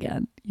it is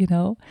again,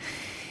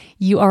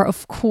 You are,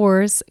 of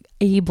course,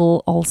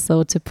 able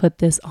also to put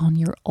this on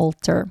your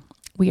altar.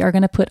 We are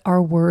going to put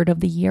our word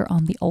of the year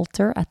on the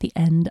altar at the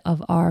end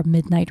of our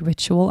midnight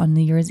ritual on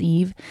New Year's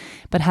Eve.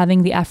 But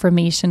having the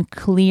affirmation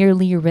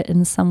clearly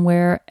written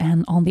somewhere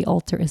and on the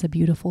altar is a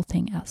beautiful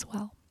thing as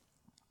well.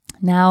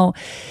 Now,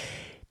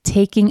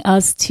 taking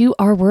us to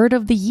our word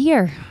of the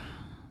year.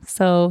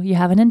 So you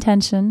have an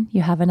intention,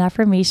 you have an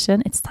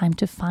affirmation. It's time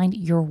to find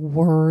your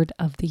word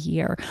of the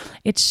year.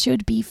 It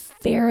should be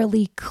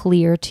fairly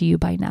clear to you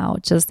by now.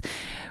 Just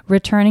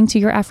returning to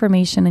your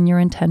affirmation and your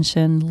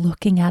intention,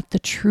 looking at the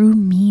true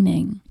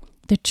meaning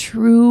the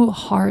true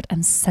heart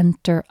and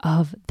center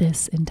of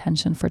this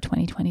intention for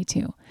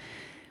 2022.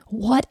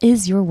 What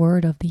is your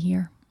word of the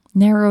year?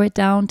 Narrow it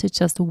down to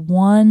just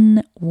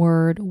one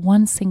word,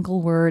 one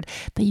single word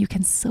that you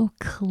can so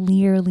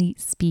clearly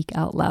speak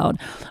out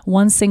loud.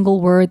 One single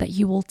word that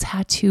you will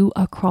tattoo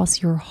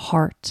across your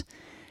heart.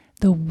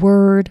 The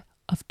word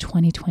of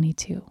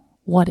 2022.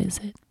 What is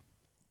it?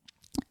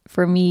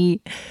 For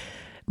me,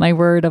 my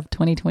word of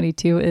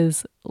 2022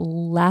 is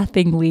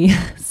laughingly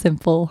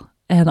simple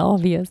and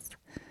obvious.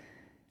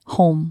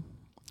 Home.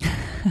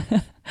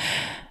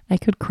 I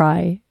could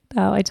cry.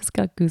 Now I just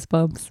got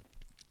goosebumps.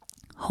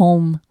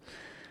 Home.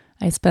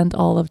 I spent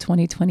all of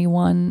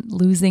 2021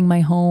 losing my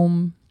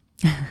home,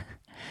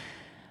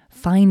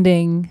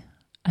 finding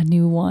a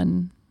new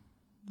one,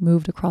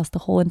 moved across the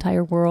whole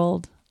entire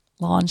world,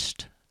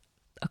 launched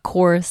a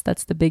course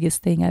that's the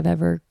biggest thing I've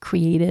ever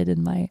created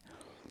in my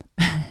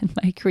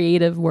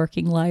creative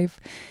working life,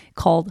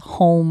 called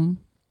Home.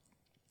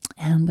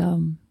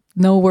 And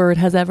no word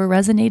has ever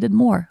resonated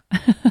more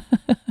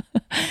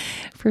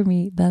for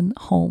me than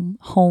home.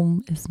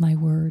 Home is my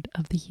word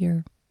of the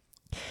year.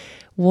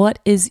 What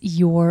is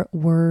your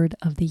word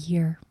of the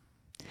year?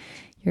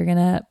 You're going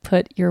to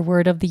put your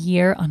word of the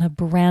year on a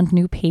brand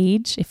new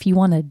page. If you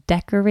want to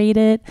decorate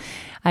it,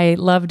 I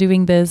love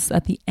doing this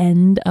at the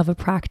end of a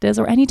practice,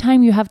 or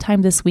anytime you have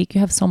time this week.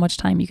 You have so much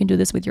time. You can do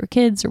this with your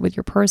kids or with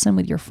your person,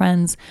 with your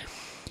friends.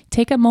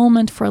 Take a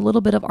moment for a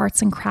little bit of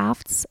arts and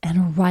crafts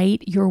and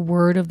write your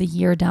word of the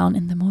year down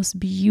in the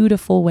most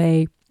beautiful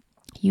way.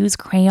 Use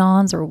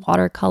crayons or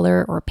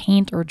watercolor or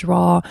paint or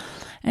draw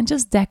and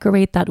just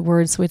decorate that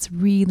word so it's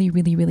really,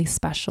 really, really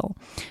special.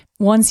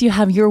 Once you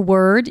have your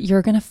word,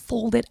 you're going to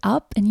fold it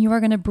up and you are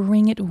going to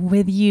bring it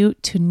with you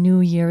to New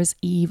Year's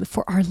Eve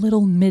for our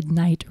little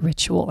midnight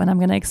ritual. And I'm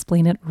going to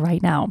explain it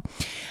right now.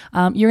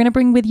 You're going to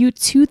bring with you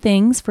two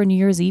things for New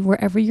Year's Eve,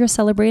 wherever you're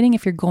celebrating.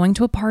 If you're going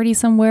to a party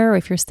somewhere or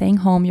if you're staying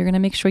home, you're going to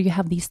make sure you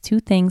have these two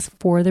things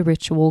for the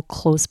ritual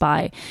close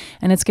by.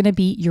 And it's going to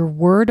be your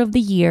word of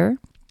the year.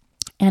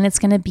 And it's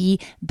going to be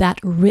that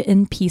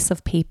written piece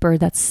of paper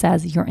that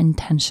says your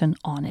intention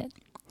on it.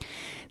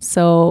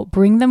 So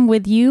bring them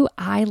with you.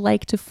 I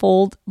like to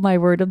fold my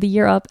word of the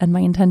year up and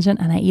my intention,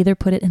 and I either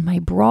put it in my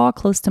bra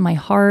close to my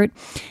heart.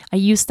 I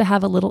used to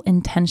have a little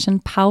intention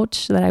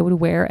pouch that I would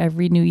wear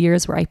every New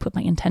Year's where I put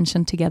my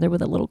intention together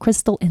with a little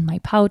crystal in my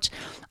pouch.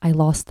 I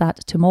lost that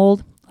to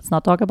mold. Let's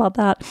not talk about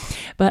that.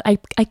 But I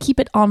keep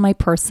it on my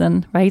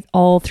person, right?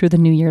 All through the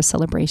New Year's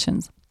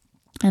celebrations.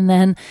 And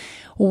then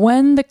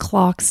when the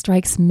clock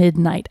strikes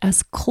midnight,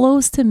 as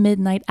close to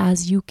midnight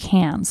as you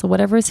can, so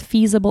whatever is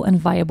feasible and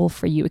viable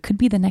for you, it could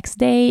be the next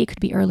day, it could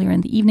be earlier in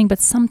the evening, but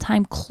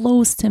sometime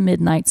close to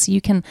midnight so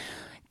you can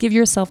give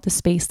yourself the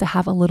space to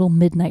have a little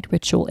midnight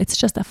ritual. It's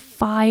just a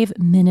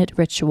 5-minute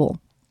ritual.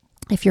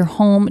 If you're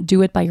home,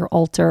 do it by your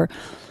altar.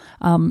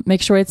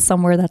 Make sure it's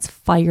somewhere that's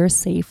fire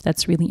safe.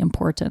 That's really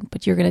important.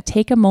 But you're going to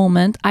take a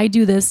moment. I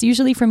do this.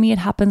 Usually for me, it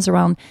happens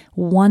around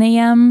 1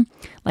 a.m.,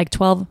 like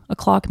 12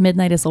 o'clock.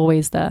 Midnight is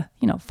always the,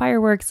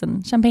 fireworks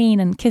and champagne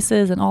and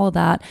kisses and all of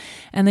that.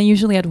 And then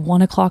usually at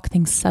 1 o'clock,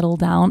 things settle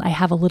down. I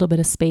have a little bit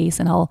of space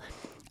and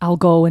I'll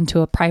go into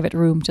a private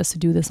room just to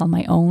do this on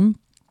my own.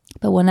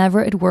 But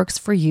whenever it works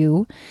for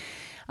you,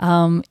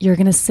 you're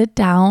going to sit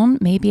down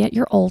maybe at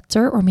your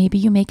altar, or maybe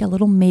you make a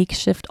little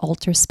makeshift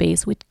altar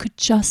space, which could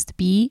just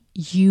be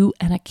you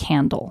and a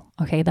candle.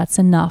 Okay, that's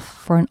enough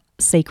for a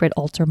sacred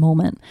altar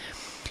moment.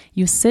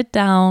 You sit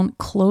down,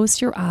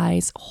 close your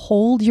eyes,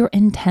 hold your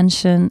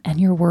intention and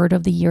your word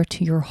of the year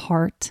to your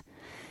heart,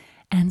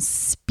 and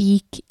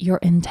speak your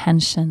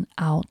intention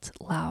out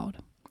loud.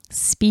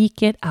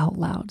 Speak it out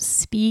loud.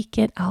 Speak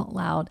it out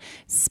loud.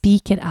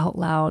 Speak it out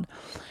loud.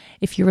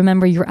 If you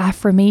remember your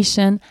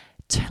affirmation,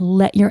 to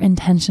let your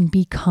intention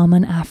become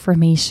an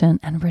affirmation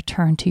and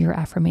return to your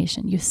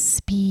affirmation. You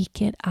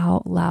speak it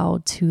out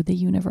loud to the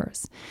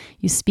universe.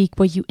 You speak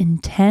what you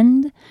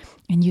intend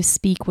and you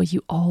speak what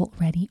you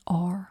already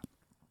are.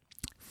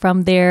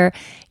 From there,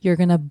 you're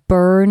going to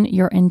burn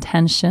your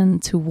intention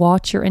to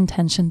watch your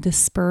intention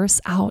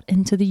disperse out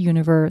into the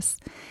universe.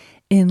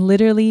 In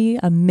literally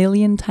 1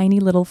 million tiny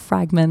little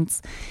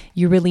fragments,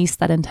 you release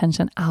that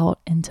intention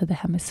out into the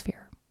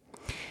hemisphere.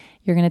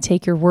 You're going to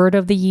take your word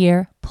of the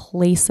year,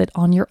 place it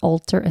on your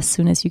altar as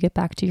soon as you get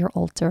back to your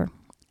altar.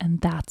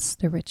 And that's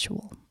the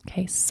ritual.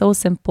 Okay, so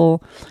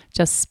simple.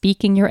 Just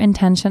speaking your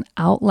intention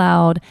out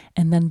loud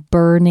and then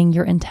burning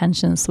your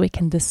intention so it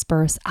can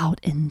disperse out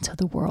into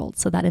the world.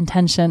 So that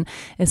intention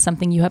is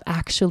something you have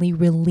actually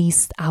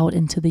released out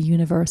into the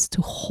universe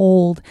to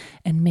hold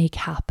and make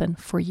happen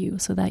for you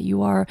so that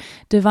you are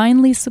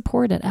divinely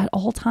supported at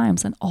all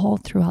times and all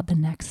throughout the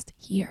next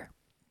year.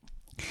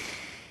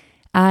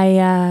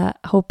 I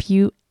hope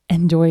you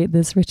enjoy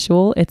this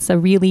ritual. It's a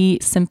really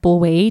simple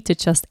way to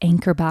just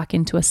anchor back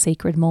into a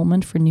sacred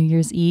moment for New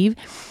Year's Eve.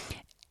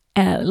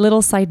 A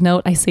little side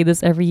note, I say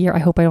this every year, I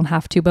hope I don't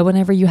have to, but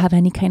whenever you have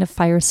any kind of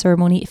fire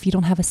ceremony, if you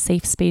don't have a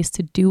safe space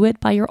to do it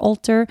by your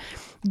altar,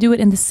 do it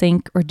in the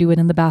sink or do it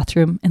in the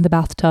bathroom, in the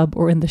bathtub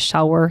or in the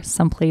shower,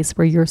 someplace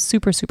where you're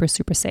super, super,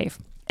 super safe.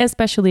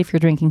 especially if you're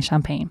drinking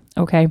champagne,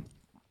 okay?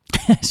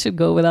 I should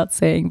go without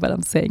saying, but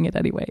I'm saying it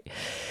anyway.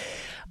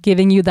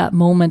 Giving you that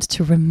moment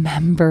to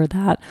remember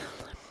that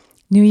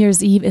New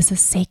Year's Eve is a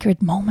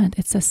sacred moment.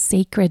 It's a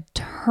sacred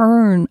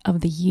turn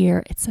of the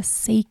year. It's a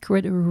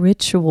sacred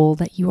ritual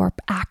that you are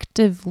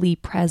actively,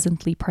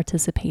 presently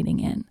participating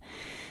in.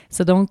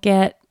 So don't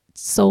get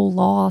so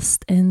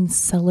lost in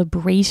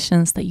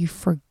celebrations that you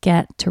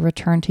forget to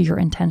return to your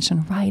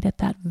intention right at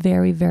that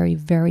very, very,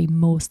 very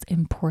most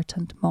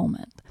important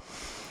moment.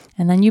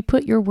 And then you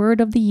put your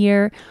word of the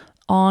year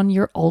on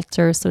your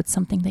altar. So it's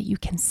something that you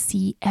can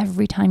see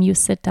every time you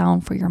sit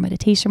down for your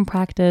meditation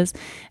practice.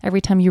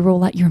 Every time you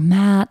roll out your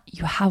mat,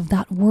 you have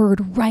that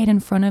word right in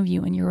front of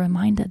you and you're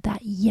reminded that,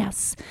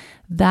 yes,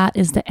 that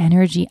is the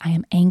energy I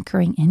am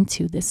anchoring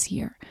into this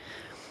year.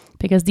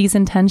 Because these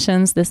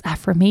intentions, this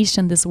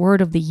affirmation, this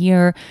word of the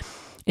year,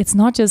 it's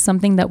not just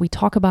something that we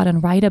talk about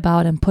and write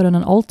about and put on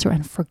an altar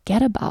and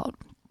forget about.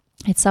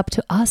 It's up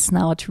to us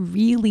now to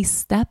really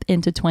step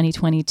into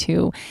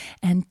 2022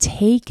 and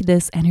take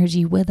this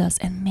energy with us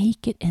and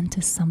make it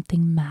into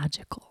something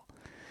magical.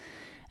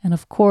 And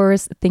of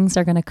course, things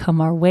are going to come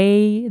our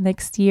way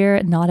next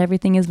year. Not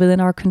everything is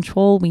within our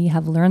control. We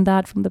have learned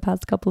that from the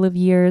past couple of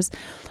years,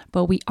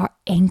 but we are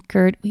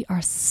anchored, we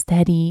are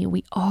steady,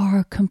 we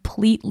are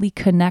completely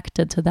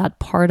connected to that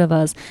part of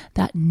us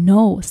that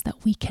knows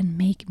that we can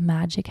make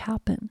magic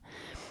happen,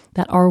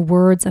 that our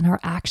words and our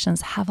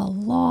actions have a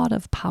lot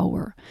of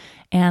power,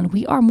 and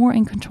we are more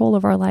in control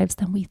of our lives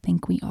than we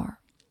think we are.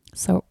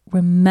 So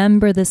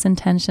remember this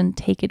intention,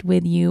 take it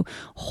with you,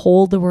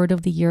 hold the word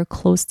of the year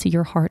close to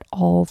your heart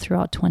all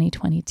throughout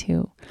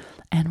 2022.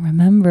 And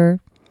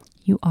remember,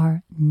 you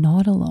are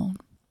not alone.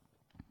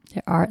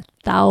 There are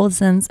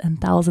thousands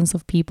and thousands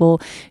of people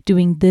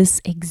doing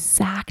this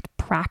exact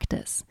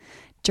practice,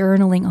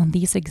 journaling on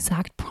these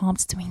exact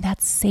prompts, doing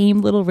that same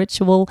little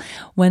ritual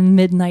when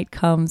midnight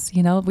comes.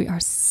 You know, we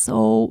are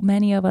so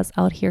many of us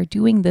out here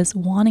doing this,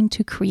 wanting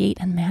to create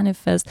and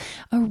manifest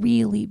a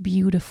really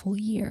beautiful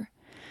year.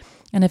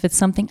 And if it's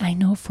something I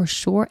know for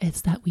sure,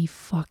 it's that we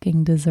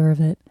fucking deserve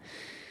it.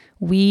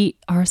 We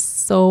are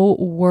so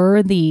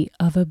worthy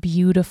of a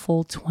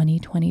beautiful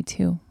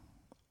 2022.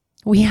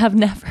 We have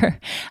never,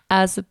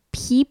 as a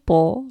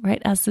people,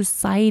 right, as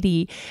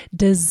society,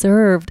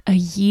 deserved a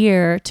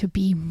year to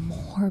be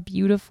more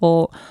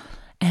beautiful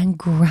and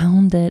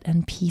grounded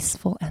and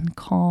peaceful and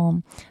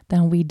calm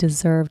than we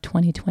deserve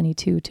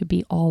 2022 to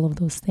be all of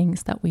those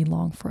things that we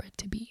long for it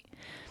to be.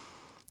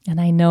 And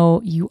I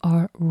know you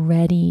are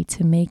ready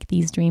to make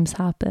these dreams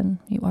happen.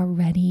 You are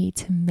ready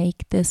to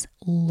make this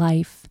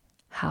life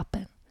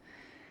happen.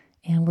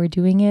 And we're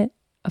doing it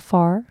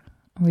afar.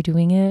 We're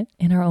doing it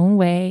in our own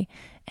way.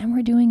 And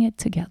we're doing it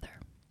together.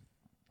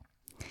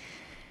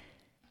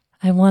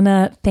 I want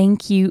to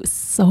thank you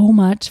so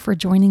much for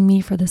joining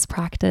me for this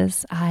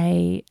practice.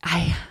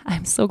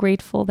 I'm so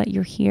grateful that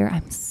you're here.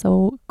 I'm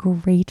so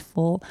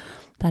grateful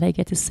that I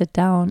get to sit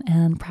down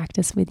and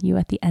practice with you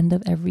at the end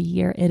of every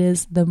year. It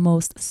is the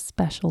most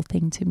special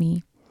thing to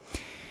me.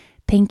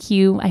 Thank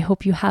you. I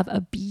hope you have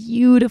a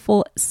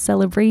beautiful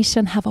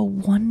celebration. Have a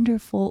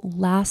wonderful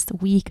last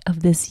week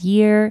of this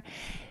year.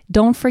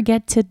 Don't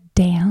forget to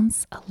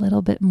dance a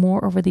little bit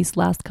more over these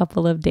last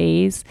couple of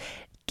days.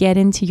 Get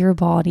into your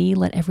body.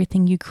 Let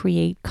everything you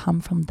create come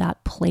from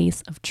that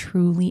place of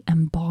truly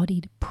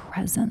embodied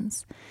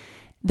presence.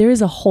 There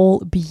is a whole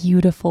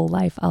beautiful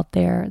life out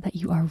there that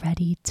you are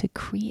ready to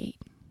create.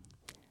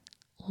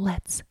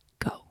 Let's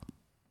go.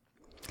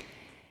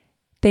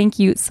 Thank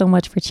you so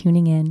much for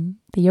tuning in.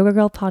 The Yoga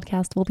Girl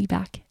podcast will be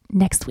back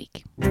next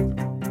week.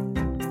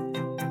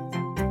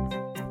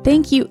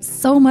 Thank you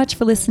so much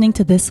for listening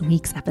to this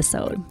week's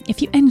episode.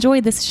 If you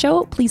enjoyed this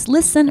show, please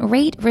listen,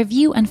 rate,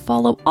 review, and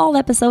follow all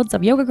episodes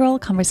of Yoga Girl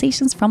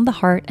Conversations from the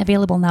Heart,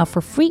 available now for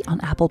free on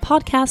Apple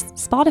Podcasts,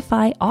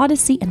 Spotify,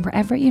 Odyssey, and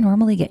wherever you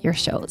normally get your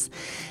shows.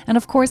 And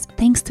of course,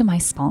 thanks to my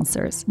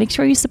sponsors. Make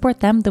sure you support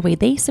them the way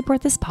they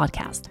support this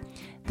podcast.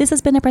 This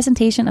has been a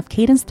presentation of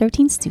Cadence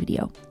 13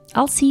 Studio.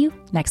 I'll see you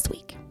next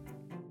week.